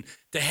 8. And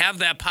to have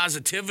that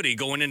positivity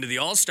going into the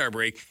All-Star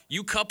break,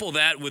 you couple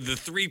that with the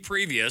 3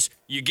 previous,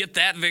 you get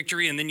that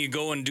victory, and then you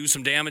go and do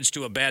some damage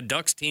to a bad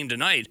Ducks team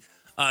tonight.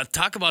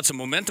 Talk about some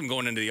momentum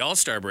going into the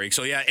All-Star break.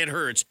 So, yeah, it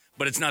hurts,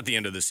 but it's not the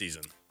end of the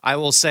season. I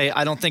will say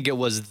I don't think it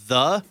was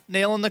the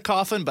nail in the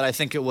coffin, but I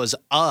think it was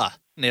a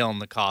nail in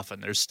the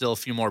coffin. There's still a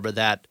few more, but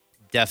that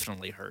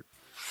definitely hurt.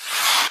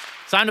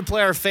 Time to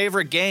play our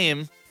favorite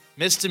game.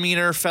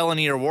 Misdemeanor,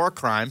 felony, or war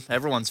crime.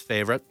 Everyone's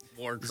favorite.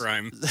 War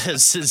crime.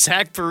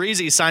 Zach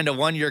Parise signed a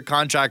 1-year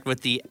contract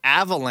with the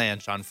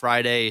Avalanche on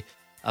Friday.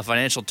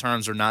 Financial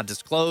terms are not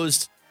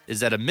disclosed.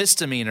 Is that a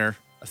misdemeanor,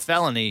 a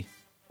felony,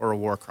 or a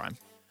war crime?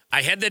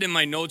 I had that in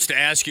my notes to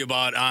ask you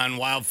about on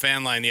Wild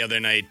Fan Line the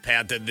other night,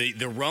 Pat, that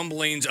the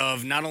rumblings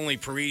of not only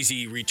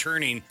Parise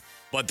returning,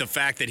 but the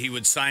fact that he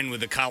would sign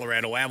with the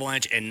Colorado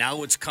Avalanche, and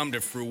now it's come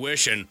to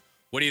fruition.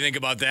 What do you think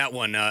about that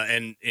one?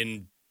 And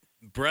in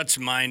Brett's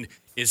mind,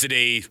 is it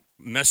a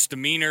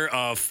misdemeanor,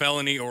 a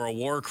felony, or a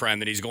war crime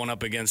that he's going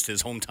up against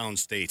his hometown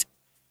state.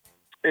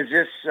 Is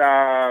this,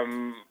 are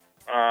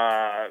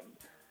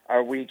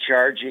we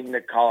charging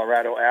the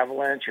Colorado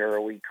Avalanche, or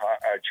are we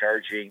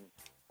charging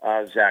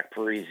Zach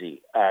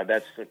Parise?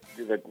 That's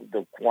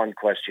the one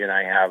question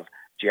I have,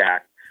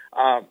 Jack.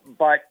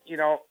 But,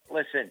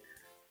 listen,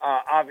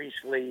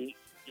 obviously,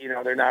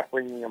 they're not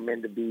bringing him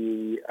in to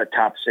be a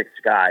top 6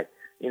 guy.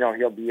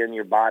 He'll be in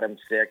your bottom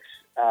 6,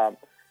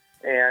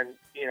 and,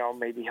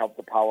 maybe help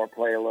the power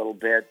play a little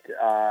bit.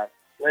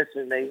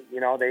 Listen, they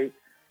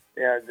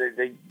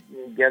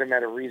get him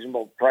at a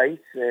reasonable price,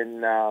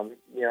 and,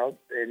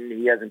 and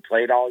he hasn't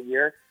played all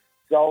year.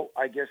 So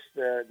I guess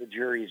the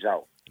jury's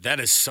out. That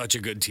is such a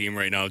good team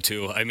right now,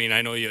 too. I mean,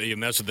 I know you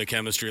mess with the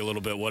chemistry a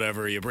little bit,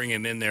 whatever. You bring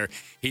him in there,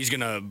 he's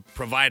going to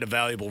provide a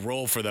valuable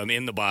role for them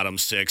in the bottom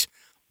 6.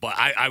 But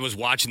I was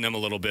watching them a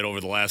little bit over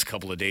the last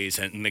couple of days,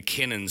 and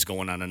McKinnon's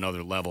going on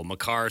another level.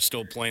 Makar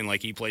still playing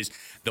like he plays.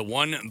 The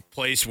one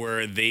place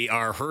where they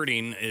are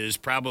hurting is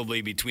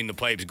probably between the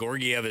pipes.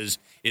 Georgiev is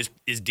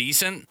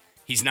decent.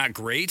 He's not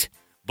great,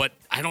 but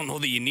I don't know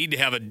that you need to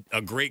have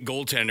a great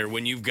goaltender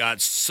when you've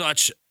got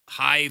such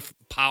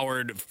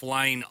high-powered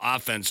flying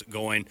offense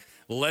going,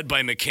 led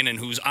by McKinnon,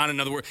 who's on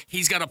another word.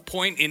 He's got a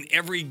point in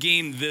every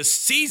game this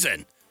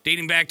season,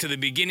 dating back to the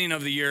beginning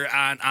of the year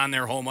on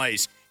their home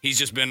ice. He's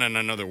just been in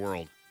another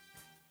world.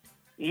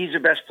 He's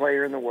the best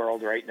player in the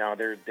world right now.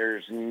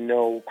 There's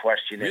no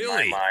question in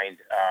my mind.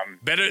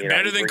 Better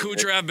than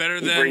Kucherov,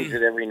 He brings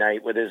it every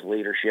night with his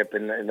leadership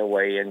and the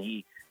way, and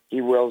he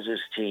wills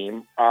his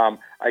team.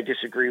 I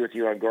disagree with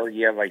you on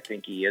Georgiev. I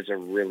think he is a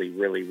really,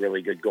 really,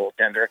 really good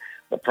goaltender.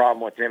 The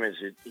problem with him is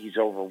that he's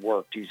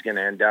overworked. He's going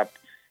to end up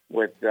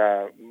with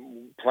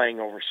playing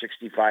over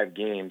 65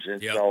 games.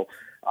 And so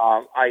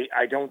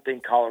I don't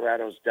think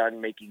Colorado's done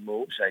making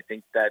moves. I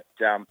think that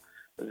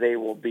they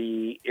will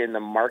be in the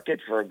market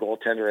for a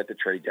goaltender at the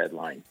trade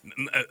deadline.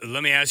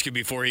 Let me ask you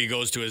before he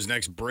goes to his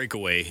next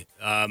breakaway.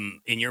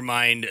 In your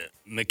mind,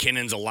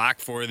 McKinnon's a lock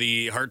for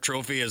the Hart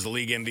Trophy as the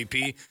league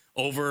MVP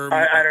over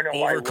I don't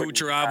know over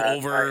Kucherov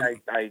over.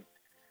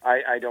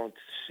 I don't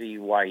see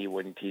why he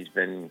wouldn't. He's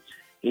been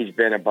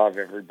above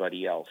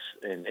everybody else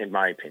in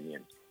my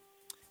opinion.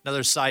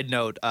 Another side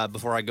note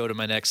before I go to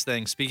my next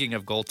thing. Speaking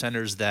of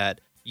goaltenders that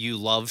you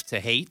love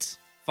to hate,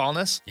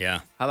 Fallness. Yeah.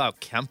 How about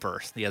Kemper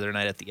the other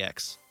night at the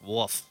X?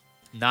 Woof.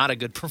 Not a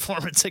good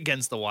performance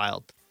against the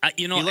Wild.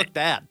 He looked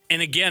bad.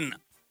 And again,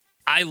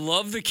 I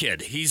love the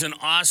kid. He's an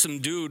awesome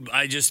dude.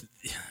 I've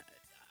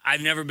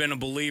never been a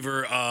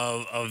believer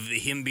of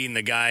him being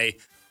the guy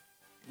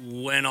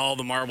when all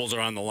the marbles are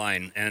on the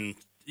line. And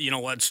you know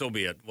what? So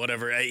be it.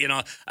 Whatever.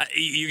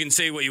 You can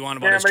say what you want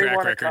about his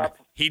track record.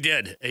 He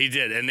did.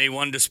 And they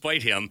won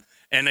despite him.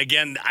 And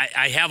again,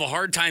 I have a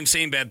hard time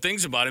saying bad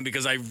things about him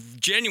because I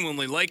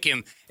genuinely like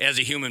him as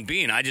a human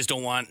being. I just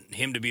don't want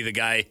him to be the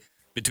guy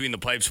between the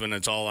pipes when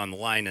it's all on the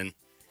line. And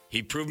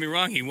he proved me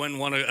wrong. He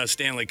won a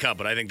Stanley Cup,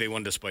 but I think they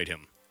won despite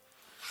him.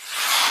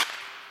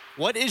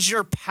 What is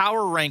your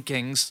power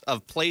rankings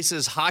of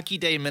places Hockey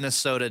Day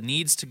Minnesota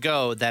needs to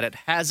go that it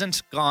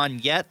hasn't gone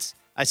yet?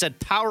 I said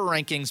power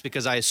rankings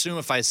because I assume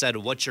if I said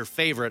what's your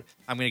favorite,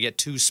 I'm going to get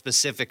 2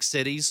 specific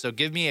cities. So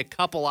give me a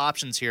couple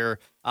options here.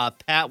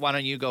 Pat, why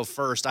don't you go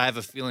first? I have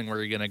a feeling where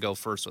you're going to go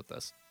first with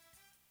this.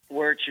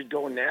 Where it should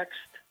go next?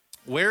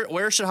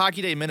 Where should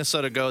Hockey Day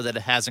Minnesota go that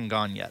it hasn't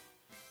gone yet?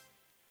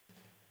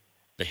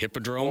 The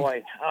Hippodrome?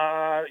 Boy,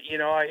 I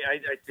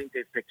think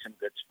they've picked some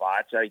good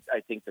spots.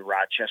 I think the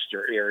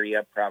Rochester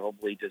area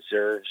probably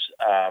deserves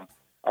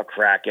a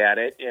crack at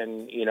it.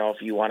 And,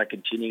 if you want to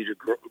continue to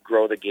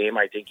grow the game,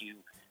 I think you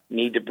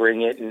need to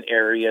bring it in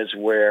areas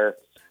where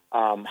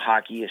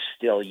hockey is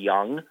still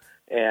young,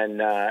 and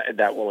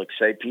that will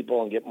excite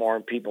people and get more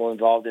people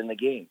involved in the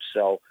game.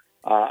 So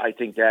I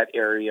think that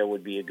area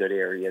would be a good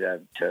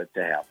area to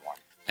have one.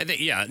 I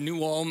think,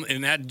 New Ulm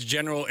in that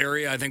general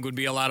area I think would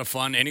be a lot of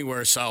fun,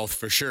 anywhere south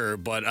for sure.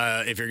 But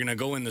if you're going to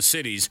go in the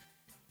cities,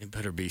 it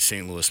better be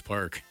St. Louis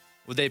Park.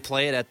 Would they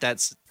play it at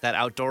that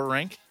outdoor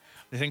rink?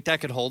 You think that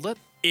could hold it?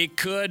 It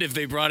could if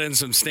they brought in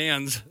some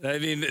stands. I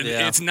mean,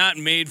 It's not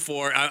made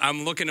for.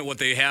 I'm looking at what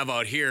they have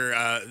out here.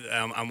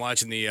 I'm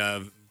watching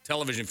the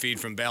television feed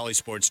from Bally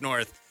Sports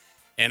North,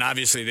 and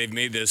obviously they've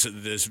made this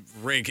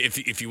rink.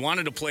 If you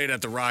wanted to play it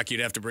at the Rock,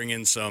 you'd have to bring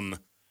in some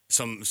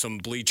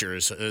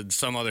bleachers,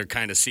 some other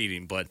kind of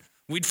seating. But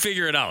we'd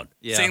figure it out.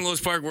 Yeah. St. Louis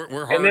Park,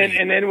 we're hard.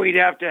 And then we'd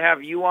have to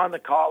have you on the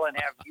call and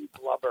have you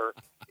blubber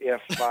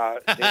if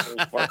St.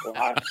 Louis Park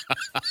lost.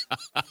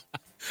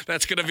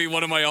 That's going to be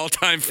one of my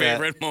all-time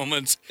favorite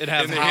moments in the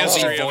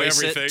history of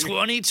everything.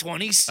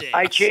 2026.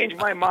 I changed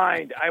my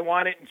mind. I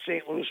want it in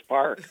St. Louis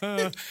Park.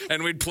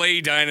 And we'd play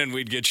Edina and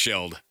we'd get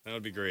shelled. That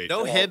would be great.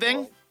 No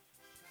Hibbing?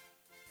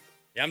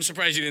 Yeah, I'm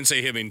surprised you didn't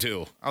say Hibbing,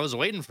 too. I was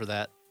waiting for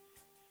that.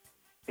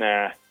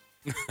 Nah.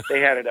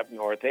 They had it up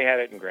north. They had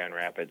it in Grand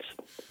Rapids.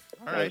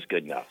 All right. That was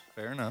good enough.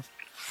 Fair enough.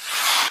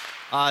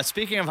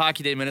 Speaking of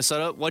Hockey Day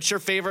Minnesota, what's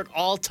your favorite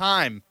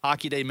all-time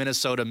Hockey Day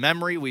Minnesota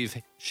memory?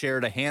 We've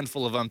shared a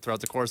handful of them throughout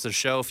the course of the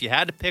show. If you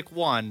had to pick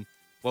one,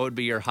 what would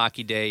be your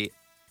Hockey Day,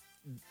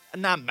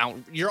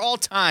 your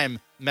all-time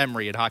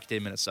memory at Hockey Day,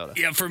 Minnesota?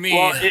 Yeah, for me,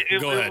 well,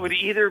 go ahead. It would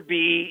either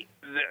be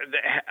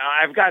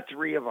I've got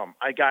three of them.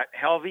 I got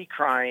Helvey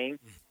crying.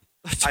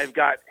 I've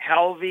got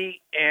Helvey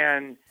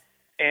and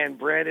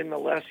Brandon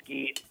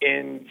Molesky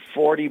in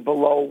 40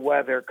 below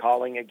weather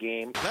calling a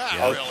game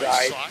outside.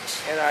 Really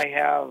sucks. And I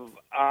have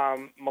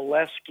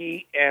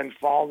Molesky and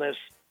Fallness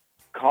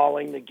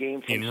calling the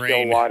game from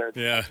Stillwater.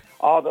 Yeah.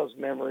 All those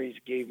memories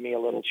gave me a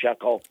little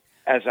chuckle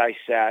as I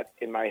sat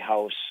in my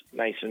house,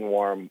 nice and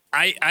warm.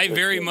 I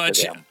very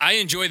much I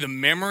enjoy the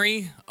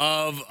memory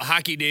of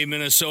Hockey Day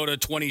Minnesota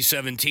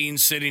 2017,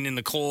 sitting in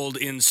the cold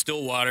in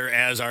Stillwater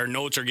as our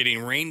notes are getting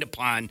rained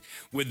upon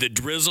with the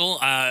drizzle.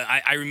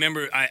 I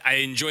remember I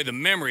enjoy the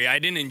memory. I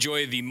didn't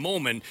enjoy the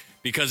moment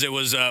because it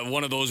was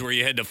one of those where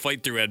you had to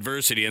fight through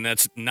adversity, and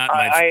that's not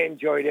my. I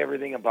enjoyed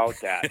everything about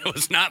that. It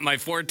was not my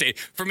forte.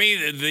 For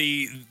me,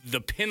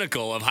 the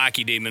pinnacle of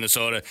Hockey Day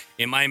Minnesota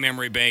in my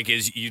memory bank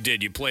is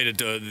you played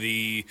at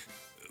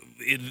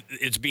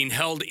it's being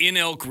held in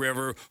Elk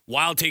River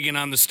while taking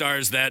on the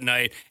Stars that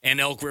night, and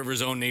Elk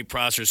River's own Nate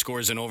Prosser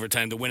scores in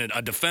overtime to win it.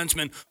 A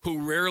defenseman who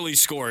rarely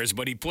scores,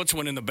 but he puts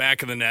one in the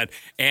back of the net,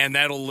 and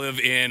that'll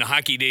live in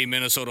Hockey Day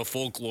Minnesota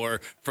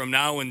folklore from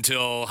now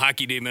until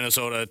Hockey Day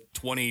Minnesota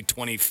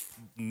 2020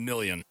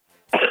 million.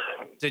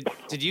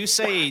 Did you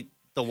say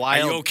the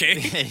Wild? Are you okay?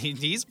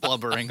 He's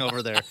blubbering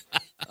over there.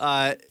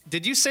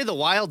 Did you say the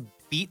Wild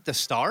beat the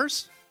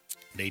Stars?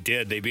 They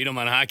did. They beat them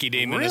on Hockey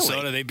Day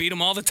Minnesota. Really? They beat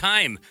them all the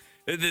time.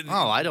 The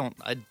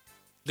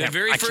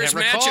very first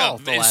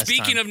matchup. And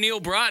speaking of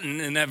Neil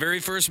Broten, in that very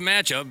first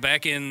matchup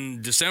back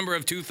in December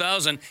of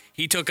 2000,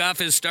 he took off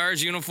his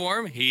Stars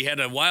uniform. He had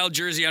a Wild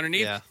jersey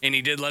underneath, and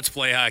he did Let's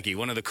Play Hockey.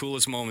 One of the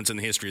coolest moments in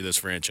the history of this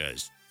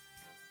franchise.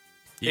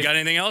 You got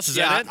anything else? Is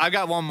that it? I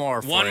got one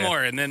more. One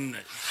more, and then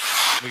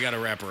we got to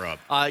wrap her up.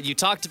 You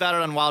talked about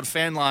it on Wild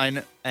Fan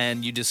Line,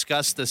 and you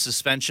discussed the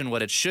suspension,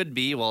 what it should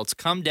be. Well, it's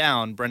come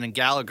down. Brendan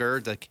Gallagher,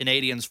 the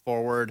Canadiens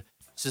forward,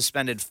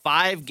 suspended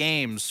 5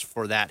 games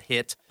for that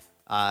hit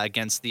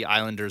against the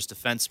Islanders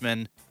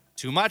defenseman.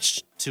 Too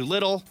much, too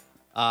little.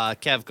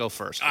 Kev, go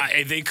first.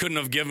 They couldn't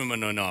have given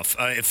him enough.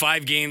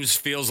 5 games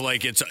feels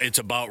like it's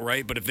about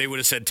right, but if they would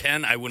have said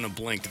 10, I wouldn't have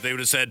blinked. If they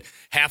would have said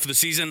half of the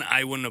season,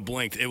 I wouldn't have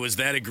blinked. It was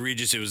that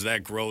egregious. It was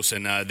that gross,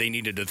 and they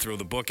needed to throw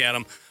the book at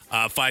him.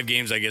 5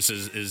 games, I guess,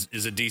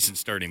 is a decent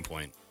starting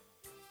point.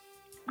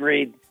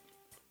 Agreed.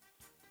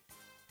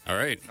 All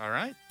right.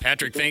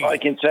 Patrick, thank you. All I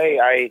can say,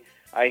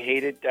 I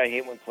hate it. I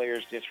hate when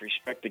players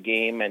disrespect the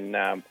game, and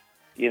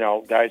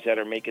guys that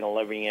are making a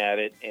living at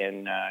it,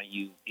 and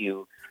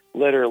you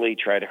literally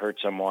try to hurt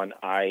someone.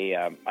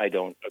 I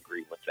don't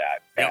agree with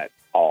that at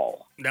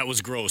all. That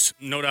was gross,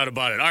 no doubt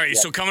about it. All right,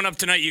 so coming up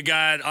tonight, you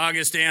got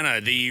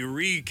Augustana, the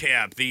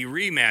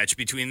rematch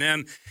between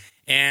them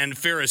and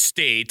Ferris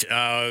State.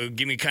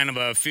 Give me kind of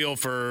a feel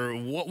for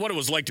what it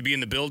was like to be in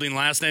the building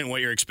last night and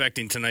what you're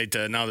expecting tonight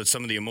now that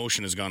some of the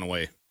emotion has gone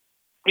away.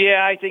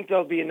 Yeah, I think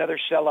there'll be another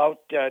sellout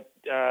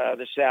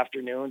this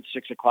afternoon,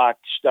 6:00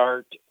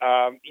 start.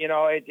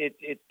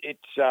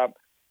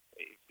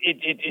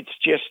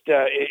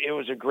 It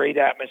was a great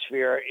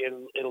atmosphere.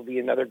 It'll be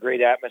another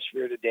great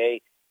atmosphere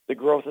today. The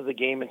growth of the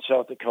game in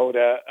South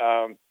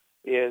Dakota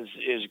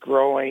is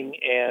growing,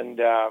 and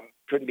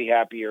couldn't be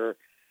happier.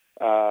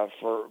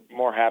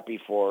 More happy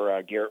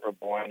for Garrett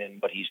Raboin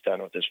and what he's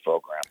done with this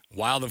program.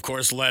 Wild, of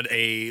course, led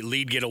a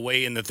lead get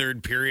away in the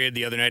third period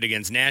the other night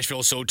against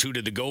Nashville. So too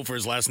did the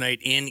Gophers last night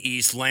in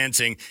East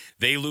Lansing.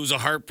 They lose a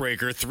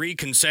heartbreaker. 3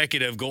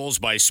 consecutive goals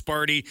by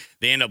Sparty.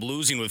 They end up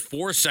losing with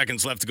 4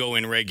 seconds left to go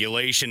in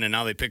regulation, and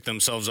now they pick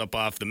themselves up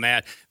off the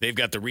mat. They've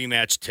got the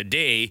rematch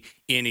today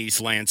in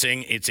East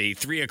Lansing. It's a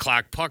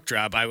 3:00 puck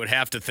drop. I would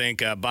have to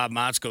think Bob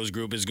Motzko's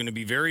group is going to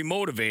be very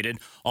motivated,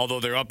 although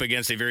they're up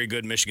against a very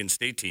good Michigan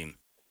State team.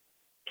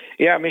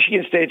 Yeah,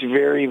 Michigan State's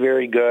very,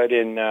 very good,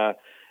 and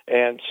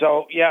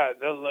so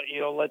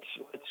let's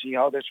see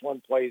how this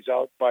one plays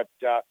out. But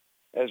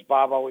as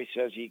Bob always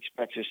says, he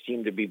expects his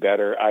team to be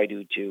better. I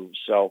do too.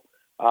 So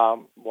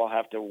we'll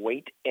have to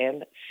wait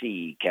and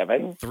see,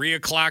 Kevin.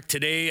 3:00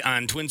 today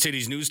on Twin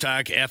Cities News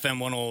Talk, FM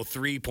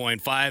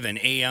 103.5 and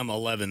AM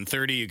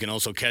 1130. You can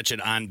also catch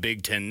it on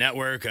Big Ten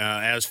Network.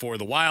 As for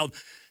the Wild,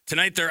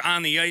 tonight they're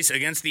on the ice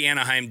against the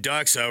Anaheim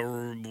Ducks.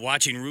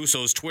 Watching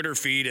Rousseau's Twitter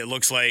feed, it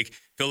looks like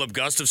Philip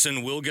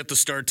Gustafson will get the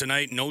start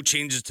tonight. No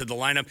changes to the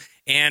lineup.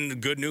 And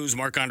good news,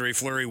 Marc-Andre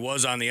Fleury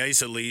was on the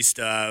ice at least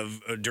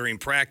during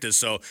practice,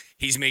 so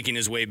he's making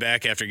his way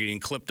back after getting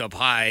clipped up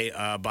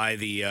high by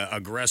the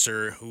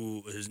aggressor,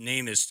 who his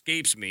name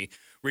escapes me.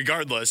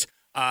 Regardless,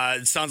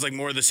 it sounds like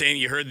more of the same.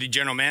 You heard the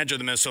general manager of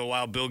the Minnesota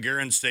Wild, Bill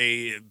Guerin,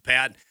 say,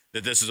 Pat,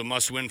 that this is a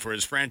must-win for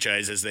his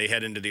franchise as they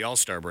head into the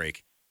All-Star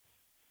break.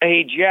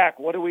 Hey, Jack,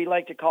 what do we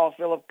like to call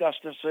Philip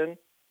Gustafson?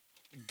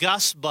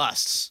 Gus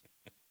Busts.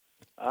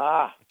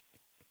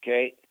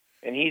 Okay.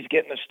 And he's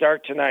getting a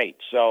start tonight.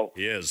 So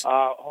he is.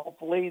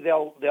 Hopefully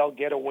they'll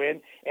get a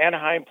win.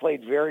 Anaheim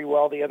played very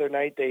well the other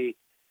night.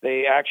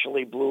 They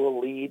actually blew a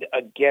lead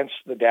against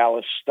the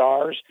Dallas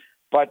Stars.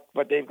 but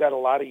they've got a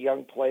lot of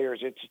young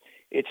players.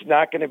 It's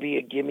not going to be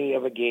a gimme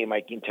of a game,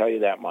 I can tell you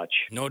that much.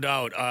 No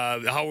doubt.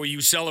 How will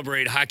you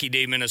celebrate Hockey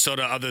Day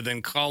Minnesota other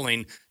than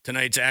calling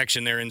tonight's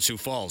action there in Sioux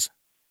Falls?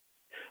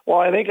 Well,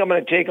 I think I'm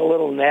going to take a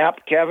little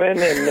nap, Kevin,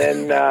 and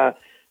then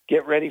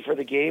get ready for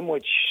the game,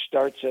 which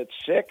starts at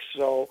 6.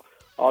 So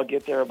I'll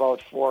get there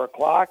about 4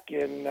 o'clock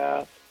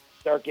and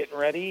start getting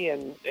ready,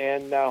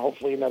 and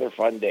hopefully another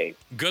fun day.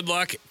 Good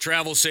luck.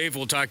 Travel safe.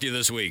 We'll talk to you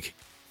this week.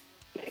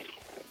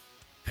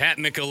 Pat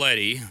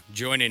Micheletti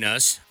joining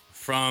us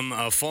from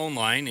a phone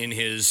line in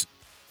his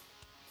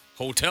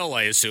hotel,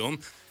 I assume,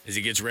 as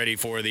he gets ready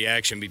for the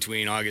action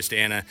between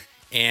Augustana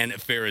and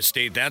Ferris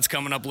State. That's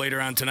coming up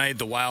later on tonight.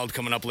 The Wild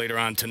coming up later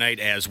on tonight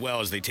as well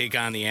as they take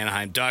on the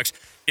Anaheim Ducks.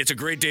 It's a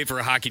great day for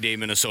a Hockey Day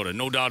Minnesota.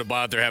 No doubt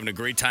about it. They're having a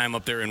great time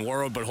up there in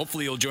Warroad, but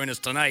hopefully you'll join us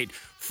tonight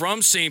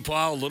from St.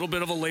 Paul. A little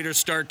bit of a later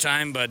start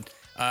time, but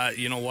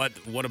you know what?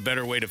 What a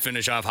better way to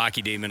finish off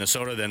Hockey Day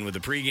Minnesota than with the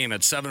pregame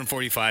at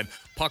 7:45.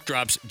 Puck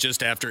drops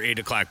just after 8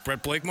 o'clock.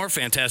 Brett Blakemore,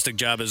 fantastic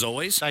job as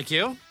always. Thank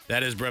you.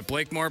 That is Brett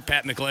Blakemore,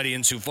 Pat Micheletti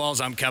in Sioux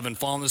Falls. I'm Kevin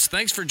Fallness.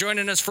 Thanks for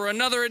joining us for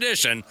another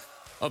edition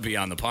of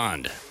Beyond the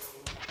Pond.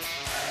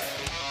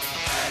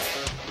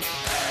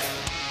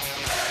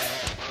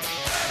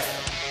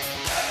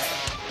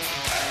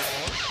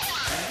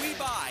 We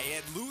buy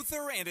at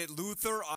Luther and at Luther